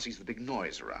 Just because he's the big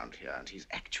noise around here, and he's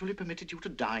actually permitted you to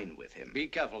dine with him. Be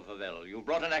careful, Favell. You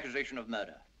brought an accusation of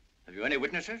murder. Have you any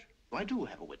witnesses? Oh, I do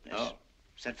have a witness. Oh.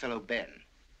 It's that fellow Ben.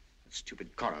 That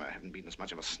stupid coroner hadn't been as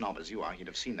much of a snob as you are. He'd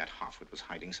have seen that half-wit was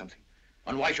hiding something.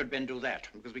 And why should Ben do that?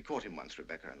 Because we caught him once,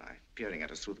 Rebecca and I, peering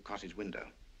at us through the cottage window.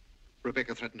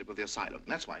 Rebecca threatened him with the asylum.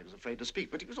 That's why he was afraid to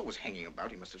speak. But he was always hanging about.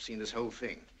 He must have seen this whole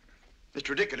thing. It's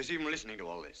ridiculous even listening to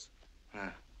all this.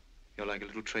 Ah, you're like a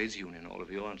little trades union, all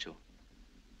of you, aren't you?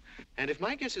 And if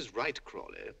my guess is right,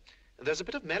 Crawley, there's a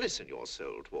bit of malice in your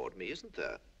soul toward me, isn't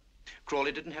there?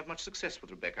 Crawley didn't have much success with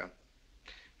Rebecca.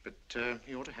 But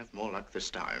he ought to have more luck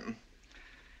this time.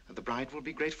 And the bride will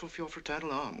be grateful for your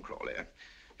fraternal arm, Crawley,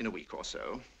 in a week or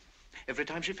so. Every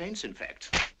time she faints, in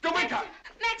fact. De Winter!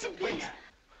 Maxim, please.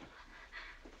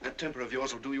 That temper of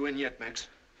yours will do you in yet, Max.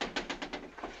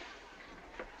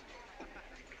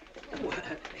 Oh,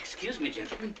 excuse me,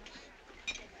 gentlemen.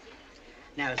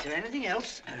 Now, is there anything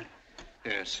else?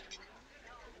 Yes.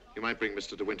 You might bring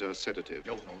Mr. De Winter a sedative.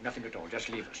 No, nothing at all. Just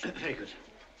leave us. Very good.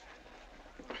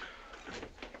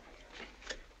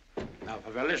 Now,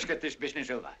 Favell, let's get this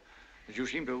business over. As you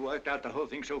seem to have worked out the whole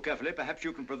thing so carefully, perhaps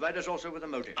you can provide us also with a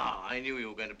motive. Ah, I knew you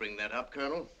were going to bring that up,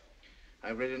 Colonel.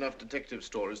 I've read enough detective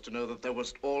stories to know that there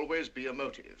must always be a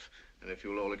motive. And if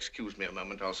you'll all excuse me a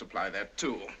moment, I'll supply that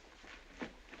too.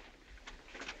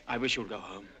 I wish you'll go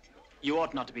home. You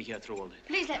ought not to be here through all this.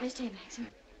 Please let me stay, Maxim.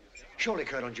 Surely,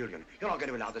 Colonel Julian, you're not going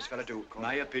to allow this fellow to...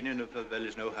 My opinion of Favell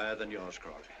is no higher than yours,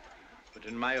 Crawley. But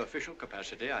in my official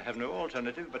capacity, I have no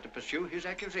alternative but to pursue his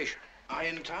accusation. I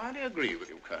entirely agree with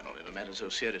you, Colonel. In a matter so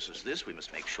serious as this, we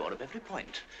must make sure of every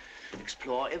point,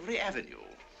 explore every avenue.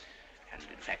 And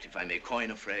in fact, if I may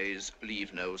coin a phrase,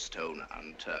 leave no stone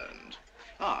unturned.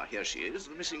 Ah, here she is,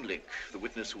 the missing link, the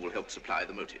witness who will help supply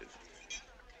the motive.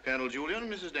 Colonel Julian,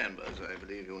 Mrs. Danvers, I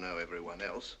believe you know everyone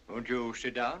else. Won't you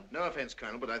sit down? No offense,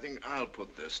 Colonel, but I think I'll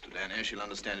put this to Danny. She'll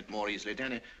understand it more easily.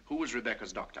 Danny, who was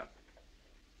Rebecca's doctor?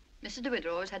 Mr. De Winter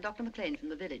always had Dr. McLean from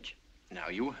the village. Now,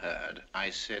 you heard. I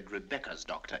said Rebecca's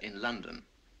doctor in London.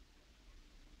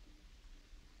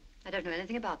 I don't know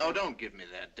anything about that. Oh, don't give me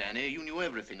that, Danny. You knew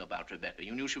everything about Rebecca.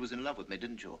 You knew she was in love with me,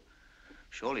 didn't you?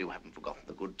 Surely you haven't forgotten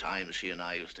the good times she and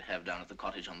I used to have down at the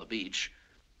cottage on the beach.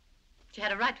 She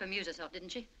had a right to amuse herself, didn't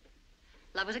she?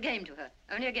 Love was a game to her,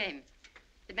 only a game.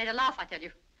 It made her laugh, I tell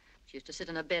you. She used to sit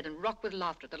in her bed and rock with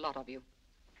laughter at the lot of you.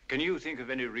 Can you think of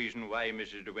any reason why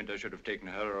Mrs. De Winter should have taken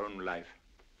her own life?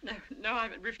 No, I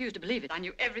refuse to believe it. I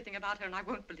knew everything about her and I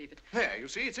won't believe it. There, you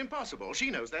see, it's impossible.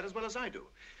 She knows that as well as I do.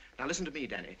 Now, listen to me,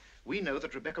 Danny. We know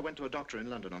that Rebecca went to a doctor in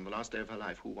London on the last day of her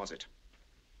life. Who was it?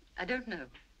 I don't know.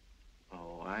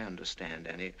 Oh, I understand,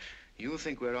 Danny. You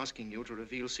think we're asking you to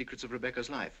reveal secrets of Rebecca's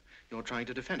life. You're trying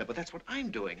to defend her, but that's what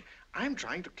I'm doing. I'm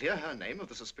trying to clear her name of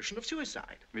the suspicion of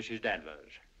suicide. Mrs.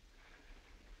 Danvers,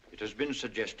 it has been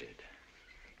suggested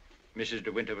Mrs.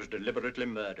 De Winter was deliberately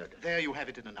murdered. There you have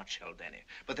it in a nutshell, Danny.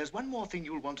 But there's one more thing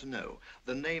you'll want to know.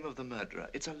 The name of the murderer.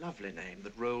 It's a lovely name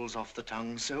that rolls off the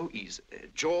tongue so easily.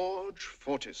 George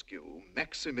Fortescue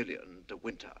Maximilian De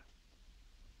Winter.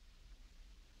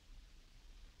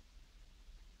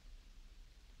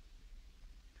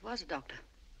 He was a doctor.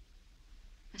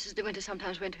 Mrs. De Winter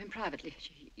sometimes went to him privately.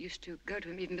 She used to go to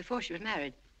him even before she was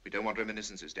married. We don't want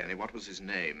reminiscences, Danny. What was his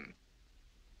name?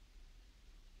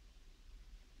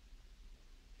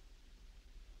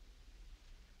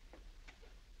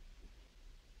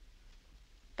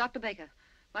 Dr. Baker,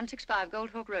 165 Gold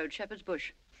Hawk Road, Shepherd's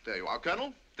Bush. There you are,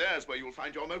 Colonel. There's where you'll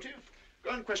find your motive. Go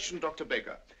and question Dr.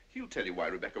 Baker. He'll tell you why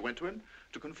Rebecca went to him,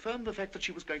 to confirm the fact that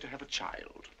she was going to have a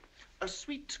child. A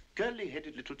sweet,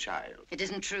 curly-headed little child. It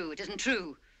isn't true. It isn't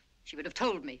true. She would have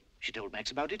told me. She told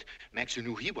Max about it. Max, who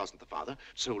knew he wasn't the father,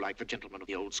 so like the gentleman of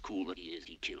the old school that he is,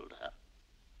 he killed her.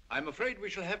 I'm afraid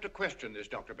we shall have to question this,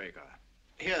 Dr. Baker.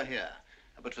 Here, here.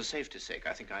 But for safety's sake,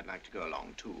 I think I'd like to go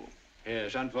along, too.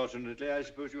 Yes, unfortunately, I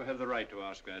suppose you have the right to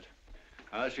ask that.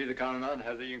 I'll see the coroner and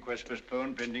have the inquest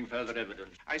postponed pending further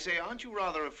evidence. I say, aren't you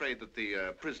rather afraid that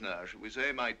the prisoner, shall we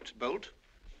say, might bolt?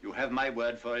 You have my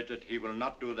word for it that he will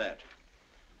not do that.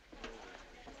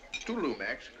 Toodaloo,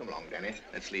 Max. Come along, Danny.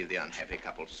 Let's leave the unhappy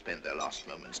couple to spend their last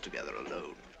moments together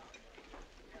alone.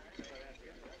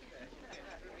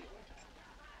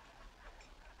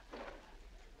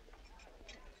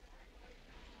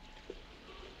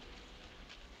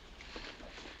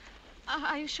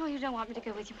 Are you sure you don't want me to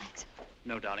go with you, Max?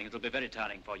 No, darling, it'll be very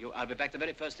tiring for you. I'll be back the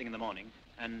very first thing in the morning,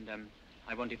 and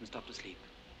I won't even stop to sleep.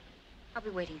 I'll be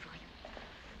waiting for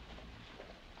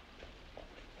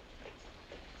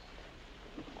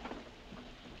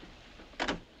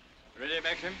you. Ready,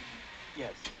 Maxim?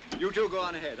 Yes. You two go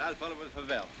on ahead. I'll follow with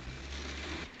Pavel.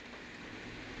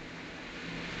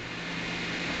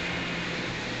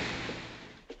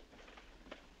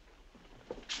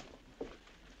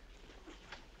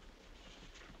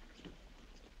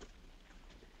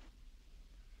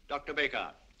 Dr.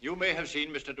 Baker, you may have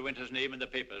seen Mr. De Winter's name in the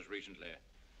papers recently.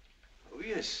 Oh,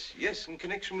 yes, yes, in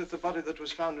connection with the body that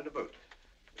was found in a boat.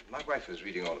 My wife was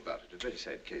reading all about it. A very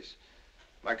sad case.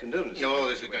 My condolences. No,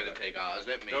 this is going to take hours.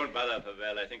 Let me... Don't bother,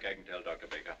 Pavel. I think I can tell Dr.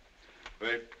 Baker.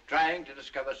 We're trying to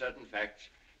discover certain facts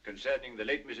concerning the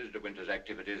late Mrs. De Winter's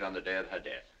activities on the day of her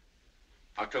death.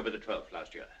 October the 12th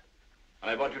last year. And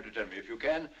I want you to tell me, if you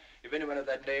can, if anyone of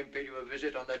that name paid you a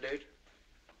visit on that date.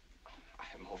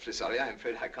 I'm awfully sorry. I'm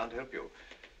afraid I can't help you.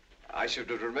 I should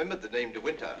have remembered the name De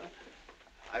Winter.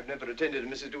 I've never attended a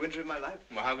Mrs. De Winter in my life.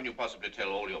 Well, how can you possibly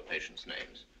tell all your patients'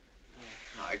 names?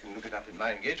 I can look it up in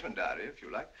my engagement diary, if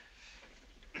you like.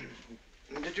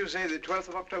 Did you say the 12th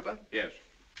of October? Yes.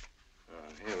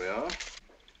 Here we are.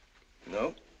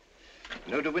 No.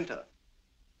 No De Winter.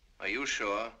 Are you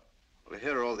sure? Well,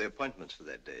 here are all the appointments for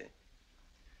that day.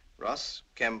 Ross,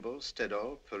 Campbell,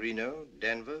 Stedall, Perino,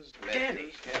 Danvers,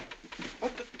 Danny?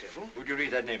 What the devil? Would you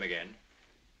read that name again?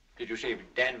 Did you say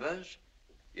Danvers?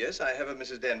 Yes, I have a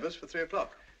Mrs. Danvers for 3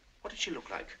 o'clock. What did she look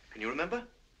like? Can you remember?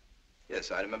 Yes,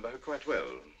 I remember her quite well.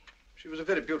 She was a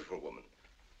very beautiful woman.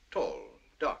 Tall,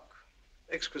 dark,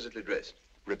 exquisitely dressed.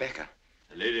 Rebecca.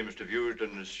 The lady must have used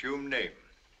an assumed name.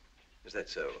 Is that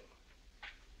so?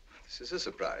 This is a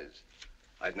surprise.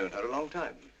 I'd known her a long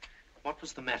time. What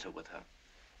was the matter with her?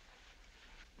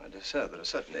 My dear sir, there are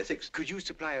certain ethics. Could you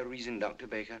supply a reason, Dr.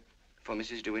 Baker, for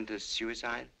Mrs. De Winter's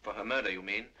suicide? For her murder, you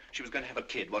mean? She was going to have a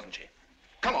kid, wasn't she?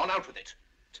 Come on, out with it.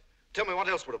 Tell me, what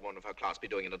else would a woman of her class be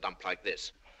doing in a dump like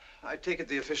this? I take it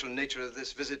the official nature of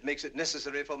this visit makes it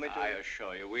necessary for me to... I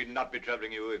assure you, we'd not be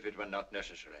troubling you if it were not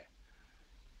necessary.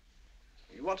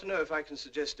 You want to know if I can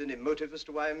suggest any motive as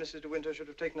to why Mrs. De Winter should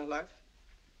have taken her life?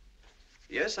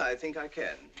 Yes, I think I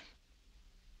can.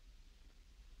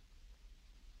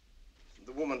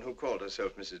 The woman who called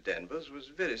herself Mrs. Danvers was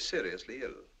very seriously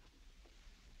ill.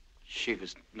 She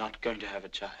was not going to have a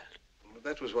child. Well,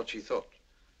 that was what she thought.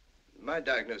 My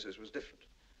diagnosis was different.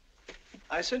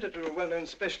 I sent her to a well-known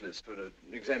specialist for an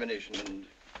examination and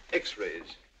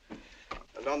x-rays.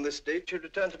 And on this date, she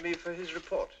returned to me for his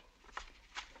report.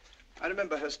 I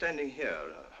remember her standing here,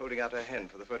 holding out her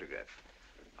hand for the photograph.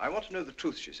 I want to know the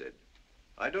truth, she said.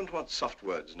 I don't want soft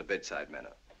words in a bedside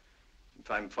manner. If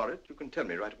I'm for it, you can tell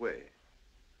me right away.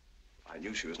 I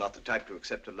knew she was not the type to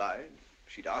accept a lie.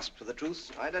 She'd asked for the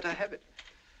truth. I let her have it.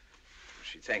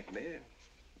 She thanked me.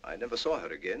 I never saw her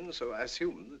again, so I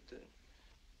assumed that...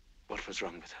 What was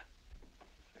wrong with her?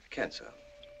 Cancer.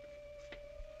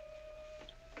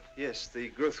 Yes, the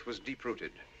growth was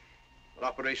deep-rooted. An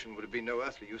operation would have been no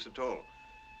earthly use at all.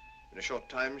 In a short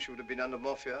time, she would have been under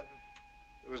morphia.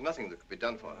 There was nothing that could be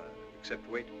done for her, except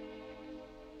wait.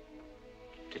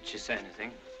 Did she say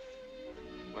anything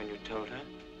when you told her?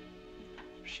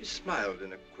 She smiled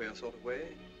in a queer sort of way.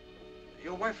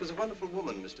 Your wife was a wonderful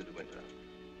woman, Mr. De Winter.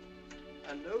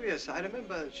 And oh, yes, I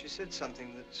remember she said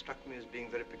something that struck me as being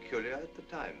very peculiar at the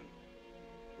time.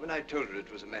 When I told her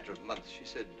it was a matter of months, she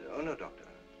said, "Oh, no, doctor,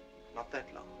 not that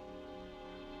long."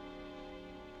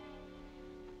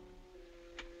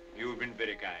 You've been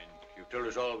very kind. You've told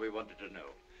us all we wanted to know.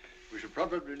 We should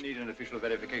probably need an official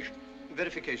verification.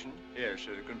 Verification? Yes,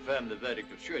 to confirm the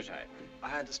verdict of suicide.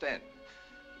 I understand.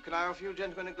 Can I offer you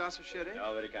gentlemen a glass of sherry?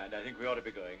 Oh, very kind. I think we ought to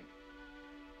be going.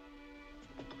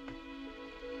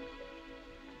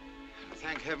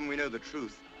 Thank heaven we know the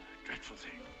truth. Dreadful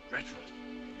thing. Dreadful.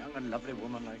 A young and lovely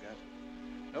woman like that.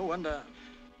 No wonder.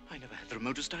 I never had the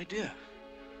remotest idea.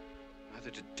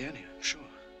 Neither did Danny, I'm sure.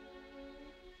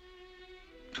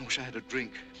 I wish I had a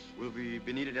drink. Will we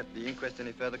be needed at the inquest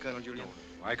any further, Colonel Julian?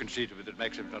 No, I can see to it that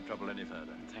Maxim's not trouble any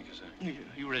further. Thank you, sir.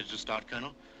 You ready to start,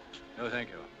 Colonel? No, thank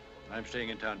you. I'm staying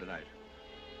in town tonight.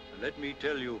 And let me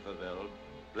tell you, Pavel,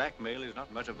 blackmail is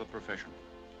not much of a profession.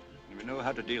 And we know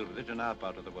how to deal with it in our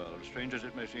part of the world, strange as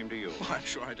it may seem to you. Oh, I'm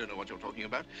sure I don't know what you're talking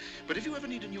about. But if you ever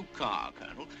need a new car,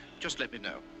 Colonel, just let me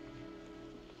know.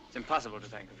 It's impossible to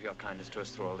thank you for your kindness to us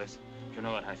through all this. You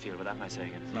know what I feel without my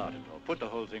saying it. Not at all. Put the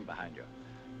whole thing behind you.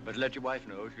 But let your wife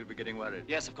know she'll be getting worried.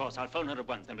 Yes, of course. I'll phone her at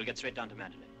once, then we'll get straight down to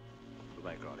Mandalay.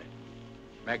 Goodbye, Crawley.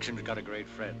 Maxim's got a great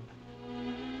friend.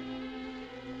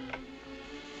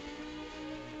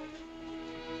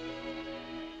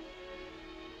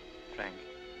 Frank.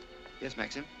 Yes,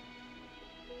 Maxim?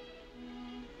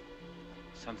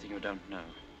 Something you don't know.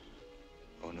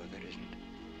 Oh, no, there isn't.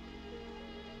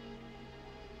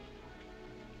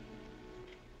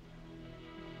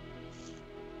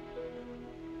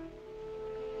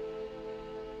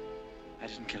 I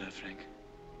didn't kill her, Frank.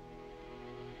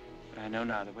 But I know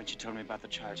now that when she told me about the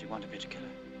child, she wanted me to kill her.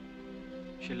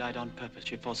 She lied on purpose.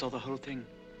 She foresaw the whole thing.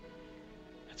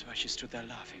 That's why she stood there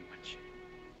laughing when she...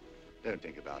 Don't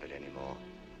think about it anymore.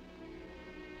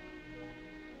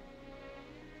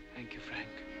 Thank you, Frank.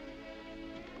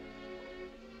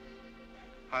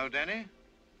 Hello, Danny.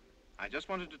 I just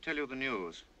wanted to tell you the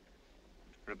news.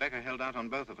 Rebecca held out on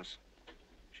both of us.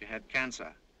 She had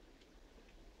cancer.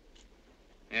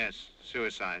 Yes,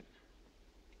 suicide.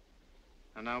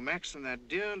 And now Max and that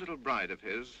dear little bride of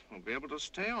his will be able to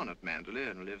stay on at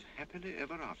Manderley and live happily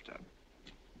ever after.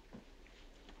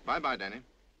 Bye-bye, Danny.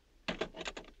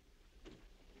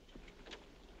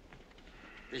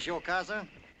 This your car, sir?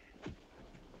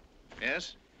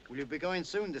 Yes? Will you be going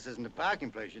soon? This isn't a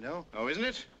parking place, you know. Oh, isn't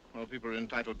it? Well, people are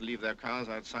entitled to leave their cars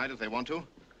outside if they want to.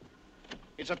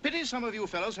 It's a pity some of you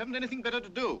fellows haven't anything better to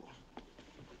do.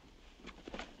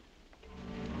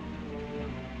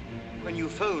 When you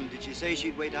phoned, did she say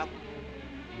she'd wait up?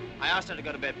 I asked her to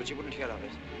go to bed, but she wouldn't hear of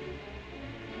it.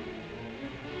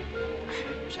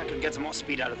 I wish I could get some more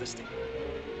speed out of this thing.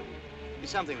 Is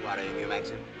something worrying you,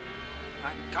 Maxim?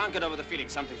 I can't get over the feeling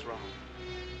something's wrong.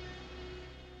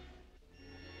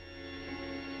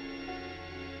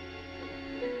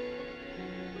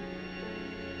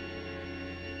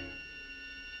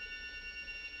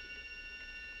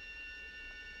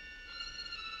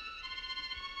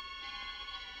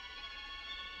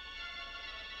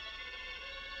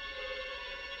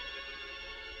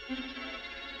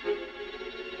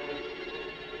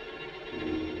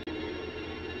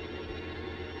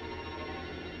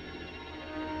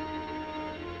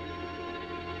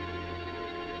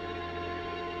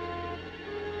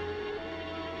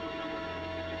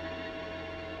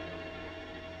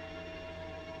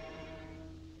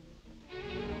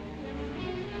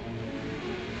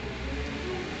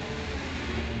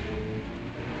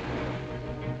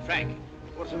 Frank.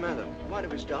 What's the matter? Why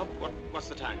did we stop? What's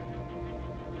the time?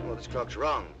 Well, this clock's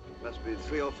wrong. Must be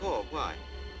 3 or 4. Why?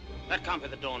 That can't be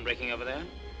the dawn breaking over there.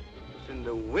 It's in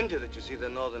the winter that you see the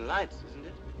northern lights, isn't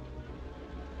it?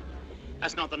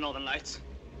 That's not the northern lights.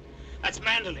 That's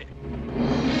Manderley.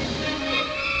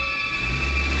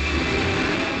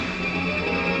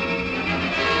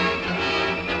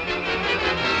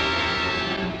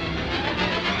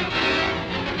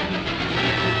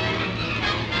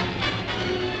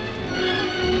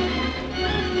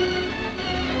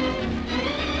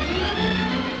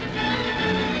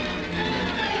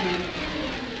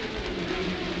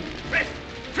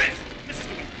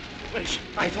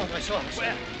 I thought I saw her.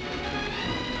 Where?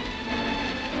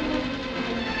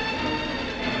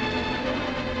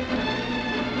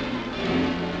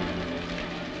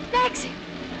 Maxie!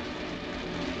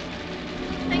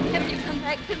 Thank heaven you've come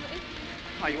back to me.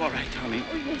 Are you all right, darling?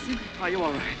 Oh, yes. Are you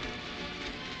all right?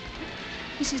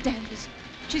 Mrs. Danvers.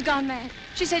 She's gone mad.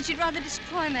 She said she'd rather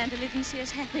destroy Manderley than see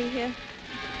us happy here.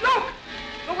 Look!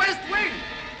 The west wing!